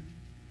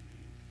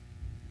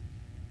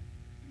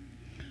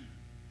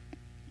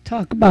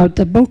talk about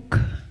the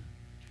book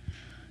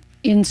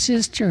in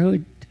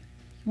Sisterhood.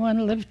 You want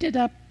to lift it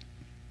up?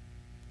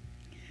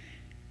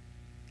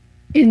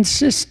 In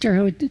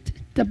Sisterhood,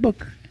 the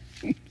book.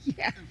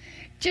 Yeah,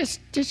 just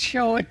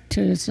show it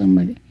to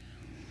somebody.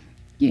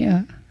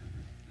 Yeah.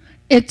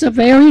 It's a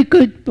very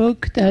good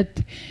book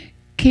that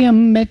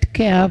Kim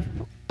Metcalfe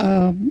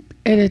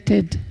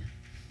edited.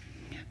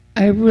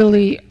 I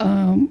really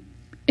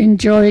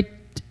enjoyed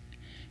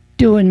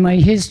doing my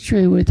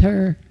history with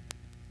her.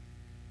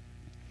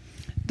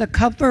 The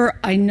cover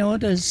I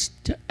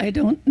noticed, I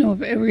don't know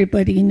if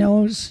everybody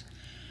knows,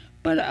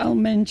 but I'll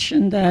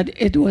mention that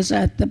it was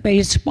at the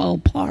baseball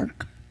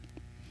park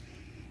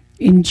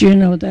in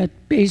Juneau. That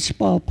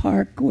baseball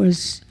park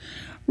was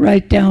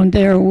right down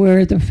there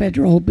where the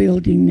federal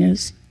building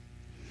is.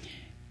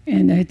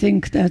 And I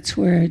think that's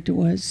where it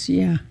was,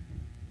 yeah.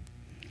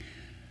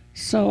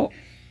 So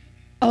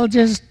I'll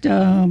just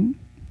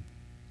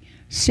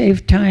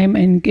save time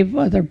and give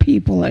other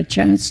people a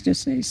chance to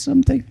say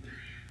something.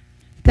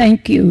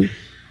 Thank you.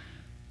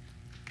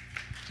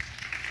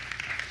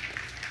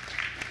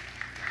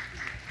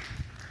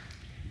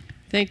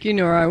 Thank you,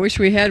 Nora. I wish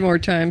we had more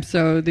time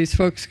so these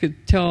folks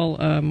could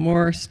tell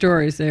more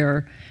stories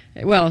there.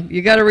 Well,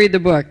 you got to read the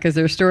book because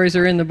their stories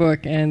are in the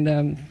book,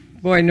 and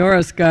boy,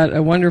 Nora's got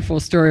a wonderful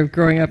story of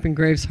growing up in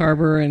Graves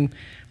Harbor and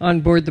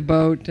on board the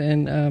boat,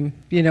 and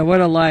you know,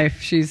 what a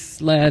life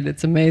she's led.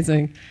 It's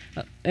amazing.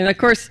 And of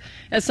course,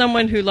 as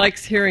someone who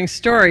likes hearing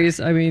stories,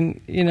 I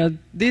mean, you know,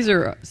 these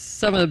are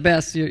some of the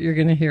best you're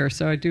going to hear,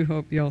 so I do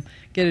hope you'll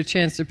get a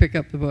chance to pick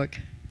up the book.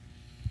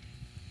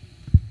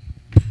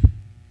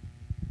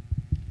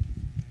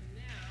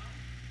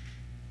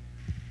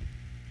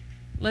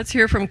 Let's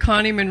hear from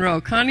Connie Monroe.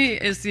 Connie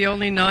is the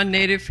only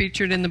non-native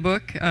featured in the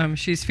book.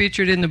 She's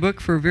featured in the book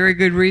for a very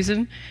good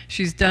reason.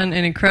 She's done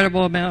an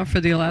incredible amount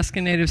for the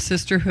Alaska Native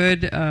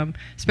Sisterhood,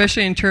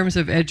 especially in terms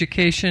of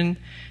education.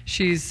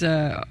 She's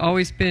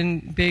always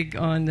been big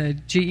on the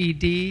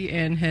GED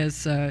and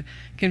has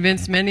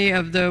convinced many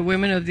of the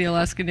women of the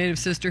Alaska Native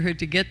Sisterhood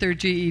to get their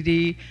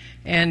GED,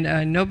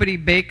 and nobody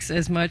bakes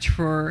as much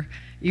for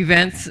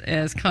events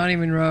as Connie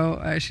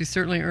Monroe. She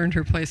certainly earned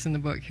her place in the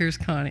book. Here's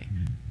Connie.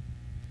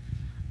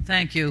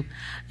 Thank you.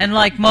 And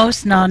like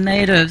most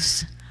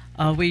non-natives,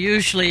 we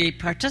usually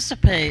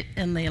participate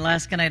in the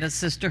Alaska Native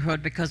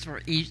Sisterhood because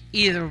we're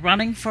either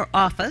running for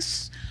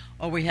office,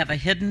 or we have a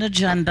hidden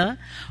agenda,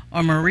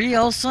 or Marie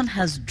Olson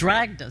has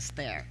dragged us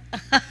there.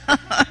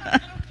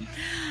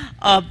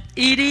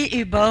 Edie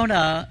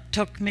Ibona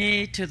took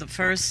me to the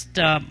first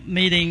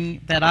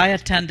meeting that I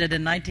attended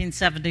in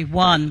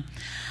 1971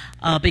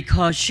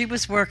 because she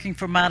was working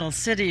for Model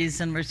Cities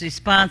and was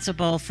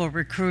responsible for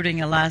recruiting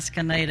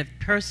Alaska Native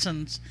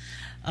persons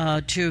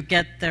to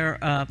get their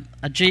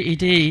a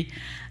GED,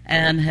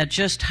 and had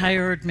just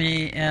hired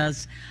me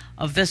as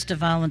a Vista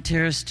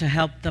volunteers to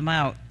help them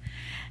out.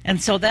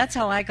 And so that's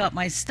how I got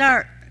my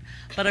start.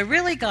 But I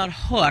really got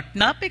hooked,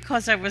 not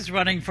because I was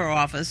running for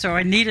office or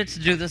I needed to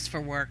do this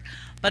for work,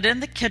 but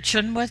in the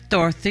kitchen with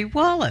Dorothy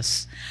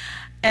Wallace.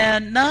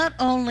 And not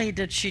only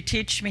did she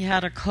teach me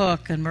how to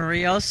cook, and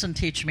Marie Olson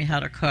teach me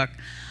how to cook,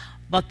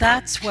 but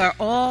that's where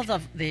all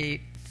the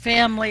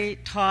family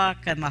talk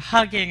and the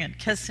hugging and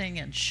kissing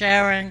and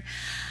sharing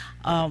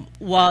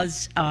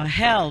was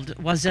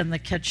in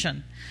the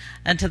kitchen.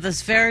 And to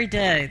this very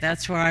day,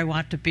 that's where I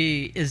want to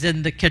be, is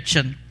in the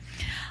kitchen.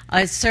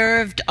 I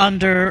served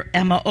under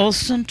Emma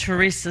Olson,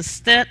 Teresa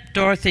Stitt,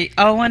 Dorothy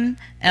Owen,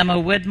 Emma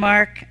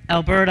Widmark,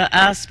 Alberta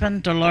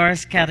Aspen,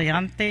 Dolores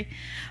Cadiente,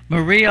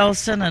 Marie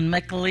Olson, and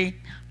Kimberly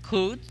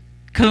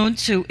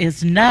Kunz, who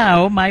is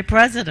now my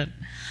president.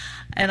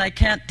 And I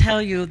can't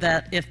tell you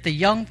that if the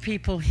young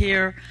people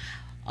here,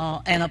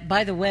 and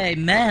by the way,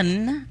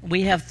 men,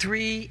 we have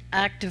 3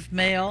 active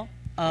male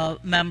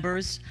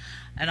members,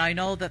 and I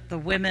know that the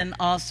women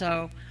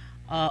also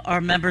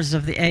are members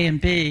of the A and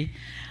B.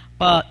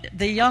 But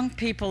the young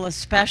people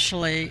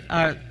especially,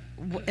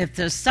 if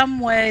there's some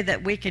way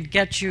that we can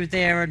get you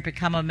there and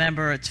become a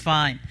member, it's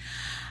fine.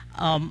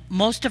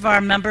 Most of our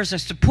members are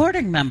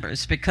supporting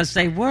members because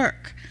they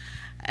work.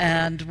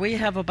 And we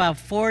have about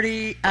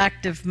 40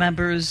 active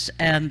members,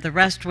 and the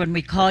rest, when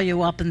we call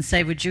you up and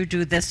say, would you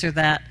do this or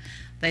that,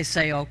 they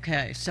say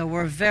okay. So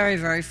we're very,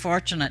 very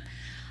fortunate.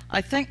 I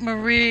think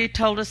Marie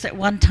told us at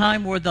one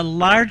time we're the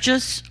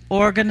largest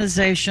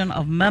organization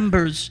of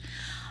members,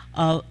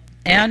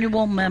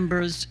 annual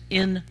members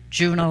in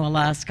Juneau,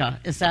 Alaska.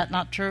 Is that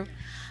not true?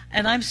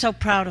 And I'm so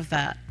proud of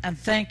that. And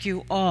thank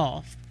you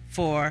all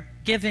for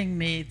giving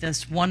me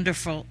this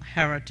wonderful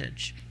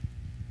heritage.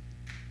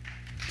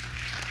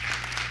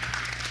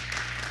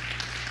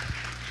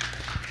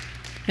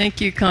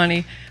 Thank you,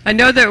 Connie. I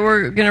know that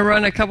we're going to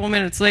run a couple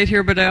minutes late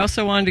here, but I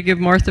also wanted to give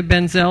Martha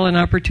Benzel an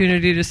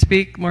opportunity to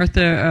speak.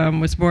 Martha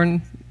was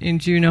born in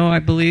Juneau, I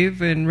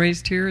believe, and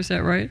raised here. Is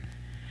that right?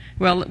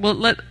 Well,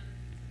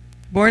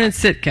 born in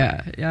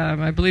Sitka.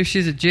 I believe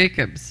she's at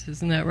Jacobs.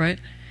 Isn't that right?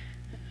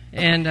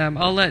 And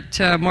I'll let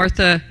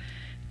Martha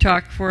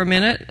talk for a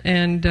minute,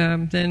 and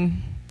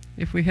then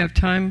if we have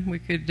time, we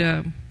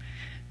could...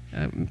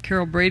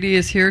 Carol Brady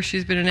is here.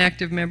 She's been an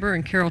active member,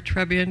 and Carol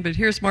Trebian. But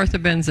here's Martha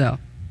Benzel.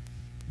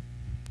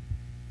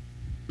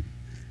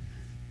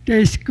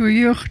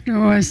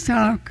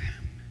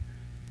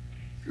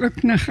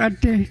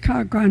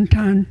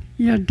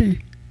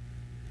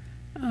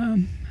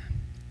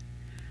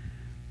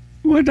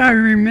 What I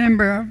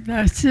remember of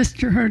that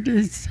sisterhood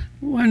is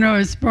when I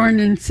was born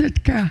in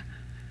Sitka,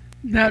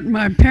 that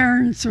my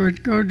parents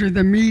would go to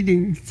the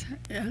meetings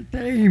at the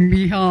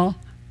A&B Hall.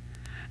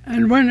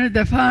 And one of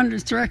the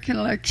fondest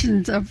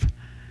recollections of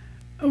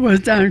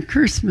was on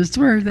Christmas,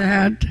 where they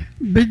had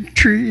a big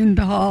tree in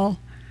the hall.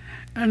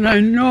 And I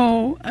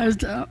know, as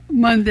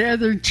among the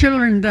other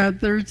children, that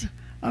there's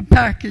a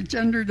package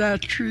under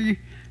that tree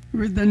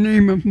with the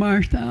name of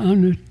Martha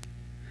on it.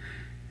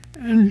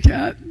 And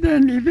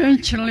then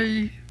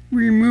eventually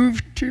we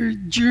moved to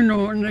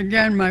Juneau, and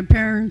again my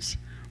parents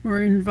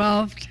were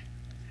involved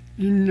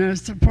in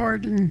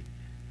supporting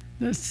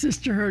the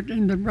sisterhood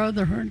and the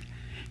brotherhood.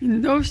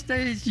 In those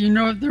days, you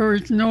know, there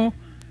was no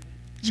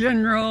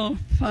general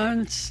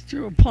funds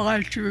to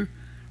apply to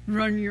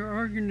run your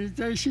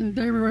organization.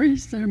 They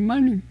raised their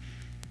money.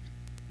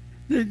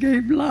 They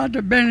gave a lot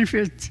of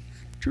benefits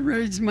to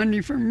raise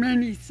money for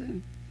many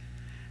things.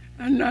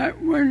 And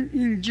when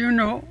in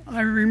Juneau,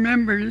 I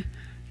remember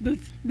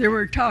they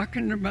were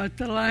talking about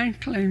the land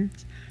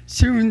claims,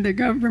 suing the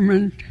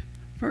government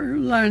for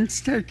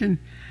lands taken,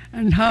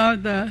 and how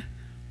the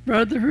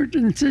Brotherhood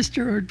and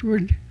Sisterhood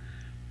would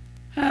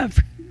have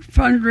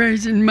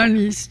fundraising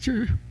monies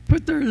to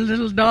put their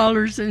little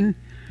dollars in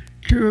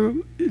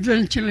to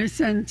eventually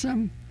send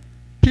some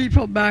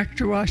people back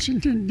to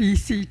Washington,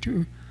 D.C.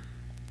 to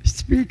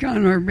speak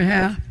on our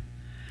behalf.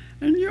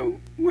 And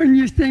when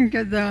you think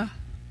of the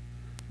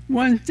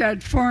ones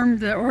that formed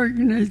the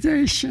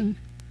organization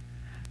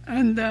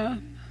and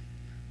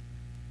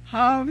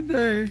how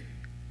they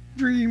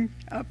dreamed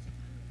up,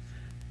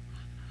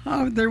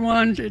 how they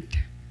wanted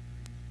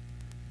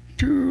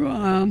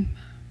to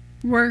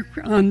work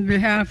on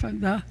behalf of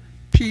the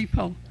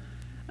people,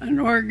 an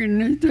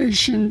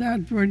organization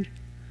that would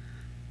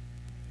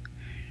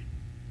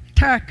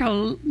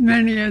tackle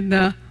many of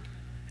the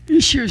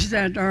issues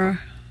that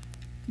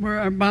were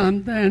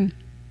abound then.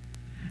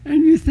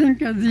 And you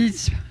think of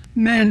these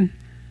men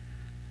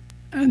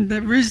and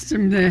the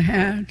wisdom they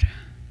had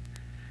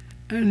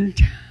and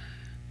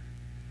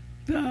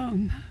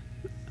the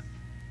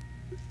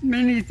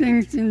many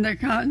things in the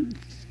Constitution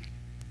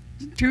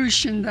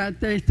that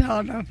they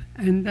thought of,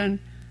 and then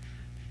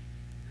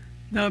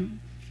the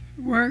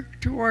work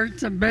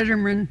towards the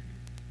betterment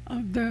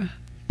of the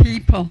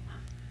people.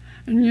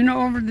 And you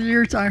know, over the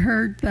years I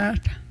heard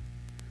that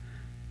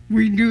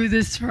we do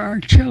this for our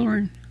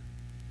children.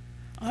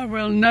 I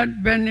will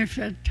not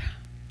benefit,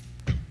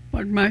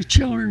 but my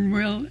children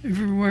will if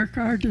we work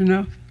hard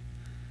enough.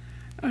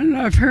 And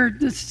I've heard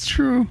this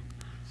true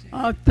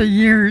out the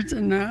years,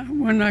 and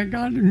when I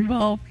got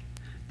involved,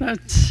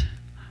 that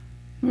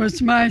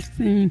was my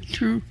thing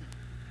too.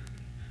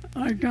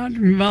 I got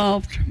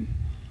involved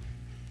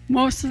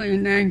mostly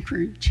in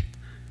Anchorage.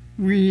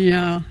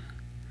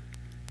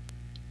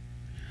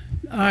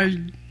 I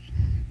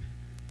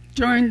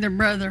joined the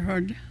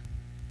Brotherhood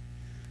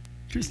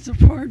to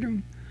support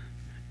them.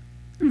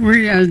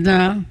 We, as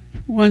the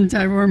ones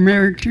that were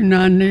married to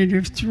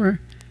non-natives,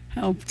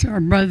 helped our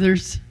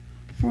brothers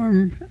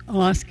form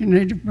Alaska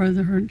Native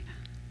Brotherhood.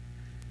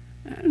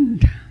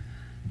 And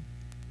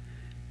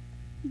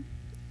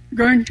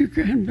going to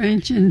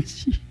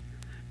conventions,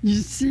 you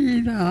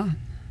see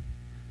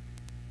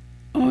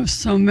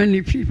so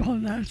many people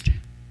that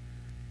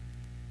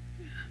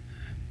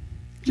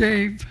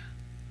gave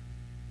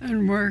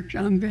and worked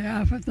on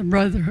behalf of the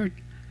Brotherhood,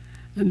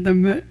 and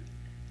the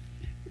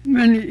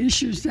many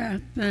issues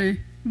that they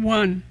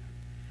won.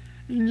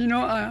 And you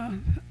know,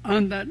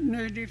 on that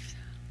Native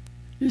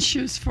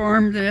Issues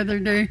Forum the other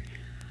day,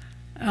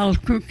 Al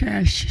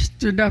Kukash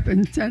stood up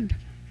and said,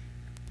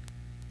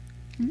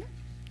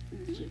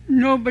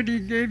 nobody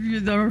gave you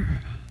the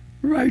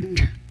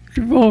right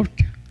to vote.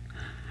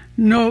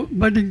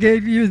 Nobody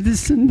gave you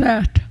this and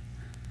that.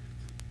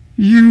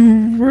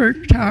 You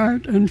worked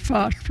hard and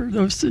fought for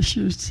those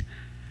issues.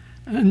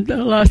 And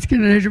the Alaska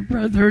Native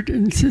Brotherhood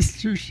and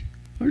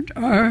Sisterhood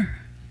are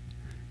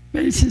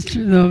basis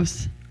to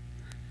those.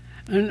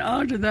 And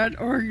out of that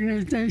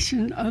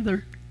organization,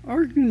 other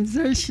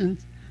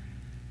organizations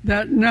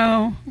that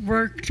now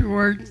work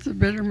towards the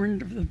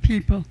betterment of the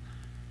people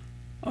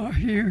are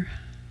here.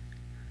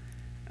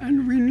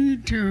 And we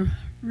need to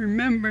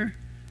remember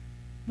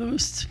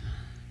those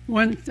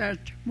ones that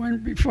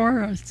went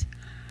before us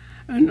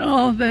and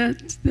all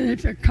that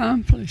they've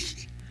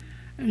accomplished.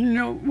 And you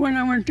know, when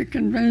I went to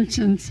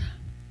conventions,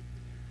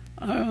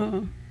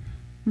 Roy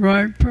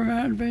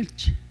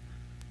Peradovich,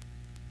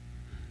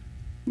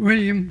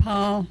 William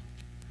Paul,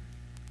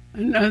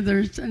 and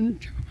others, and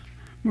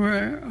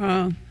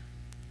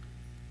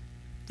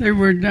they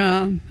would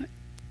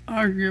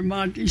argue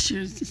about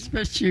issues,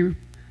 especially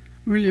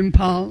William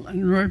Paul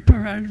and Roy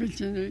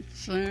Peradovich, and they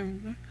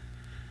slammed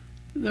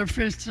their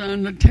fists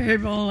on the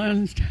table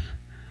and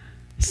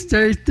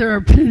state their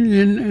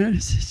opinion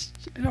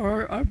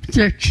or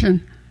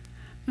objection.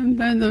 And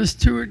then those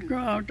two would go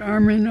out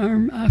arm in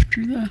arm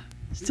after the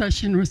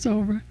session was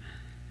over.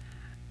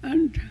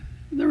 And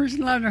there was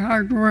a lot of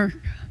hard work,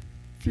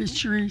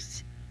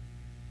 fisheries,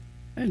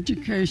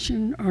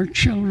 education, our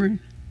children.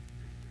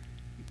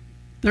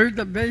 They're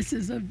the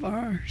basis of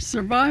our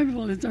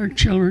survival, is our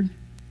children.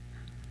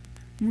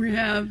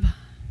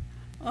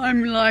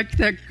 I'm like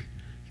the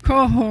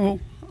coho.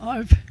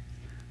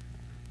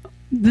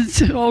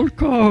 This old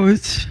coho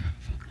is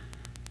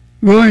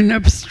going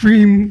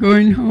upstream,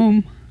 going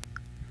home.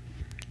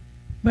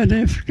 But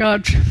I've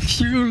got a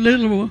few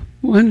little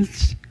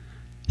ones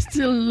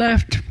still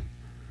left.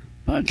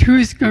 But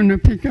who's going to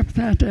pick up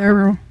that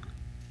arrow?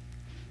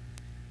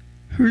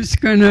 Who's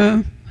going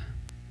to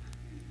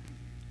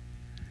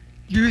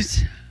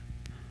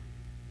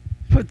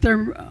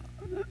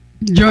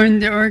join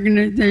the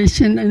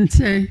organization and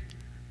say,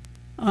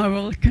 I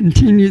will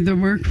continue the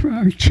work for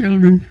our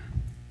children?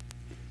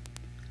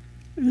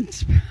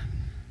 It's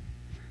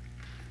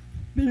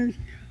been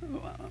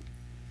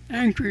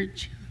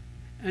Anchorage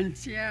and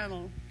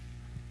Seattle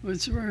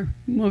was where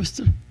most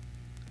of,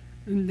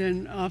 and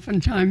then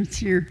oftentimes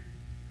here.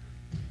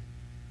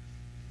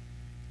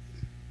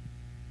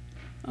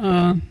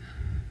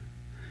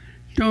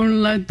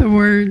 Don't let the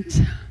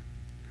words,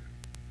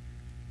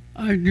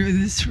 I do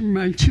this for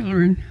my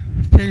children,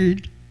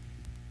 fade.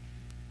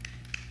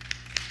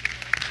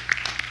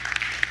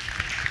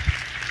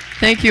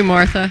 Thank you,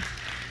 Martha.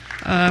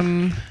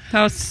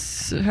 How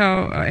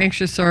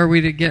anxious are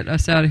we to get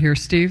us out of here,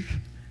 Steve?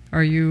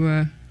 Are you?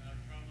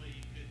 Probably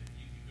you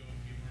could go a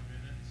few more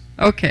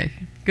minutes. Okay,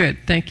 good.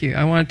 Thank you.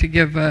 I wanted to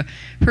give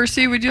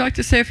Perci. Would you like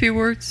to say a few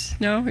words?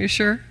 No, are you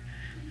sure?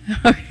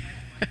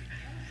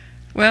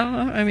 Well,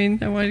 I mean,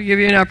 I wanted to give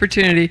you an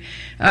opportunity.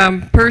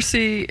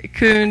 Perci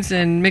Kunz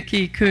and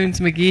Mickey Kunz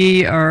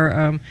McGee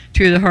are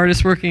two of the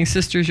hardest working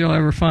sisters you'll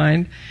ever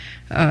find.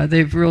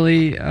 They've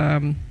really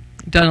done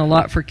a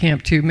lot for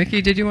Camp 2.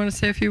 Mickey, did you want to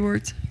say a few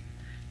words?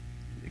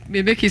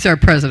 Mickey's our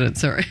president,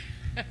 sorry.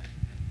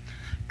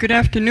 Good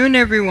afternoon,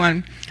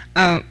 everyone.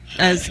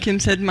 As Kim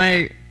said,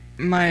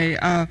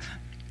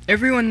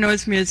 everyone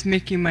knows me as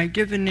Mickey. My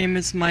given name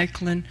is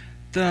Michaelin.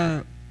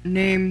 The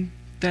name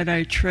that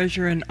I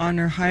treasure and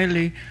honor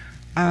highly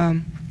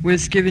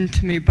was given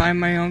to me by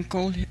my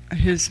uncle.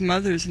 His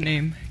mother's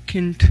name,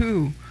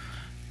 Kintu,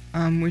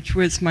 which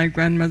was my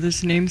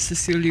grandmother's name,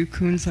 Cecilia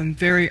Kunz. I'm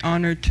very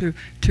honored to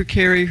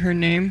carry her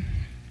name.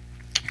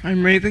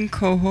 I'm Raven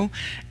Coho,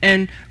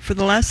 and for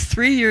the last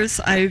 3 years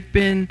I've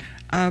been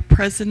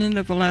president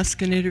of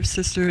Alaska Native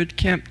Sisterhood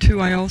Camp 2.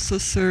 I also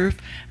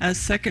serve as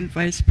second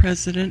vice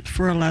president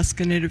for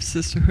Alaska Native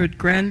Sisterhood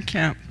Grand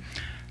Camp.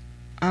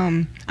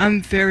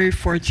 I'm very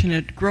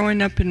fortunate.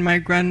 Growing up in my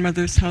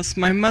grandmother's house,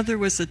 my mother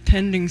was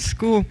attending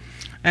school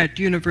at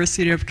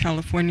University of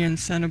California in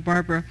Santa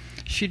Barbara.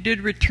 She did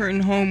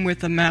return home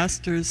with a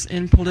master's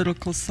in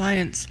political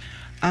science,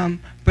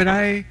 but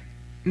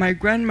my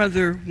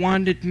grandmother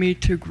wanted me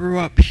to grow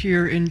up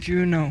here in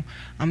Juneau.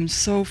 I'm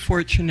so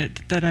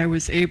fortunate that I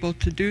was able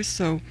to do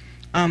so.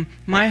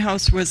 My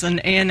house was an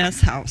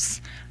ANS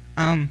house.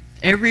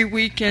 Every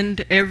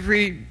weekend,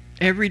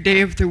 every day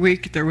of the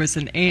week, there was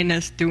an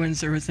ANS doings.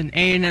 There was an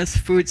ANS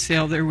food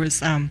sale. There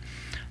was ANS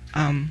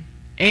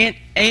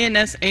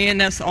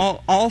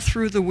all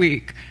through the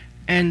week.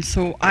 And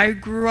so I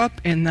grew up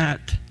in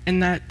that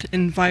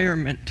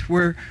environment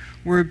where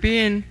we're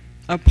being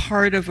a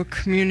part of a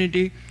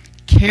community,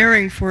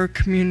 caring for a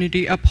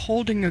community,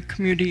 upholding a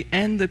community,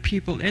 and the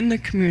people in the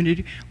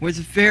community was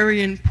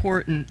very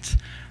important.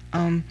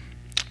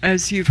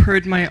 As you've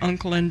heard my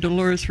uncle and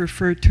Dolores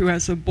refer to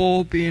as a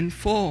bowl being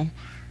full.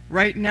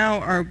 Right now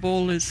our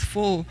bowl is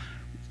full.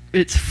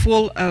 It's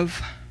full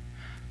of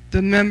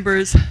the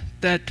members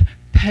that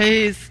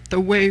pave the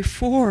way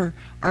for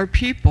our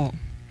people.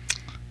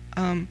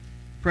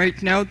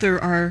 Right now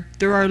there are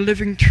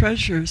living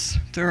treasures,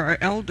 there are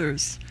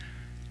elders.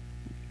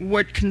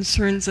 What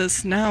concerns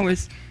us now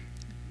is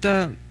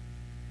the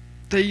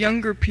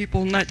younger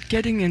people not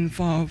getting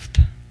involved.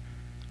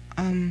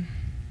 I'm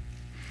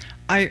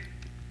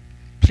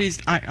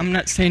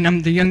not saying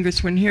I'm the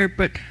youngest one here,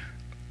 but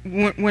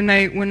when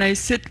I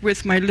sit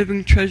with my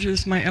living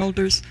treasures, my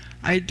elders,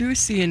 I do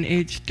see an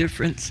age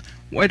difference.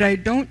 What I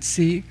don't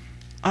see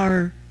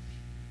are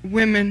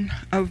women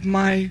of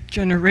my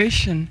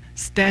generation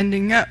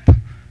standing up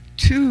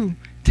to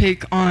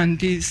take on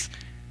these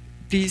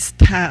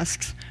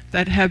tasks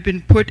that have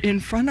been put in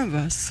front of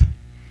us.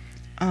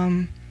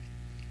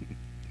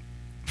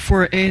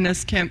 For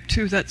ANS Camp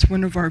 2, that's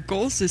one of our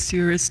goals this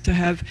year, is to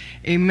have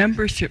a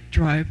membership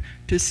drive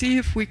to see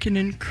if we can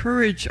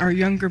encourage our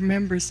younger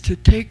members to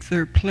take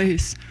their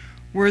place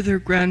where their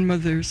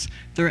grandmothers,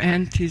 their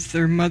aunties,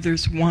 their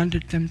mothers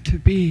wanted them to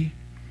be.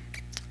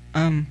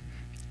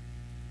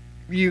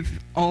 You've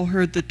all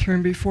heard the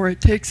term before,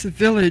 it takes a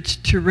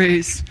village to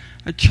raise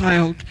a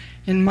child.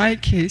 In my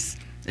case,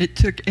 it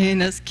took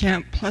ANS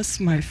Camp plus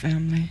my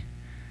family.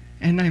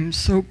 And I'm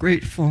so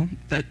grateful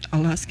that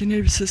Alaska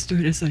Native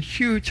Sisterhood is a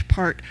huge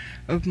part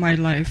of my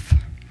life.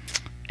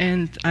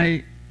 And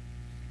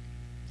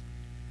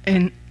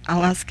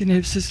Alaska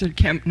Native Sisterhood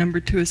Camp number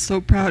 2 is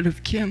so proud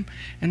of Kim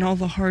and all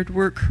the hard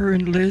work her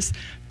and Liz,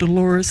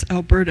 Dolores,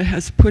 Alberta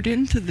has put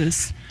into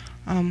this.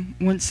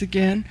 Once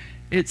again,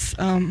 it's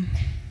a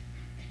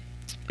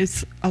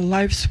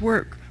life's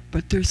work,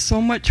 but there's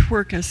so much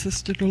work, as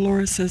Sister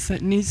Dolores says,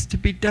 that needs to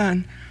be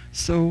done.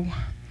 So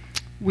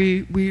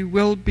we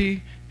will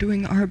be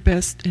doing our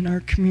best in our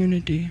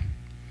community.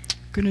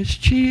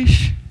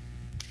 Gunash.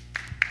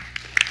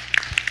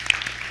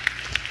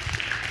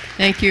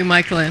 Thank you,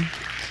 Michaelin.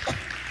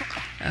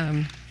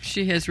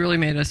 She has really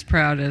made us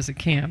proud as a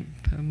camp,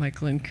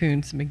 Michaelin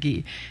Kunz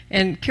McGee.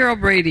 And Carol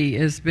Brady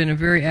has been a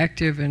very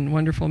active and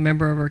wonderful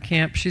member of our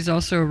camp. She's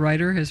also a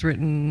writer, has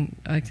written,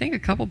 I think, a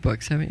couple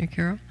books, haven't you,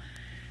 Carol?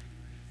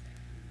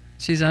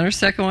 She's on her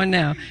second one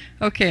now.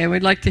 Okay, and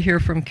we'd like to hear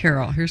from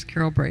Carol. Here's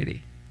Carol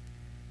Brady.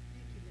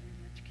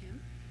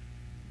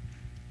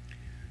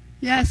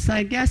 Yes,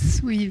 I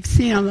guess we've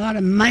seen a lot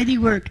of mighty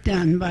work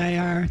done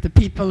by the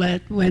people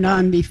that went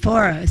on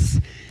before us,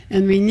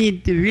 and we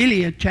need to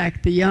really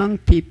attract the young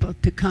people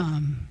to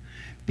come,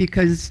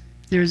 because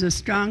there's a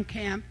strong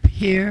camp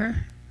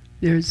here.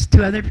 There's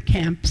 2 other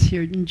camps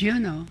here in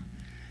Juneau.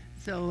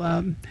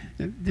 So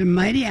they're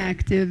mighty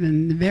active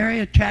and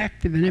very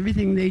attractive in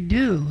everything they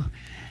do.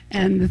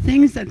 And the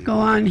things that go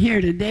on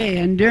here today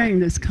and during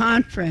this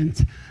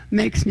conference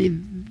makes me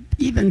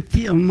even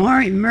feel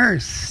more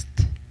immersed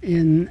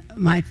in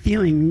my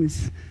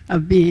feelings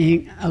of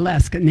being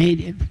Alaska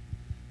Native.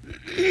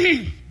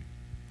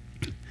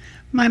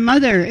 My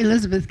mother,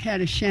 Elizabeth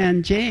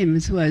Cadishan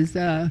James, was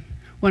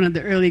one of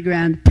the early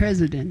Grand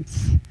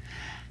Presidents.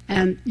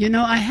 And, you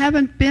know, I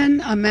haven't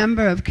been a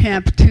member of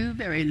Camp 2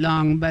 very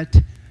long, but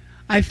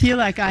I feel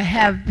like I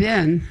have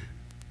been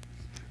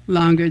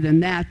longer than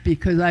that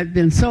because I've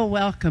been so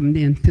welcomed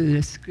into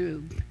this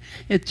group.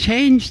 It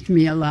changed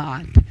me a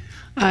lot.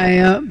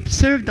 I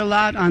served a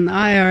lot on the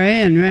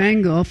IRA in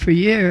Wrangell for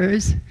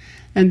years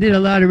and did a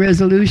lot of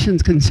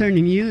resolutions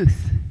concerning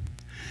youth.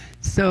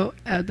 So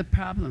the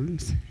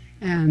problems,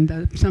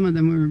 and some of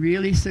them were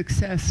really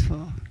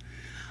successful.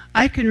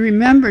 I can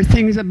remember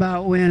things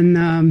about when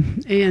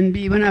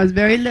A&B, when I was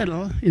very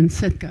little in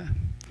Sitka,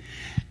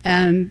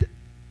 and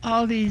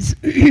all these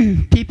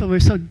people were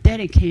so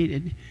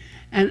dedicated.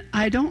 And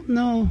I don't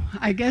know,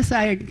 I guess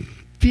I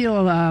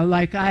feel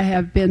like I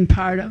have been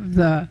part of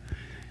the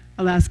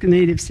Alaska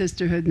Native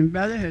Sisterhood and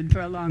Brotherhood for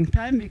a long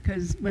time,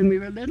 because when we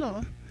were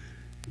little,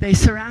 they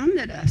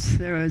surrounded us.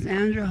 There was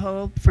Andrew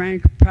Hope,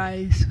 Frank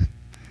Price,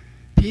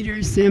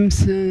 Peter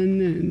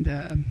Simpson,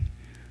 and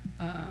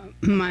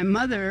my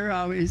mother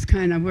always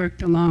kind of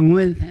worked along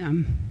with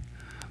them.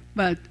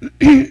 But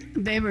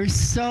they were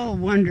so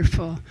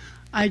wonderful.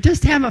 I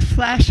just have a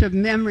flash of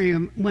memory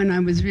of when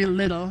I was real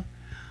little.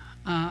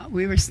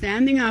 We were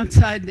standing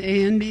outside the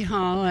A&B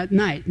hall at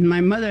night, and my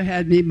mother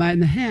had me by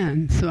the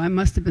hand, so I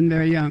must have been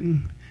very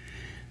young.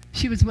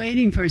 She was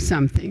waiting for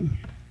something.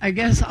 I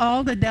guess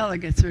all the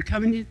delegates were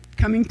coming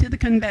to the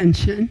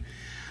convention,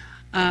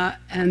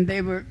 and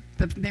they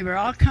were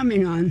all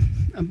coming on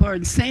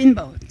aboard seine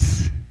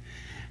boats.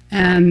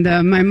 And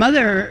my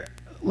mother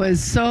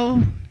was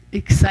so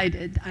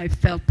excited. I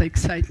felt the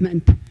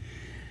excitement.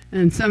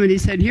 And somebody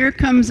said, "Here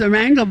comes a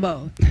Wrangell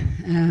boat."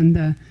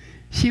 And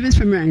she was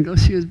from Wrangell.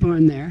 She was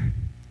born there.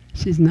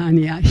 She was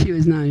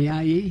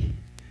Naniai.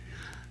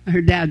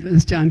 Her dad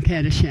was John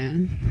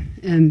Cadishan.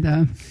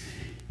 And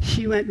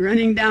she went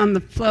running down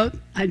the float.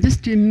 I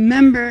just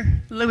remember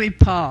Louis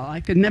Paul. I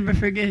could never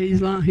forget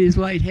his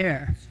white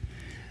hair.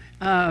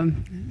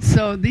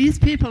 So these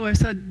people were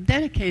so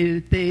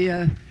dedicated.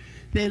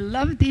 They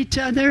loved each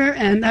other,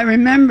 and I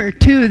remember,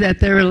 too, that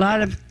there were a lot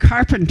of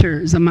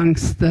carpenters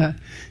amongst the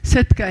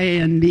Sitka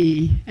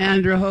A&B.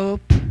 Andrew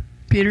Hope,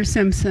 Peter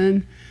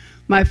Simpson,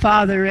 my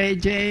father, Ray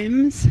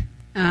James,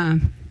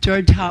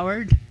 George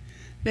Howard.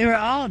 They were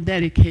all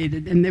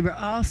dedicated, and they were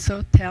all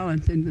so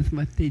talented with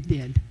what they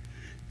did.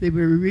 They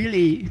were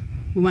really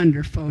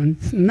wonderful, and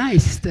it's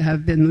nice to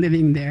have been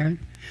living there.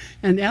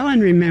 And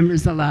Ellen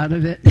remembers a lot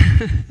of it.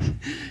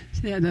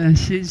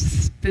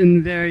 She's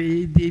been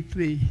very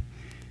deeply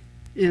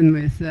in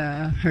with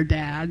her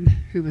dad,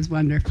 who was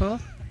wonderful.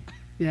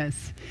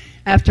 Yes.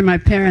 After my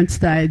parents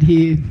died,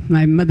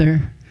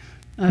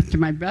 after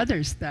my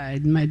brothers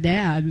died, my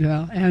dad,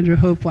 well, Andrew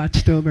Hope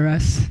watched over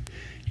us.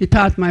 He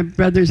taught my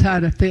brothers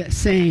how to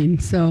sing.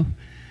 So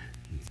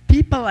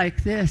people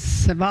like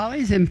this have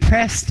always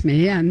impressed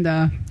me, and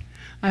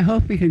I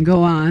hope we can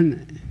go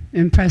on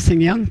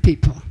impressing young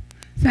people.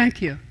 Thank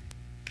you.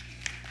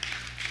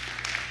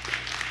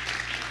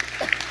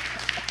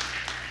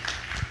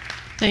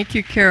 Thank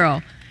you,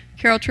 Carol.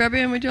 Carol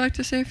Trebian, would you like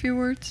to say a few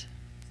words?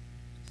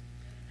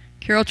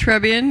 Carol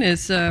Trebian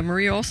is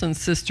Marie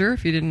Olson's sister,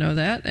 if you didn't know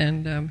that,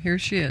 and here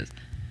she is.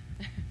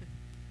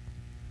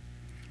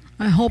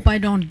 I hope I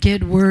don't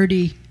get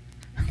wordy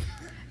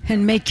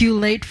and make you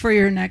late for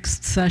your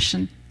next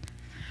session.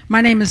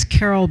 My name is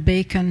Carol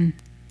Bacon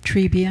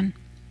Trebian.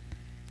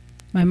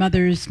 My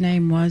mother's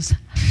name was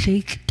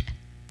Sheikh,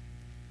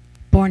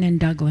 born in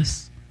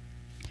Douglas.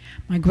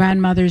 My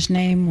grandmother's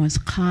name was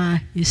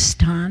Ka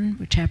Istan,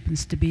 which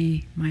happens to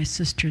be my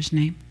sister's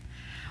name.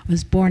 I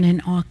was born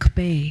in Auk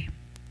Bay.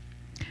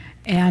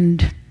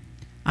 And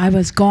I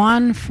was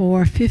gone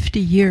for 50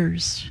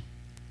 years.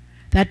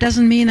 That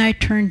doesn't mean I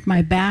turned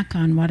my back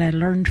on what I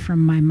learned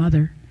from my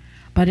mother,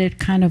 but it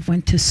kind of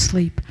went to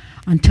sleep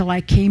until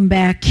I came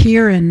back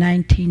here in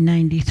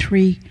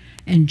 1993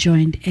 and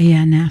joined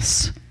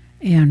ANS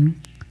and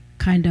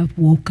kind of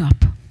woke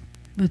up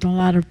with a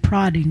lot of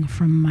prodding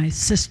from my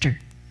sister.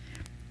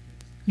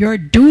 Your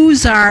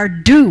dues are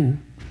due,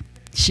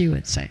 she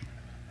would say.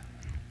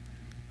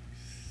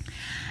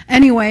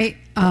 Anyway,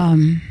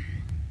 I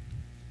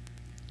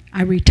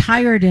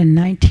retired in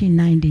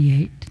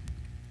 1998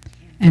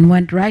 and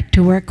went right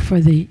to work for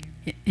the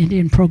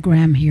Indian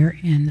program here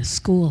in the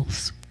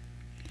schools.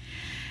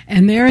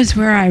 And there is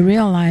where I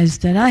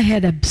realized that I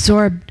had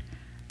absorbed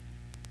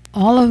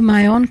all of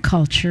my own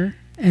culture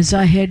as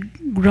I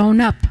had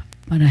grown up,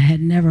 but I had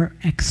never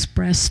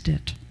expressed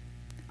it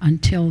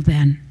until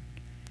then.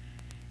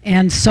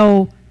 And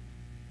so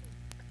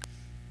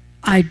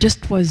I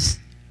just was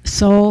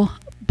so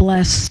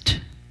blessed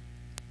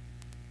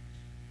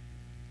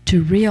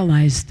to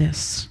realize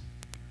this.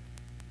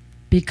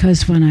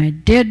 because when I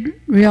did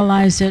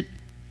realize it,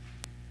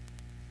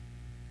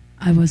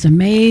 I was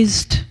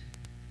amazed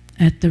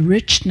at the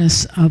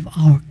richness of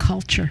our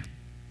culture,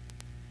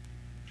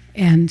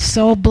 and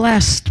so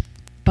blessed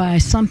by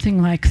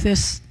something like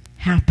this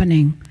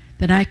happening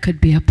that I could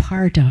be a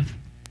part of.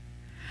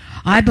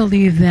 I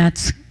believe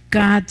that's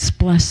God's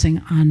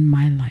blessing on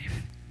my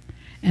life,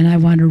 and I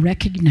want to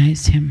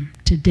recognize Him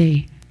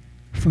today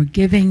for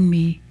giving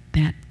me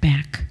that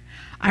back.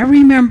 I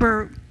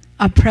remember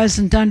a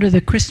present under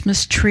the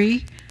Christmas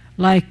tree,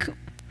 like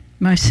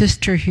my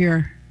sister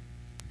here,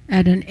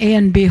 at an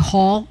A&B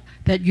hall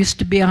that used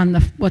to be on the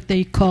what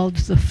they called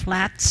the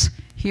flats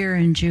here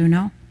in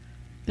Juneau.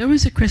 There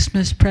was a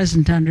Christmas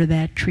present under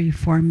that tree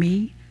for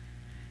me,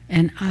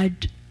 and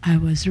I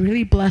was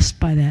really blessed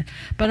by that.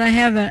 But I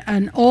have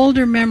an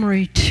older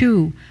memory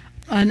too,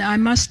 and I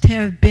must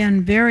have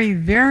been very,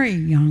 very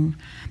young,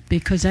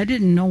 because I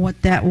didn't know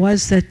what that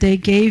was that they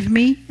gave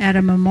me at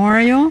a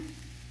memorial.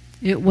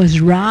 It was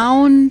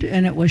round,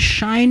 and it was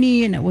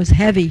shiny, and it was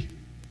heavy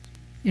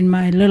in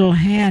my little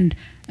hand.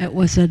 It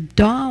was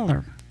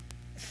 $1.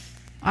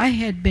 I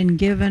had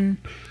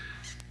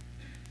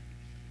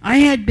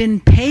been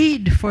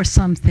paid for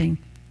something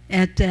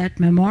at that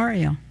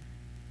memorial.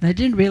 I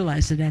didn't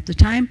realize it at the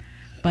time,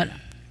 but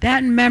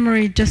that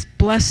memory just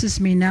blesses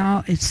me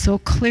now. It's so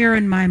clear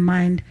in my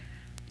mind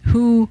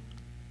who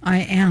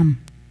I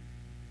am,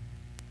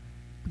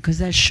 because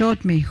that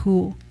showed me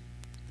who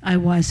I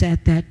was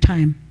at that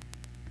time,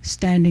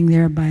 standing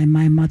there by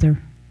my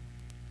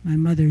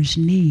mother's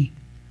knee.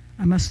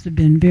 I must have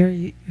been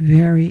very,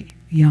 very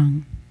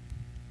young.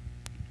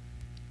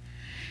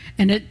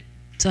 And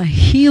it's a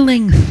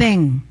healing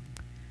thing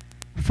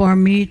for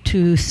me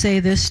to say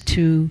this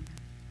to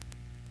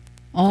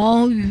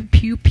all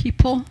you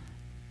people,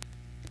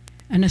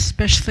 and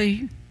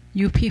especially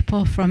you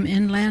people from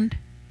inland.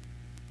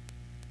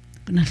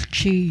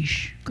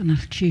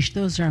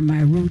 Those are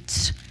my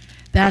roots.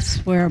 That's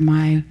where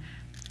my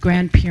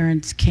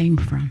grandparents came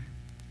from,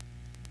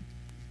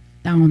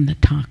 down the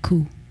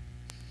Taku.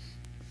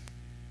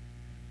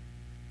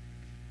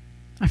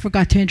 I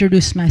forgot to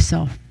introduce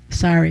myself.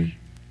 Sorry.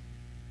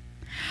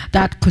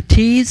 Dat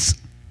Kotiz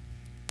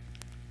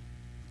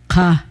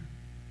Ka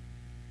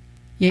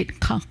Yet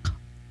Kak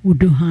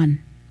Uduhan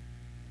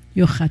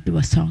Yochat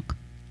Wasok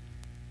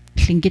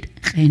Tlingit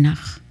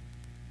Renach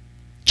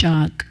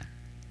Jag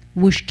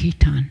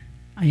Wushkitan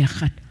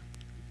Ayachat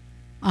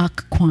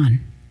Ak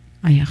Kwan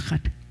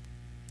Ayachat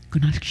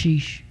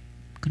Gunalchish.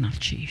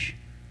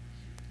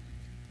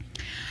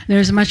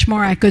 There's much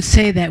more I could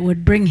say that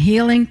would bring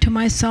healing to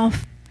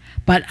myself,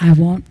 but I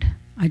won't.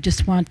 I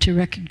just want to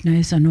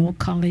recognize an old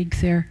colleague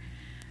there,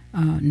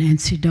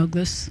 Nancy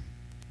Douglas.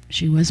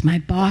 She was my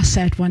boss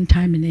at one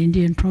time in the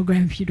Indian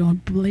program, if you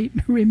don't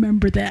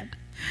remember that.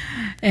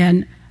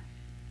 And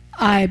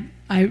I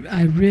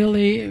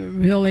really,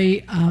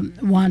 really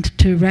want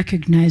to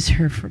recognize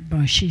her.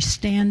 She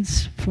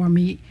stands for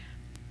me.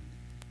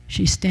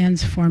 She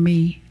stands for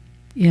me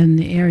in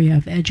the area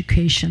of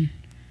education,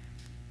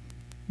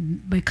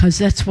 because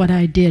that's what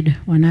I did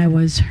when I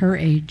was her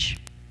age.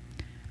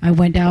 I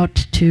went out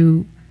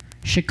to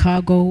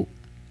Chicago.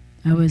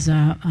 I was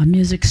a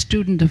music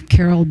student of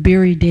Carol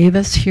Beery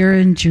Davis here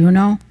in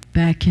Juneau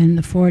back in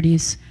the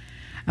 40s.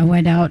 I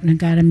went out and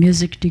got a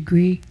music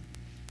degree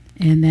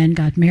and then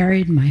got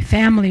married. My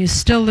family is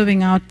still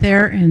living out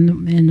there in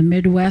the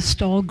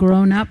Midwest, all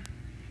grown up.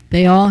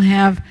 They all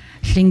have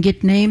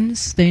Tlingit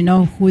names. They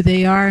know who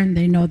they are, and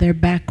they know their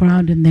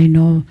background, and they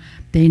know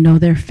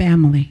their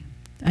family.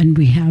 And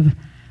we have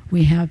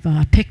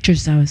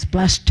pictures. I was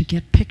blessed to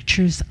get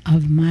pictures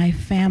of my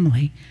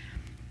family,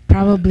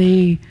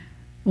 probably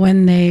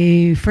when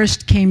they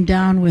first came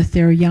down with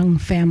their young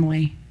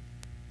family,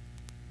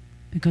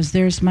 because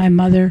there's my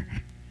mother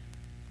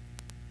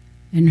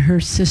and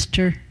her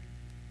sister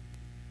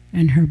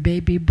and her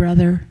baby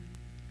brother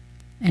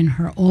and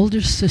her older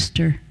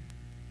sister,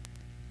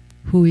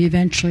 who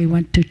eventually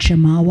went to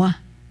Chimawa,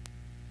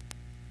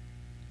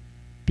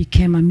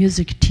 became a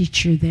music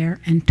teacher there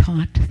and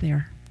taught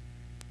there.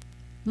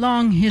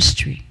 Long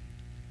history.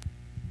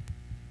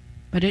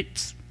 But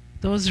it's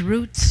those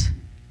roots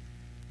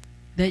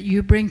that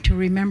you bring to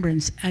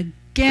remembrance.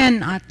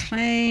 Again,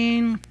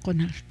 Atlain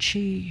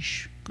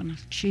Gonalchish,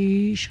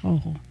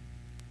 Ho,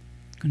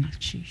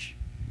 Gonalchish.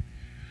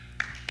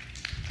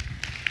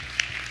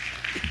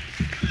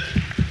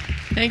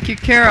 Thank you,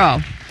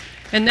 Carol.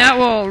 And that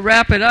will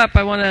wrap it up.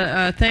 I want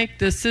to thank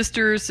the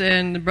sisters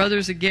and the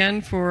brothers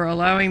again for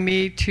allowing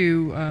me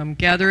to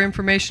gather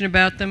information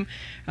about them.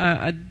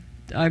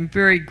 I'm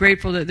very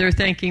grateful that they're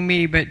thanking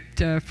me, but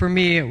for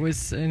me it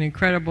was an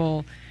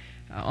incredible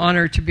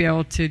honor to be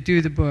able to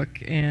do the book,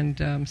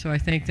 and so I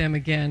thank them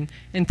again.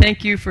 And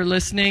thank you for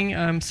listening.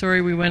 I'm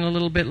sorry we went a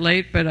little bit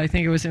late, but I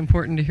think it was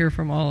important to hear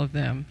from all of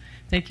them.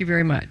 Thank you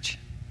very much.